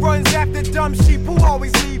shepherd runs after dumb sheep who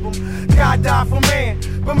always leave him. God died for man,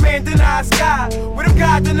 but man denies God. What if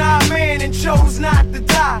God denied man and chose not to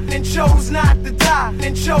die? And chose not to die,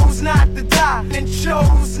 and chose not to die, and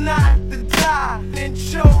chose not to die, and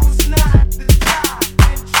chose not to die,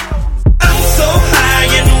 and chose. I'm so high,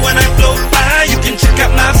 and when I float by, you can check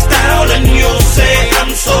out my style, and you'll say I'm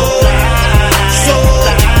so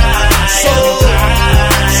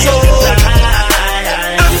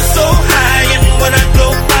I'm so high, and when I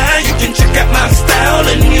float by, you can check out my style,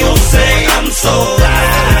 and you'll say I'm so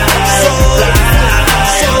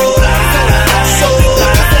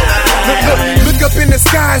Look up in the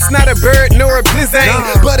sky, it's not a bird nor a blizzard.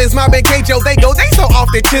 But it's my Ben K-Joe, they so off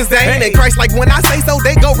the Chizane. And Christ, like when I say so,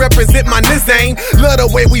 they go represent my nizane. Love the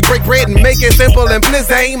way we break bread and make it simple and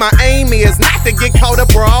blizzane. My aim is not to get caught up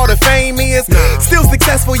where all the fame is. Still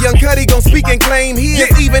successful, young Cuddy gon' speak and claim he is.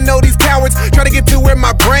 Even though these cowards try to get to where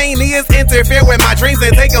my brain is, interfere with my dreams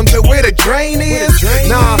and take them to where the drain is.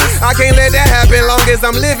 Nah, I can't let that happen long as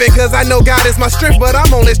I'm living. Cause I know God is my strength, but I'm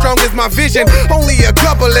only strong as my vision. Only a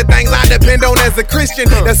couple of things I depend on as a Christian.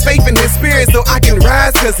 That's faith in his spirit so I can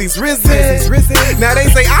rise cause he's risen. Now they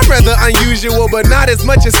say I'm rather unusual, but not as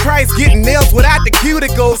much as Christ getting nails without the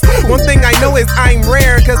cuticles. One thing I know is I'm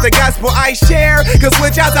rare cause the gospel I share. Cause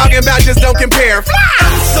what y'all talking about just don't compare. Fly!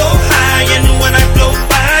 I'm so high, and when I float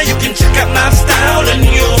by, you can check out my style, and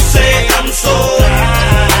you'll say I'm so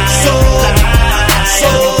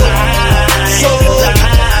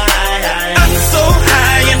I'm so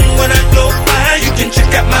high, and when I float by, you can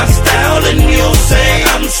check out my style, and you'll say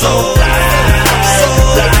I'm so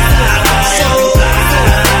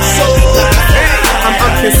I'm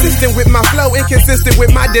consistent with my flow, inconsistent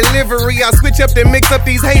with my delivery. I switch up and mix up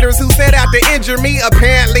these haters who set out to injure me.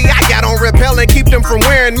 Apparently, I got on repel and keep them from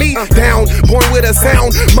wearing me down. Born with a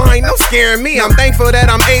sound mind, no scaring me. I'm thankful that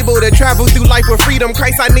I'm able to travel through life with freedom.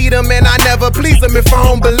 Christ, I need him, and I never please him if I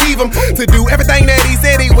don't believe him. To do everything that he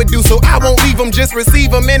said he would do, so I won't leave him. Just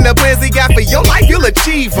receive him, and the plans he got for your life, you'll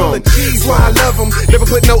achieve them. That's why I love him. Never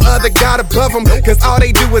put no other God above him. Cause all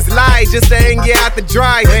they do is lie, just to hang you out to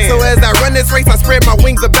dry. So as I run this race, I spread my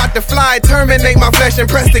wings about to fly. Terminate my flesh and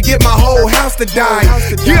press to get my whole house to die.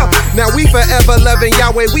 Yeah, now we forever loving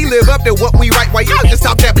Yahweh. We live up to what we write. While y'all just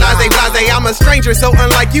talk that blase. I'm a stranger, so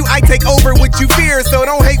unlike you, I take over what you fear. So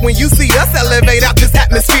don't hate when you see us elevate out this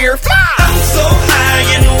atmosphere. Fly! I'm so high,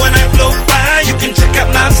 and when I float by, you can check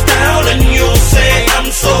out my style, and you'll say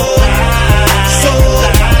I'm so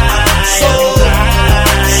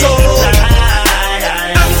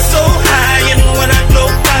I'm so high, and when I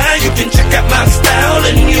float by, you can check out my style,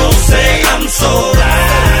 and you'll say I'm so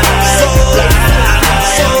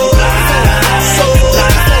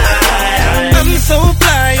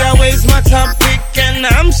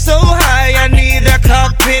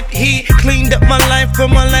up my life, but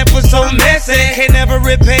my life was so messy. Can't never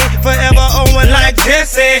repay, forever owing like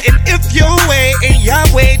Jesse. And if your way ain't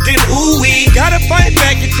Yahweh, then ooh-wee. Gotta fight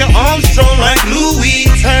back, get your arms strong like Louis.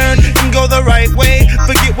 Turn and go the right way.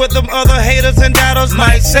 Forget what them other haters and doubters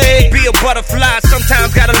might say. Be a butterfly,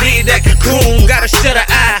 sometimes gotta leave that cocoon. Gotta shut an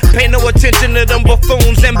eye, pay no attention to them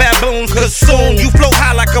buffoons and baboons. Cause soon you float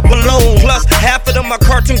high like a balloon. Plus half of them are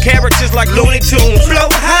cartoon characters like Looney Tunes.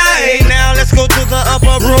 Float high, now let's go to the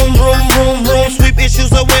upper room, room, room, room. Sweep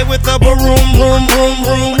issues away with the room, room, room,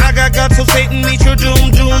 room. I got guts so Satan meet your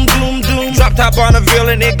doom, doom, doom, doom. Drop top on a veil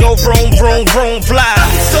and it go vroom, vroom, vroom, fly.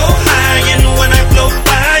 I'm so high and when I float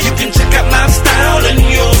by, you can check out my style and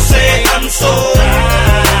you'll say I'm so,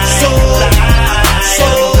 so, so,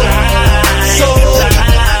 so.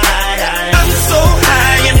 I'm so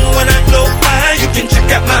high and when I float by, you can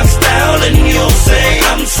check out my style and you'll say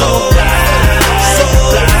I'm so, so,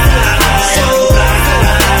 so,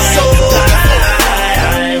 so.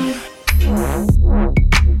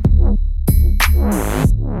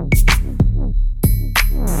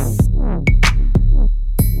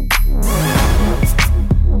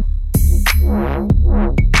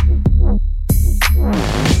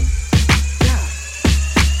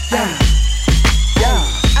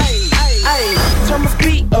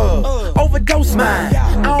 Mine.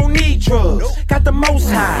 I don't need drugs, got the most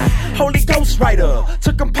high. Holy Ghost writer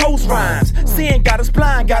to compose rhymes. Sin got us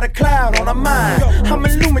blind, got a cloud on our mind. I'm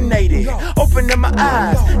illuminated, opening my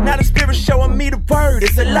eyes. Now the spirit showing me the word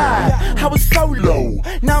is alive. I was so low,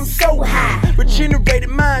 now I'm so high. Regenerated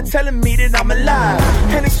mind telling me that I'm alive.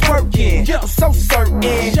 And it's working, I'm so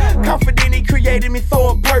certain. Confident he created me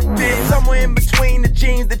for a purpose. Somewhere in between the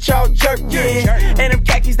jeans that y'all jerking and them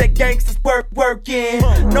khakis that gangsters working.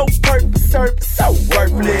 No purpose, so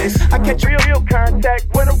worthless. I catch real contact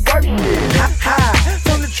when I'm working. Ha,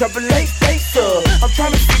 from the trouble late face up. I'm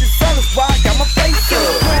trying to see the sun, that's why I got my face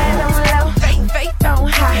up. Pride on low, faith on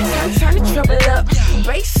high. Turn the trouble up,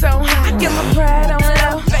 bass on high. Get my pride on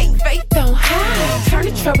low, faith on high. Turn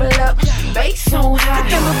the trouble up, bass on high.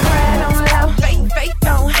 Get my pride on low, faith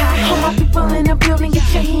on high. All my people in the building,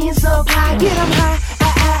 get your hands up high. Get them high,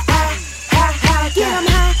 high, get them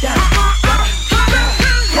high.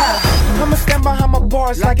 I'ma stand behind my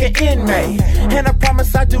bars like an inmate, and I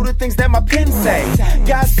promise I do the things that my pen say.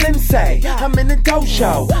 God sensei, I'm in the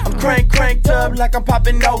dojo. I'm cranked up like I'm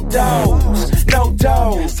popping no dose.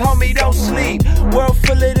 Homie, don't sleep. World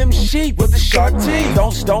full of them sheep with the sharp teeth.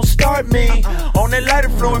 Don't start me on that lighter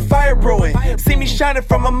fluid, fire brewing. See me shining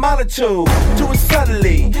from a multitude. Do it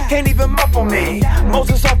subtly, can't even muffle me.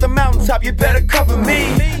 Moses off the mountaintop, you better cover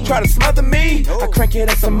me. Try to smother me, I crank it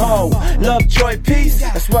up some more. Love, joy, peace,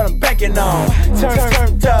 that's what I'm banking on.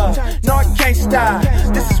 Turned up, no I can't stop.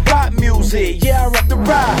 This is rock music, yeah I rock the rock.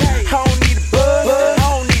 I don't need a buzz, I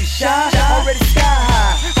don't need a shot. Already sky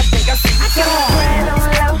high, I think I see the top. Pride on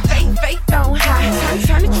low, faith on high.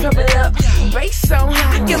 Turn the trouble up, bass on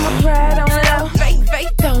high. Get my pride on low,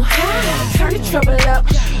 faith on high. Turn the trouble up,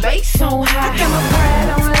 bass on high. Get my pride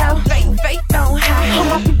on low, faith on high. All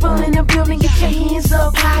my people in the building, get your hands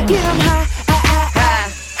up high. Get them high,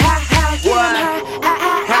 get them high.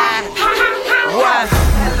 What?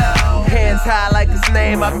 Hands high like his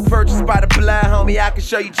name. I've been purchased by the blind, homie. I can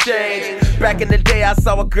show you change. Back in the day, I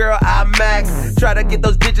saw a girl, I max. Try to get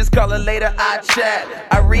those digits, call her later, I chat.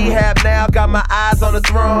 I rehab now, got my eyes on the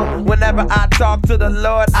throne. Whenever I talk to the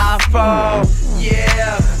Lord, I fall.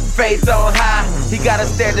 Yeah, faith on high. He got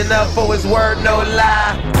us standing up for his word, no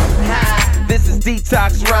lie. This is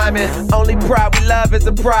detox rhyming. Only pride we love is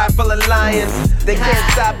a pride full of lions. They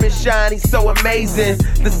can't stop his shine, he's so amazing.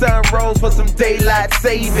 The sun rose for some daylight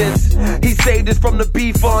savings. He saved us from the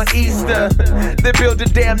beef on Easter. They built a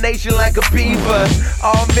damn nation like a beaver.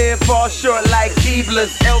 All men fall short like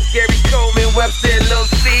Keeblers. Elf, Gary Coleman, Webster, and Lil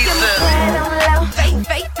Caesar. Pride on low,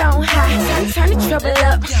 faith on high. Turn the trouble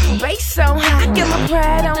up, bass on high. Get my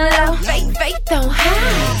pride on low, faith on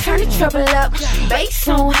high. Turn the trouble up, bass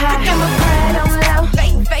on high. Get my pride on low,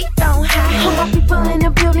 faith on high. All my people in the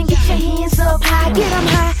building, get your hands up high. Get them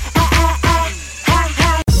high, high.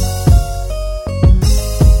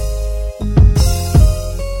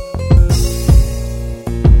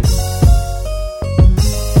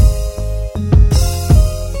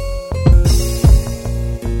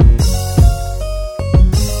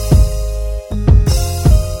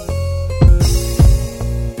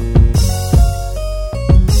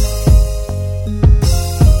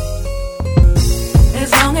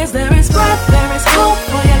 As long as there is breath, there is hope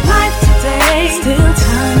for your life.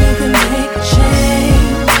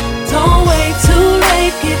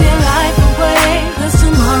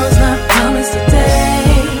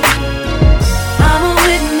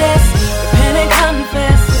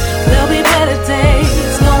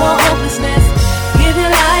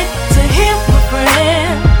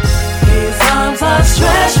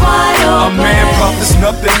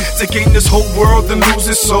 to gain this whole world and lose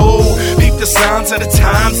his soul. Peep the signs of the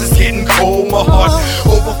times, it's getting cold. My heart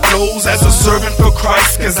overflows as a servant for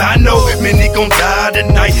Christ, cause I know many gon' die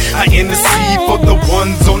tonight. I intercede for the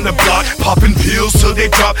ones on the block, popping pills till they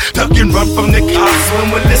drop, duck and run from the cops.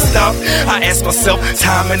 When will it stop? I ask myself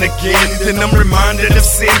time and again, then I'm reminded of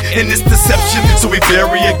sin and its deception, so we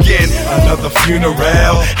bury again. Another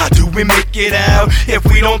funeral, how do we make it out if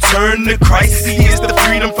we don't turn to Christ? He is the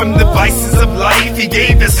freedom from the vices of life. He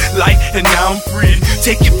gave us life and now I'm free.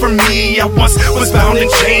 Take it from me, I once was bound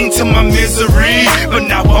and chained to my misery, but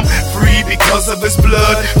now I'm free because of his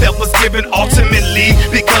blood that was given ultimately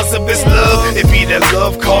because of his love. It be that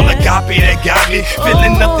love called agape that got me,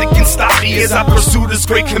 feeling nothing can stop me as I pursue this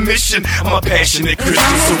great commission. I'm a passionate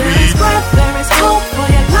Christian, so we there is hope for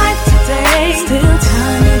your life today. Still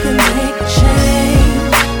time you can make a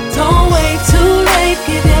change. Don't wait too late,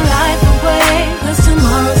 give your life away, cause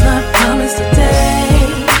tomorrow's not promised today.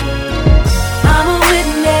 I'm a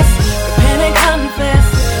witness, repent and confess,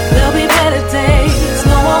 there'll be better days,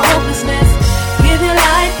 no more hopelessness. Give your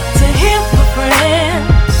life to him, my friend.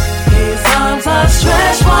 His arms are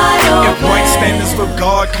stretched wide open. If right standards for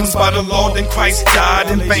God comes by the law, then Christ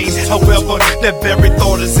died in vain. However, that very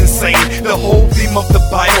thought is insane. The whole theme of the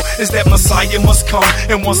Bible is that Messiah must come,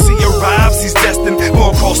 and once he arrives, he's destined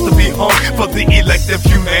for a cross to be hung for the elect of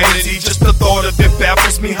humanity. Just the thought of it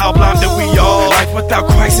baffles me, how blinded we are. Life without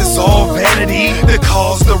Christ is all vanity. The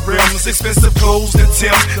cars, the rims, expensive clothes, the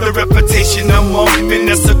Timbs, the reputation among men,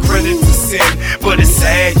 that's a credit to sin. But it's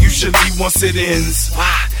sad usually once it ends.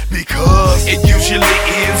 Why? Because it usually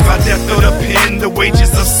ends by death or the pen. The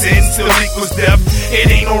wages of sin still equals death.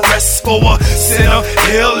 It ain't no rest for a sinner.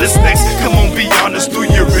 Hell is next. Come on, be honest. Do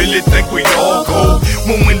you really think we all go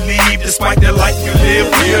when we leave? Despite the life you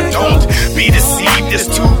live here, don't be deceived. There's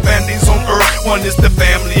two families on earth. One is the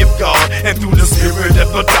family of God, and through the spirit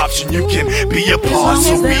of adoption, you can be a part.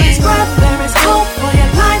 As long as there is breath, there is hope for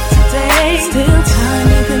your life today. Still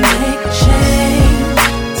time you can make a change.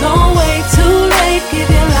 Don't wait too late, give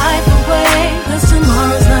your life away, cause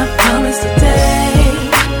tomorrow's not promised today.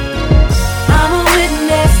 I'm a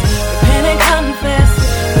witness, repent and confess,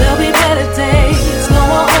 there'll be better days, no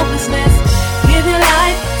more hopelessness. Give your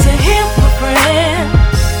life to him, my friend.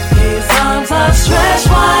 His arms are stretched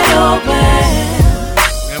wide open.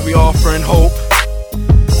 And we offering hope.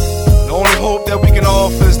 The only hope that we can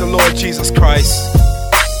offer is the Lord Jesus Christ.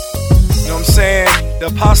 You know what I'm saying? The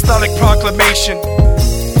apostolic proclamation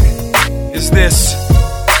is this.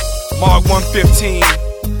 Mark 1:15.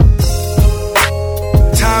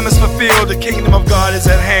 Time is fulfilled, the kingdom of God is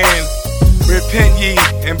at hand. Repent ye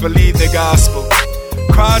and believe the gospel.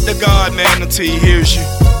 Cry to God, man, until he hears you.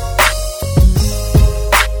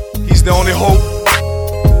 He's the only hope.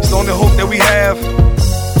 It's the only hope that we have.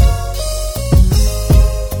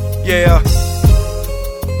 Yeah.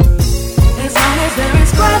 As long as there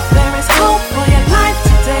is breath, there is hope for your life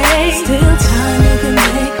today. Still time you can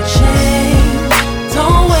make a change.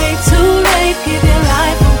 Don't wait too late, give your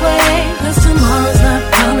life away, cause tomorrow's not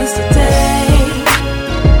promised today.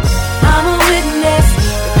 I'm a witness,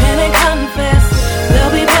 repent and confess,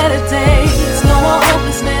 there'll be better days, no more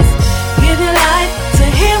hopelessness. Give your life to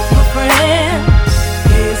him, my friend.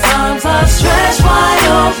 His arms are stretched wide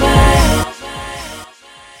open.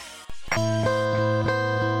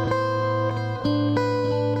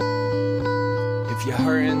 If you're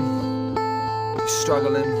hurting, you're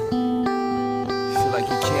struggling, you feel like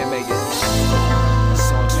you can't make it, this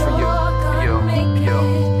song's for you.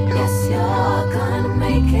 Yes, you're gonna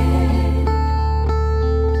make it.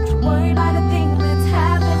 Don't worry about the thing that's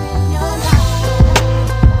happening in your life.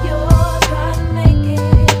 You're gonna make it.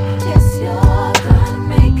 Yes, you're gonna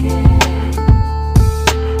make it.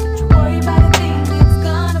 Don't worry about the thing that's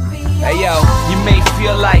gonna be. Hey yo, you may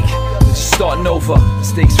feel like you're just starting over,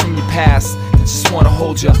 mistakes from your past. I just wanna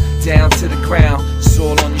hold you down to the ground. It's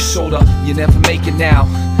all on your shoulder, you never make it now.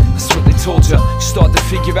 That's what they told you. You start to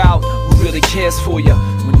figure out who really cares for you.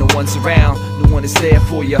 When no one's around, no one is there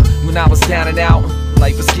for you. When I was down and out,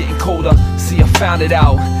 life was getting colder. See, I found it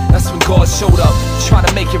out. That's when God showed up, trying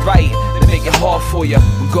to make it right, then make it hard for you.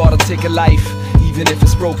 When God will take a life, even if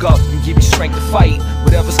it's broke up, and give you strength to fight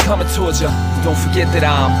whatever's coming towards you. Don't forget that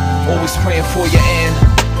I'm always praying for you and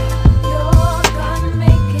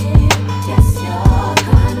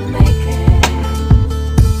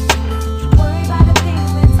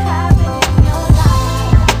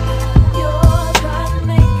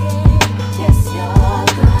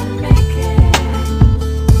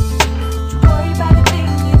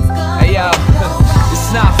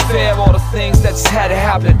that just had to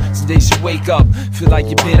happen. Some days you wake up, feel like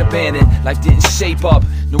you've been abandoned. Life didn't shape up,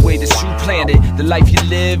 the way that you planned it. The life you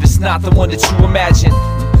live is not the one that you imagine.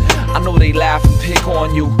 I know they laugh and pick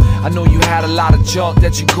on you. I know you had a lot of junk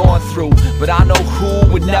that you're going through, but I know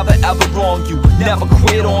who would never ever wrong you, never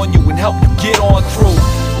quit on you and help you get on through.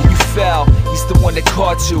 When you fell, he's the one that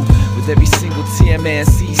caught you. With every single tear, man,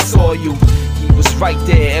 see, he saw you. He was right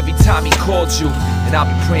there every time he called you. And I'll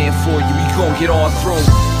be praying for you, you gon' get on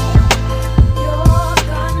through.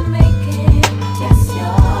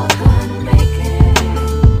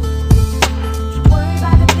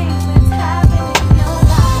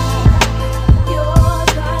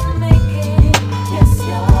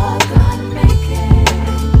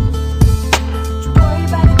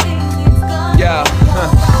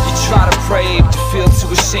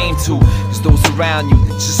 To, cause those around you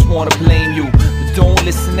just wanna blame you. But don't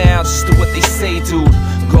listen now just to what they say, dude.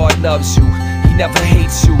 God loves you, he never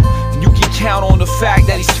hates you, and you can count on the fact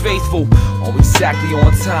that he's faithful. Always exactly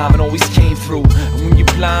on time and always came through. And when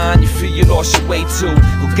you're blind, you feel you lost your way too.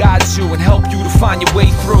 He'll guide you and help you to find your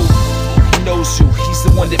way through. He knows you, he's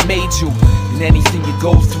the one that made you. And anything you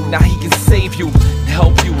go through, now he can save you and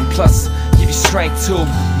help you, and plus give you strength too.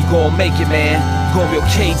 You gon' make it, man, you gon' be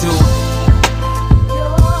okay, dude.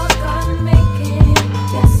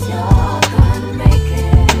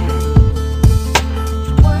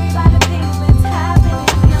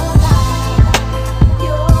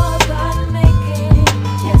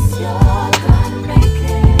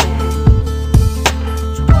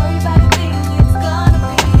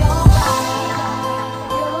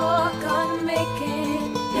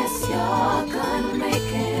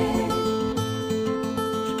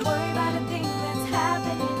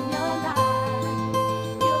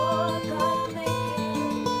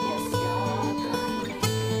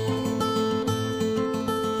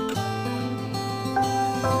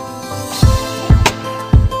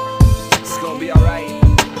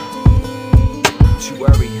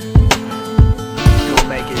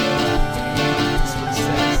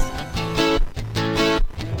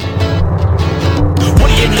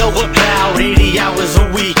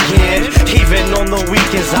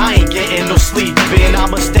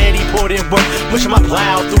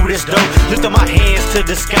 To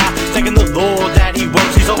the sky, thanking the Lord that he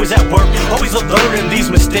works. He's always at work, always alert in these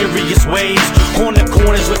mysterious ways. On the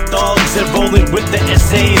corners with thugs and rolling with the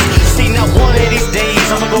essays. See, now one of these days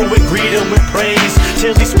I'ma go and greet him with praise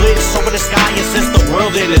till he splits over the sky and sets the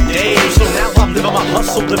world in a day. So now I'm living my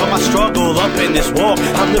hustle, living my struggle up in this walk.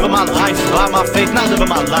 I'm living my life by my faith, not living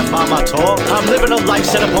my life by my talk. I'm living a life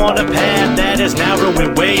set upon a path that is narrow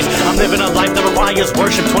in ways. I'm living a life that requires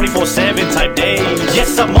worship 24/7 type days.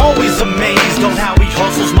 Yes, I'm always amazed on how he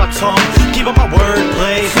hustles my tongue, keeping my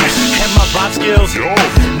wordplay and my rhyme skills.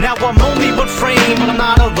 Now I'm only one frame, but I'm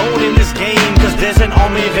not alone in this game, cause there's an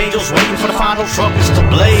army of angels waiting for the final trumpets to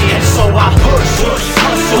play. And so I push,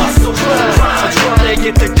 hustle, grind, trying to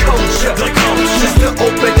get the culture, just to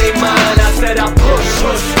open their mind. I said I push,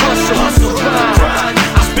 hustle, grind.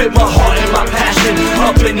 I spit my heart and my passion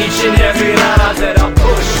up in each and every line. I said I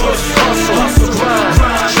push, hustle, grind,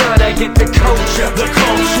 trying to get the culture,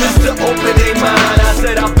 just to open their mind. I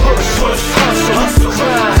said I push, hustle,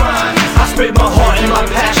 grind. I spit my heart and my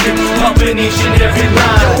passion up in each and every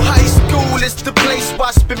line. Yo, high school is the place where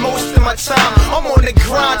I spend most of my time. I'm on the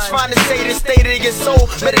grind, trying to say the state of your soul,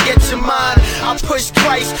 better get your mind. I push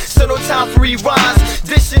Christ, so no time for rewinds.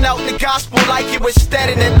 Dishing out the gospel like it was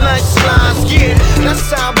steady in lunch lines. Yeah,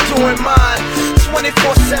 that's how I'm doing mine.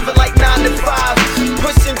 24/7 like 9 to 5.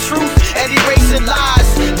 Pushing truth and erasing lies.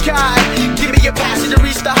 God, give me a passion to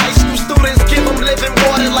reach the high school students. Give them living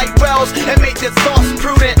water like wells and make their thoughts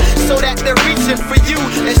prudent, so that they're reaching for you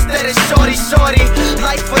instead of shorty.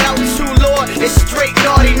 Life without you, Lord, is straight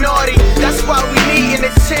naughty. That's why we needin'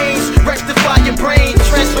 to change, rectify your brain.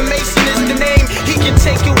 Transformation is the name. He can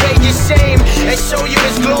take away your shame and show you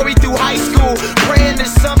his glory through high school. Praying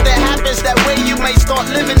that something happens, that way you may start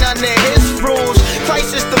living under his rules.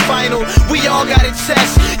 Christ is the final, we all got a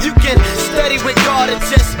test. You can study with God and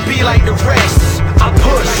just be like the rest. I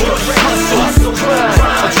push, hustle, grind.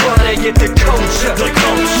 I'm trying to get the culture,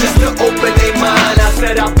 just to open their mind. I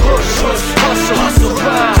said I push, hustle,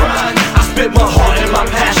 grind. I spit my heart and my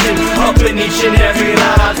passion up in each and every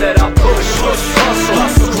line. I said I push,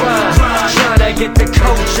 hustle, grind. Trying to get the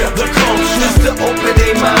culture, just to open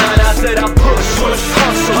their mind. I said I push,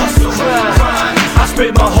 hustle, grind. I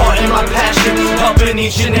spit my heart and my passion up in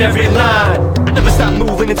each and every line. I never stop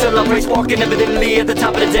moving until I race, walking evidently at the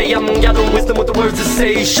top of the day. I'm gathering wisdom with the words to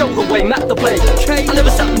say. Show the way, not the play. I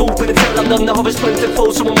never stop moving until I'm done. The harvest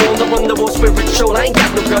plentiful, so I'm on the run, the more spiritual. I ain't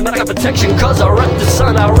got no gun, but I got protection, cause I rep the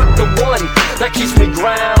sun, I rep the one. that keeps me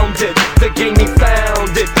grounded. The game me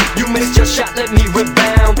found it. You missed your shot, let me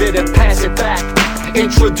rebound it and pass it back.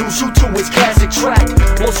 Introduce you to his classic track.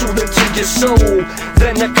 Once you live to your soul,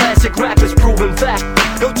 then the classic rap is proven fact.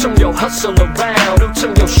 He'll turn your hustle around, he'll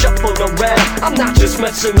turn your shuffle around. I'm not just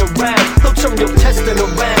messing around, he'll turn your testing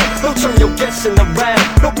around, he'll turn your guessing around,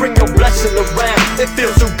 he'll bring your blessing around. It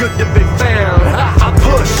feels so good to be found. I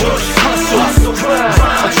push, hustle, grind.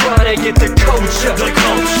 I'm trying to get the culture,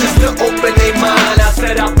 just to open their mind. I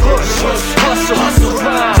said I push, hustle,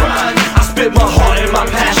 grind. I spit my heart and my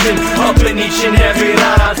passion up in each and every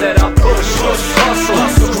line. I said I push,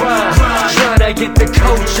 hustle, grind. Trying to get the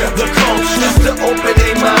culture, just to open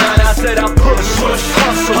their mind. I said I push,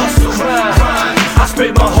 hustle, grind. I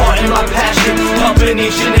spit my heart and my passion up in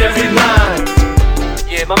each and every line.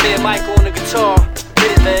 Yeah, my man Mike on the guitar.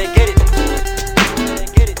 Get it, man, get it.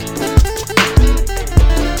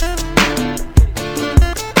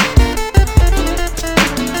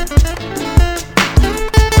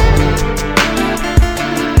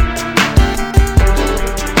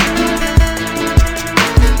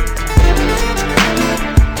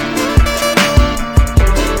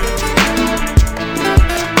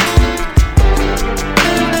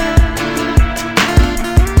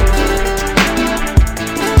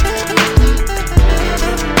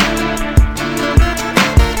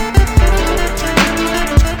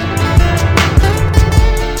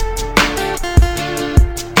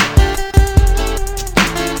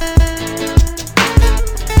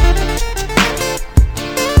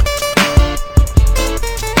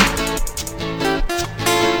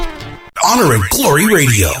 Honor and Glory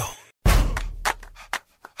Radio.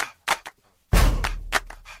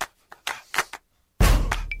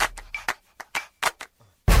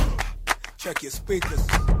 Check your speakers.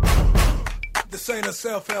 This ain't a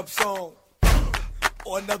self-help song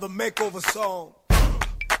or another makeover song,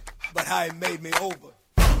 but how it made me over.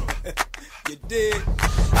 You dig?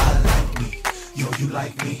 I like me, yo, you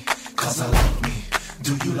like me, cause I like me.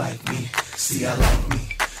 Do you like me? See, I like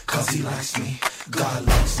me, cause he likes me. God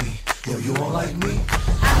likes me, yo, you won't like me.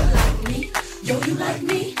 I like me, yo, you like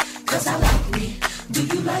me, cause I like me. Do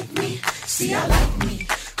you like me? See, I like me,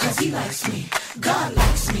 cause he likes me. God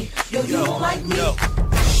likes me, yo, you don't like me. Yo.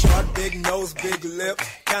 Short, big nose, big lip.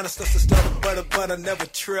 Kinda stuff to stutter, but I never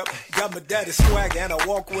trip. Got my daddy's swag and I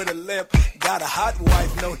walk with a limp. Got a hot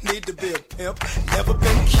wife, no need to be a pimp. Never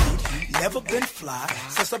been cute, never been fly.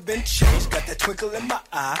 Since I've been changed, got that twinkle in my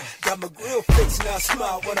eye. Got my grill fixed, now I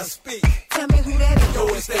smile when I speak. Tell me who that is. Yo,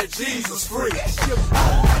 it's that Jesus freak.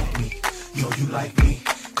 I like me, yo, you like me,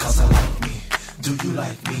 cause I like me. Do you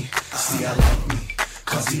like me? See, I like me,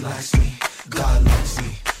 cause he likes me. God likes me,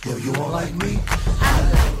 yo, you won't like me.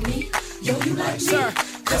 I like me, yo, you like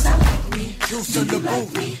me, cause I like me. Do you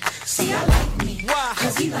like me? See, I like me,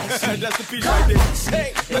 cause he likes me. That's the piece God right likes me,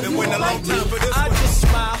 there. yo, I've been you waiting a don't long like time me. for this I one. just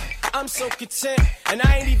smile, I'm so content, and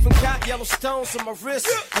I ain't even got yellow stones on my wrist.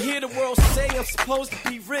 I hear the world say I'm supposed to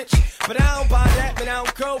be rich, but I don't buy that, man, I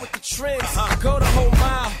don't go with the trends. I go the whole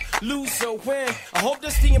mile, lose or win. I hope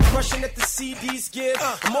that's the impression that the CDs give.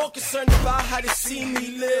 I'm more concerned about how they see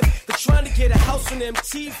me live. They're trying to get a house on them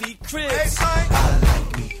TV cribs. I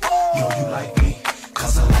like me, yo, you like me,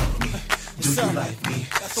 cause I like me. Do you like me?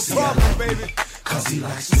 That's the See, problem, I like baby. me, cause he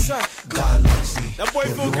likes me. God likes me. That boy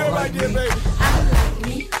yo, feel you good won't right like there, me. baby. I like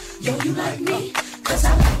me, yo, you like me, cause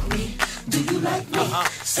I like me. Do you like me?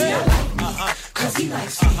 See, I like me, cause he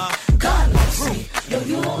likes me. God likes me, yo,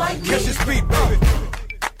 you don't like me. Catch this beat, baby.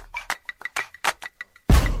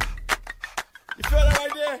 You feel that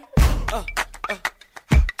right there?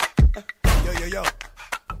 Yo, yo, yo.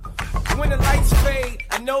 When the lights fade,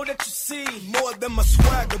 I know that you see more than my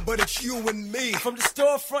swagger, but it's you and me. From the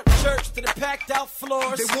storefront church to the packed out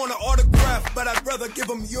floors. They want an autograph, but I'd rather give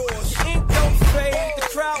them yours. The ink don't fade, the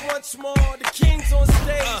crowd wants more. The king's on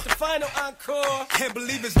stage, the final encore. Can't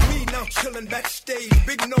believe it's me now chilling backstage.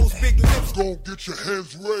 Big nose, big lips. Go get your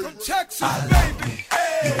hands raised. From Texas, I baby. like me,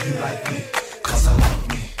 yo, you like me, cause I like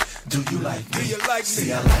me. Do you like me? Do you like me?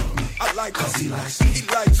 See, I like me, I like cause me. he likes me. He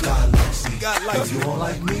likes me. God likes me. God likes yo, you won't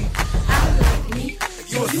like me. I like me,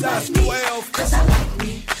 You a you size like me, 12. cause I like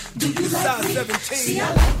me. Do you like size me? 17. See,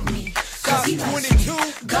 I like me, cause Size he likes 22.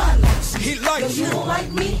 me. God likes me. He likes yo, you. you don't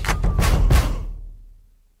like me.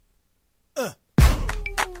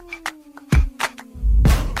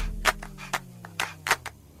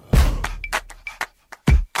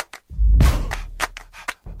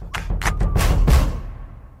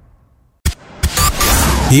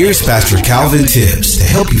 Here's Pastor Calvin Tibbs to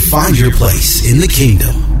help you find your place in the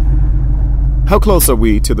kingdom. How close are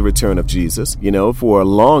we to the return of Jesus? You know, for a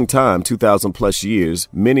long time, 2,000 plus years,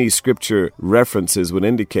 many scripture references would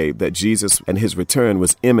indicate that Jesus and his return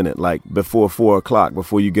was imminent, like before 4 o'clock,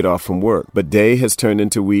 before you get off from work. But day has turned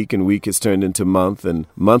into week, and week has turned into month, and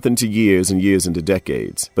month into years, and years into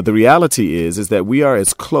decades. But the reality is that we are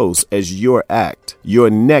as close as your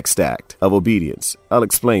next act of obedience. I'll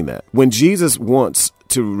explain that. When Jesus wants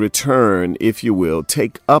to return, if you will,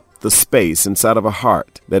 take up the space inside of a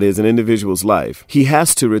heart that is an individual's life, he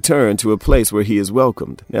has to return to a place where he is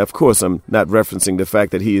welcomed. Now, of course, I'm not referencing the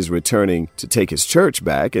fact that he is returning to take his church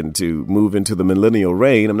back and to move into the millennial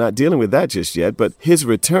reign. I'm not dealing with that just yet, but his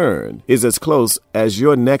return is as close as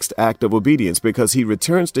your next act of obedience, because he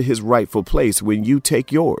returns to his rightful place when you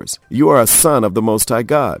take yours. You are a son of the Most High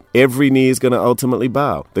God. Every knee is going to ultimately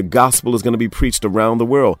bow. The gospel is going to be preached around the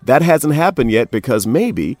world. That hasn't happened yet because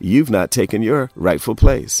maybe you've not taken your rightful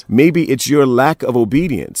place. Maybe it's your lack of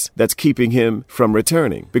obedience that's keeping him from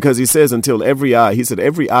returning, because he says every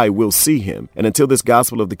eye will see him. And until this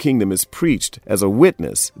gospel of the kingdom is preached as a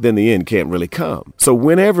witness, then the end can't really come. So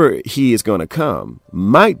whenever he is going to come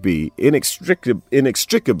might be inextricably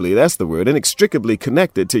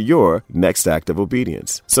connected to your next act of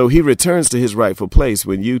obedience. So he returns to his rightful place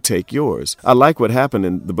when you take yours. I like what happened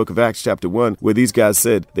in the book of Acts chapter 1, where these guys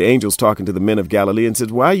said, the angels talking to the men of Galilee, and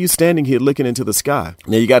said, why are you standing here looking into the sky?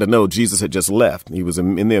 Now you got to know, Jesus had just left. He was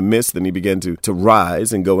in their midst, and he began to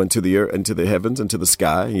rise and go into the earth, into the heavens, into the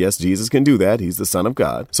sky. Yes, Jesus can do that. He's the Son of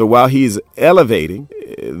God. So while he's elevating,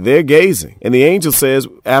 they're gazing. And the angel says,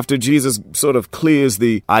 after Jesus sort of clears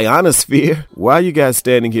the ionosphere, why are you guys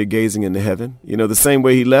standing here gazing into heaven? You know, the same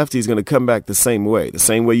way he left, he's going to come back the same way. The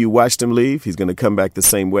same way you watched him leave, he's going to come back the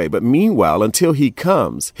same way. But meanwhile, until he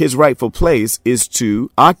comes, his rightful place is to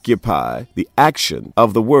occupy the action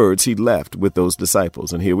of the words he left with those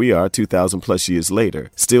disciples. And here we are 2,000 plus years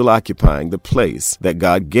later, still occupying the place that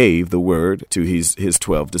God gave the word to his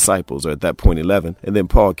 12 disciples, or at that point 11. And then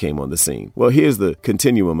Paul came on the scene. Well, here's the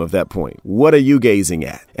continuum of that point. What are you gazing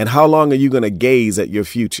at? And how long are you going to gaze at your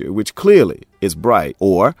future, which clearly is bright?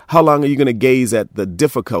 Or how long are you going to gaze at the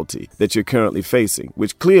difficulty that you're currently facing,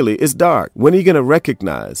 which clearly is dark? When are you going to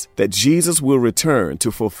recognize that Jesus will return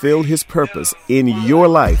to fulfill his purpose in your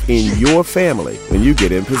life, in your family, when you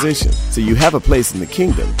get in position? So you have a place in the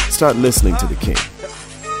kingdom. Start listening to the King.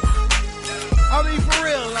 I mean, for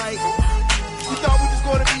real, like, you thought we was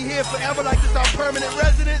going to be here forever, like this our permanent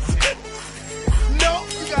residence? No,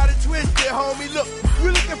 you got it twisted, homie. Look,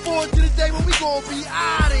 we're looking forward to the day when we gonna be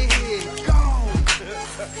out of here. Gone.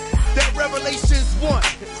 That Revelations 1,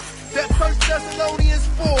 that 1 Thessalonians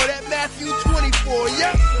 4, that Matthew 24,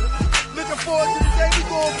 yep. Looking forward to the day we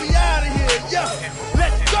gonna be out of here, yeah.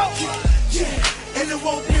 Let's go. Yeah, and it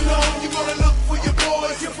won't be long. You wanna look for your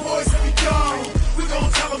boys will be gone. We gon'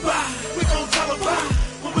 tell them bye, we gon' tell them bye.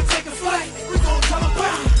 When we take a flight, we gon' tell them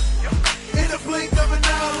bye. In the blink of an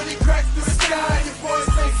eye, when he cracks the sky, your boys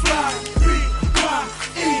say fly.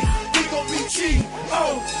 B-Y-E, we gon' be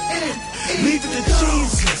G-O-N-E. Leave it to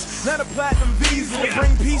Jesus, not a platinum visa.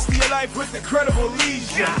 Bring peace to your life with incredible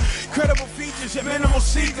leisure. Credible features, your minimal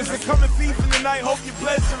seekers. A coming thief in the night, hope you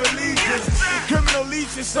bless your allegiance. Criminal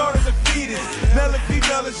leeches, start as a fetus. Male and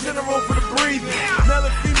female is general for the breathing. Male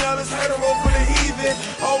and female is hetero for the heathen.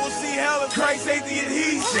 Oh, we'll see hell if Christ ain't the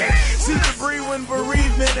adhesion. See debris when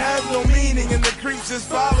bereavement has no meaning, and the creeps just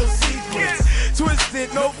follow sequence.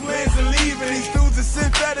 Twisted, no plans of leaving. These dudes are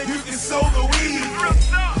synthetic, you can sow the weed.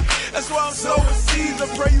 That's why I'm sowing seeds. I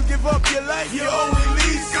pray you give up your life, you only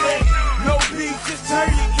lease it. No beef, just turn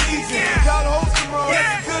your keys in. God holds the road,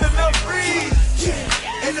 that's a good enough breeze.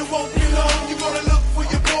 Yeah, and it won't be long. You wanna look for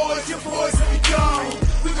your boys will be gone.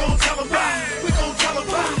 We gon' tell them bye, we gon' tell them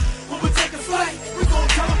bye. When we take a flight, we gon'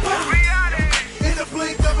 tell them bye. In the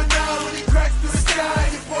blink of an eye, when he cracks the sky,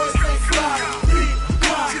 your boys say fly.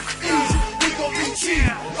 B-Y-E, we gon' be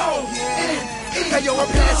G-O-N-E. Hey yo, I'm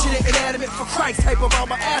passionate and adamant for Christ, hype about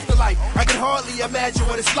my afterlife. I can hardly imagine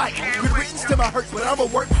what it's like. Good riddance to my hurts, but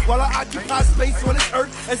I'ma work while I occupy space on this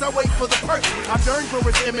earth as I wait for the perk. I've learned from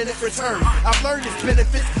his imminent return. I've learned his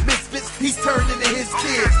benefits, misfits, he's turned into his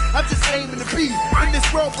kids. I'm just aiming to be in this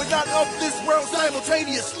world, but not of this world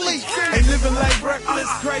simultaneously. Ain't living like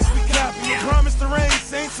reckless, Christ we copy. You promise to reign,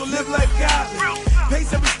 saints, so live like godly.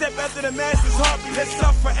 Pace every step after the master's heartbeat. Let's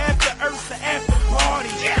suffer after earth, the after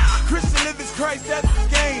party. Christian live is Christ, that's the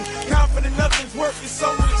game. Confident nothing's worth its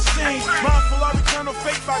soul in exchange. Mindful of eternal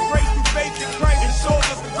faith by grace through faith in Christ. And shows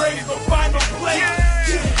us the grave will find a place.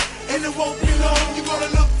 Yeah, and it won't be long. You wanna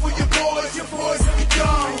look for your boys will be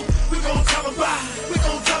gone. We gon' tell them bye, we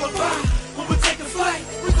gon' tell them bye. When we take a flight,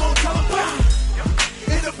 we gon' tell them bye.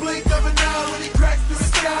 In the blink of an eye, when he cracks the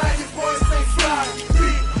sky, your boys say fly.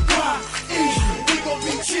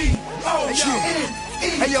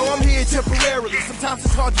 temporarily. Sometimes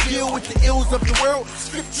it's hard to deal with the ills of the world.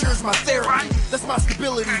 Scripture's my therapy, that's my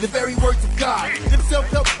stability, the very words of God. Them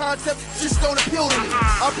self-help concepts just don't appeal to me.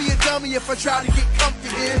 I'll be a dummy if I try to get comfy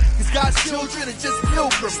here, cause God's children are just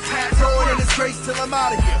pilgrims, throwing in His grace till I'm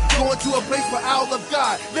out of here. Going to a place where I'll love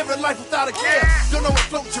God, living life without a care. Don't know what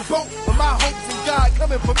floats your boat, but my hopes in God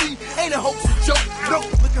coming for me ain't a hoax and joke. No,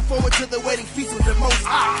 looking forward to the wedding feast with the Most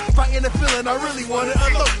High. Fighting the feeling I really wanna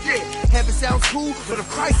unload, yeah. Heaven sounds cool, but if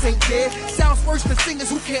Christ ain't there, sounds worse than singers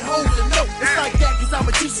who can't hold the note. It's like that cause I'm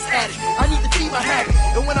a Jesus addict, I need to feed my habit,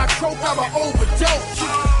 and when I croak I'm an overdose.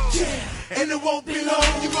 Yeah, and it won't be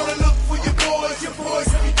long, you're gonna look for your boys will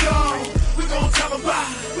be gone. We gon' tell them bye,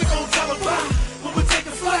 we gon' tell them bye. When we take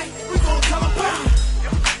a flight, we gon' tell them bye.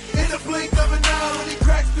 In the blink of an eye, when he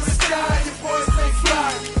cracks through the sky, your boys say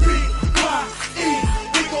fly. B-Y-E,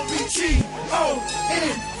 we gon' be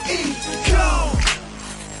G-O-N-E, come.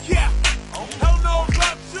 Yeah, I don't know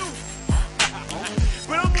about you,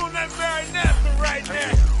 but I'm on that Maranatha right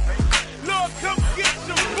now. Lord, come get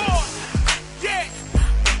your boy. Yeah,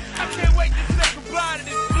 I can't wait to say goodbye to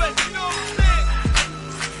this place, you know what I'm saying?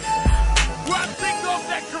 Where I take off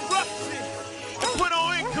that corruption and put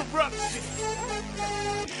on incorruption.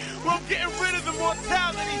 Well, I'm getting rid of the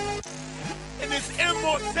mortality and this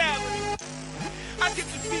immortality. I get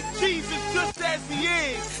to see Jesus just as He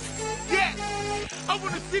is. Yeah, I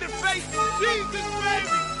want to see the face of Jesus, baby.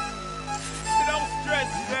 So don't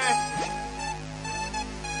stress, man.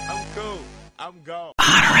 I'm cool. I'm gone.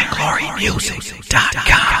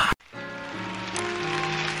 HonorAndGloryMusic.com.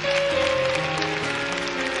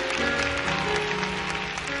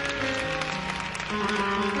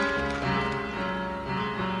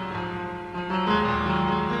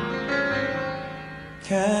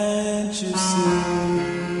 Can't you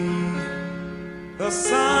see the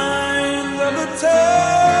signs of the times?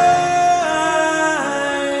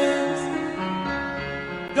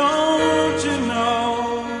 Don't you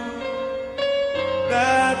know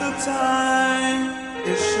that the time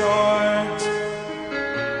is short,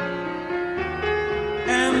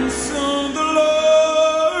 and soon the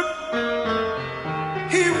Lord,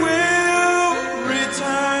 He will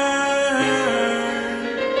return.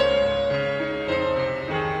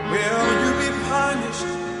 Will you be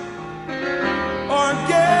punished or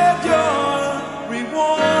get your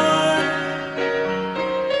reward?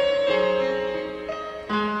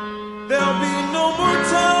 There'll be no more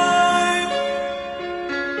time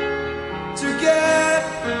to get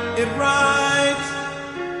it right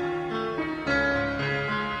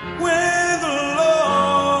with the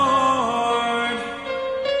Lord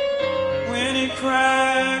when He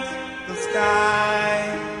cracks the sky.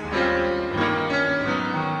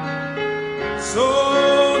 So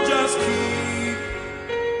just keep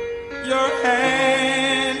your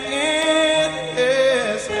hand in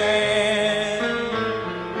His hand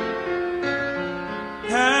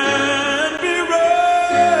and be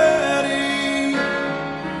ready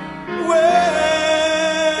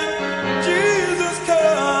when Jesus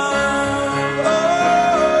comes. Oh,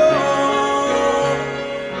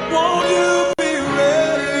 won't you be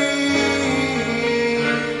ready?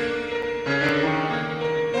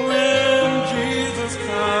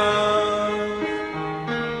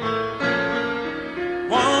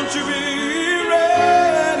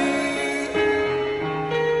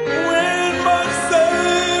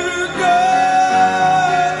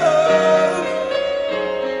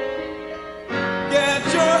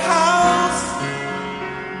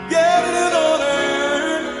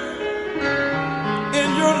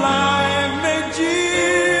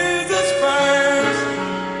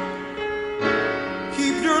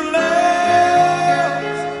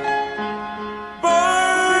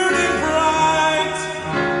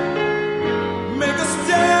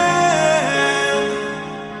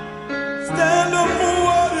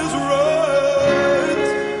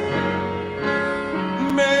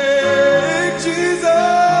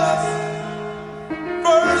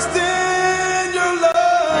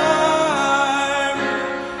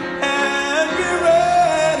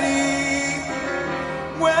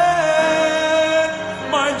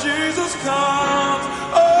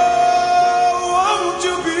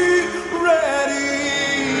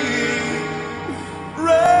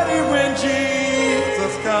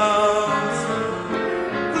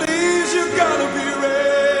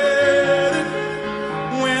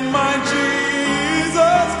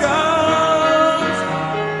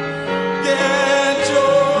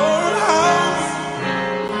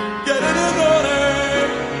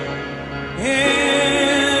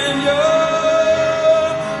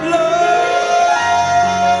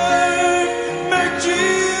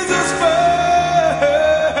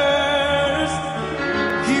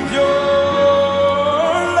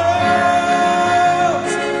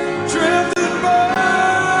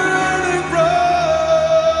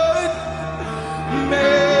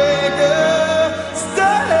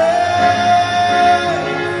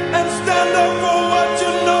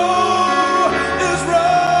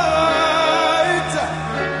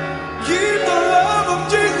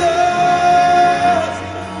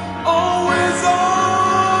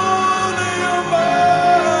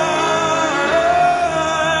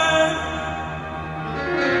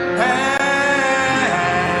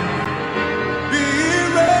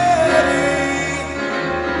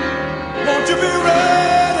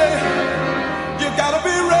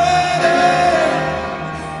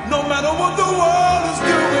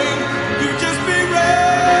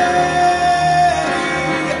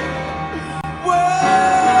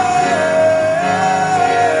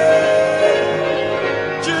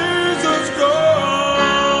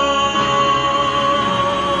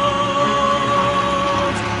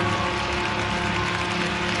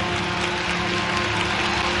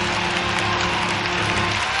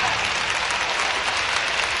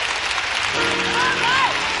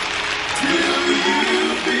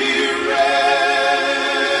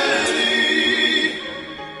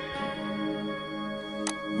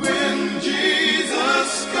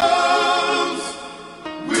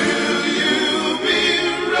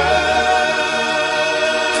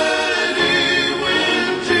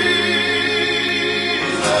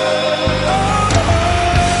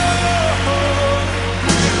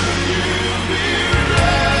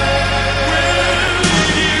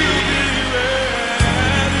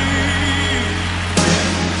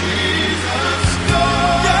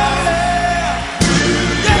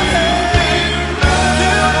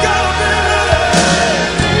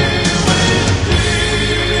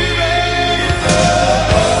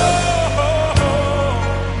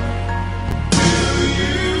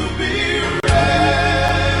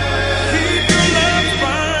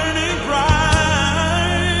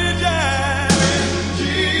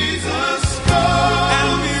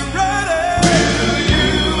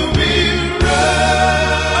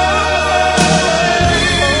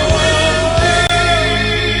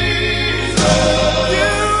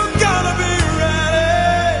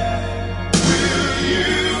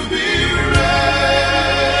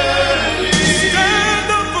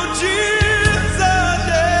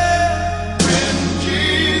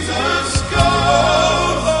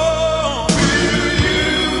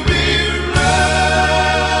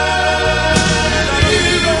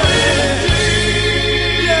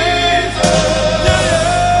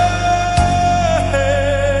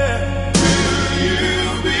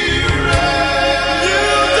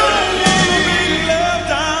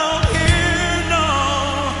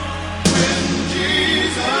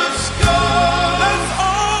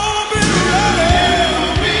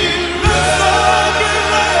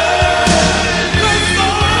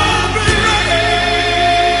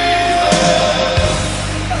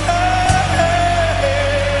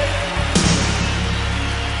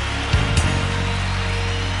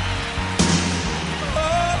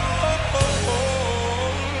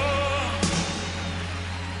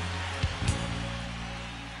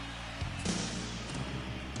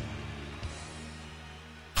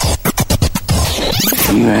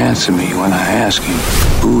 you answer me when I ask you,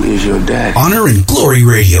 who is your daddy? Honor and Glory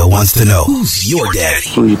Radio wants to know, who's your daddy?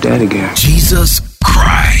 Who your daddy, Gary? Jesus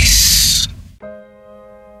Christ.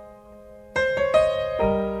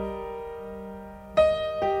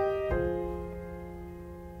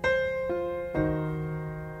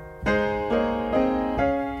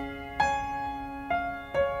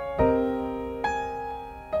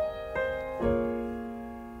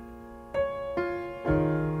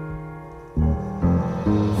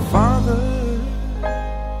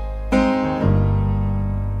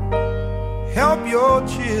 Help your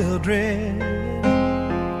children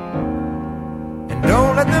and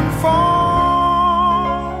don't let them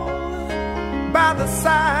fall by the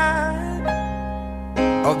side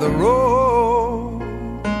of the road,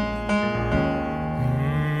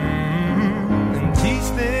 and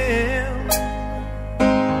teach them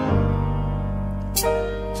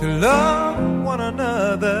to love one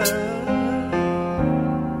another,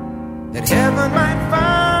 that heaven might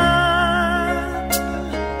find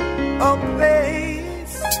a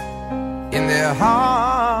place in their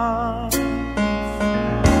hearts.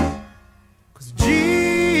 'Cause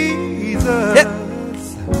Jesus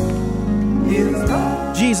is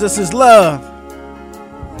love. Jesus is love.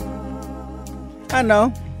 I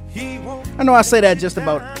know I say that just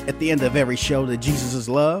about at the end of every show, that Jesus is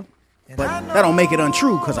love, but that don't make it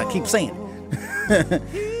untrue because I keep saying it.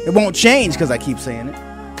 It won't change because I keep saying it,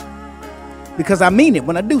 because I mean it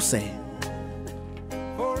when I do say it.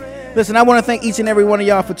 Listen, I want to thank each and every one of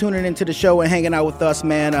y'all for tuning into the show and hanging out with us,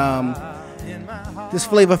 man. This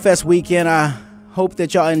Flavor Fest weekend, I hope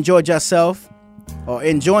that y'all enjoyed yourself, or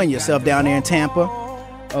enjoying yourself down there in Tampa,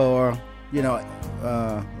 or, you know,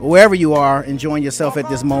 wherever you are enjoying yourself at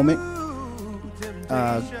this moment.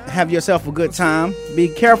 Have yourself a good time. Be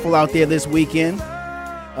careful out there this weekend.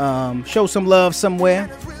 Show some love somewhere.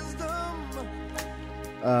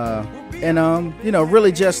 And, you know,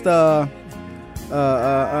 really just...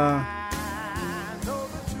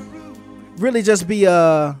 really just be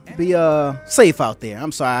safe out there.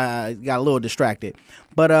 I'm sorry, I got a little distracted,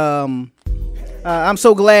 but I'm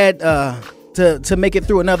so glad to make it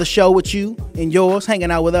through another show with you and yours,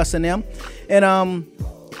 hanging out with us and them. And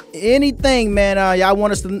anything, man, y'all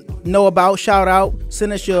want us to know about, shout out,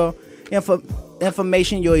 send us your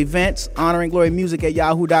information, your events,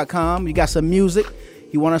 honoringglorymusic@yahoo.com. You got some music,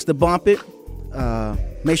 you want us to bump it,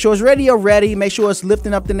 make sure it's radio ready. Make sure it's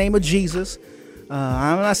lifting up the name of Jesus.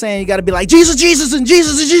 I'm not saying you got to be like Jesus, Jesus, and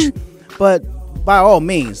Jesus, and Jesus, but by all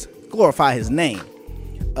means, glorify His name.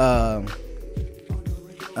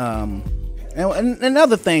 And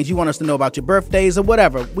other things you want us to know about, your birthdays or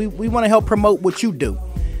whatever. We want to help promote what you do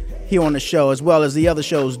here on the show, as well as the other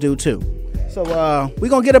shows do too. So we're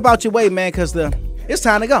gonna get about your way, man, because it's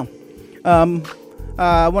time to go.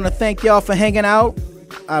 I want to thank y'all for hanging out.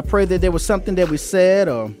 I pray that there was something that we said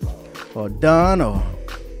or done or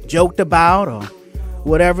joked about or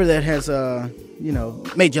whatever that has,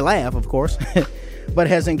 made you laugh, of course, but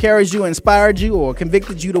has encouraged you, inspired you, or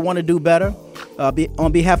convicted you to want to do better.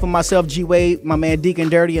 On behalf of myself, G Wade, my man Deacon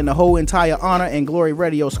Dirty, and the whole entire Honor and Glory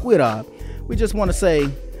Radio Squad, we just want to say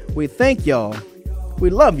we thank y'all. We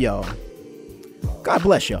love y'all. God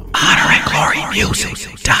bless y'all.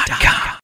 HonorandGloryMusic.com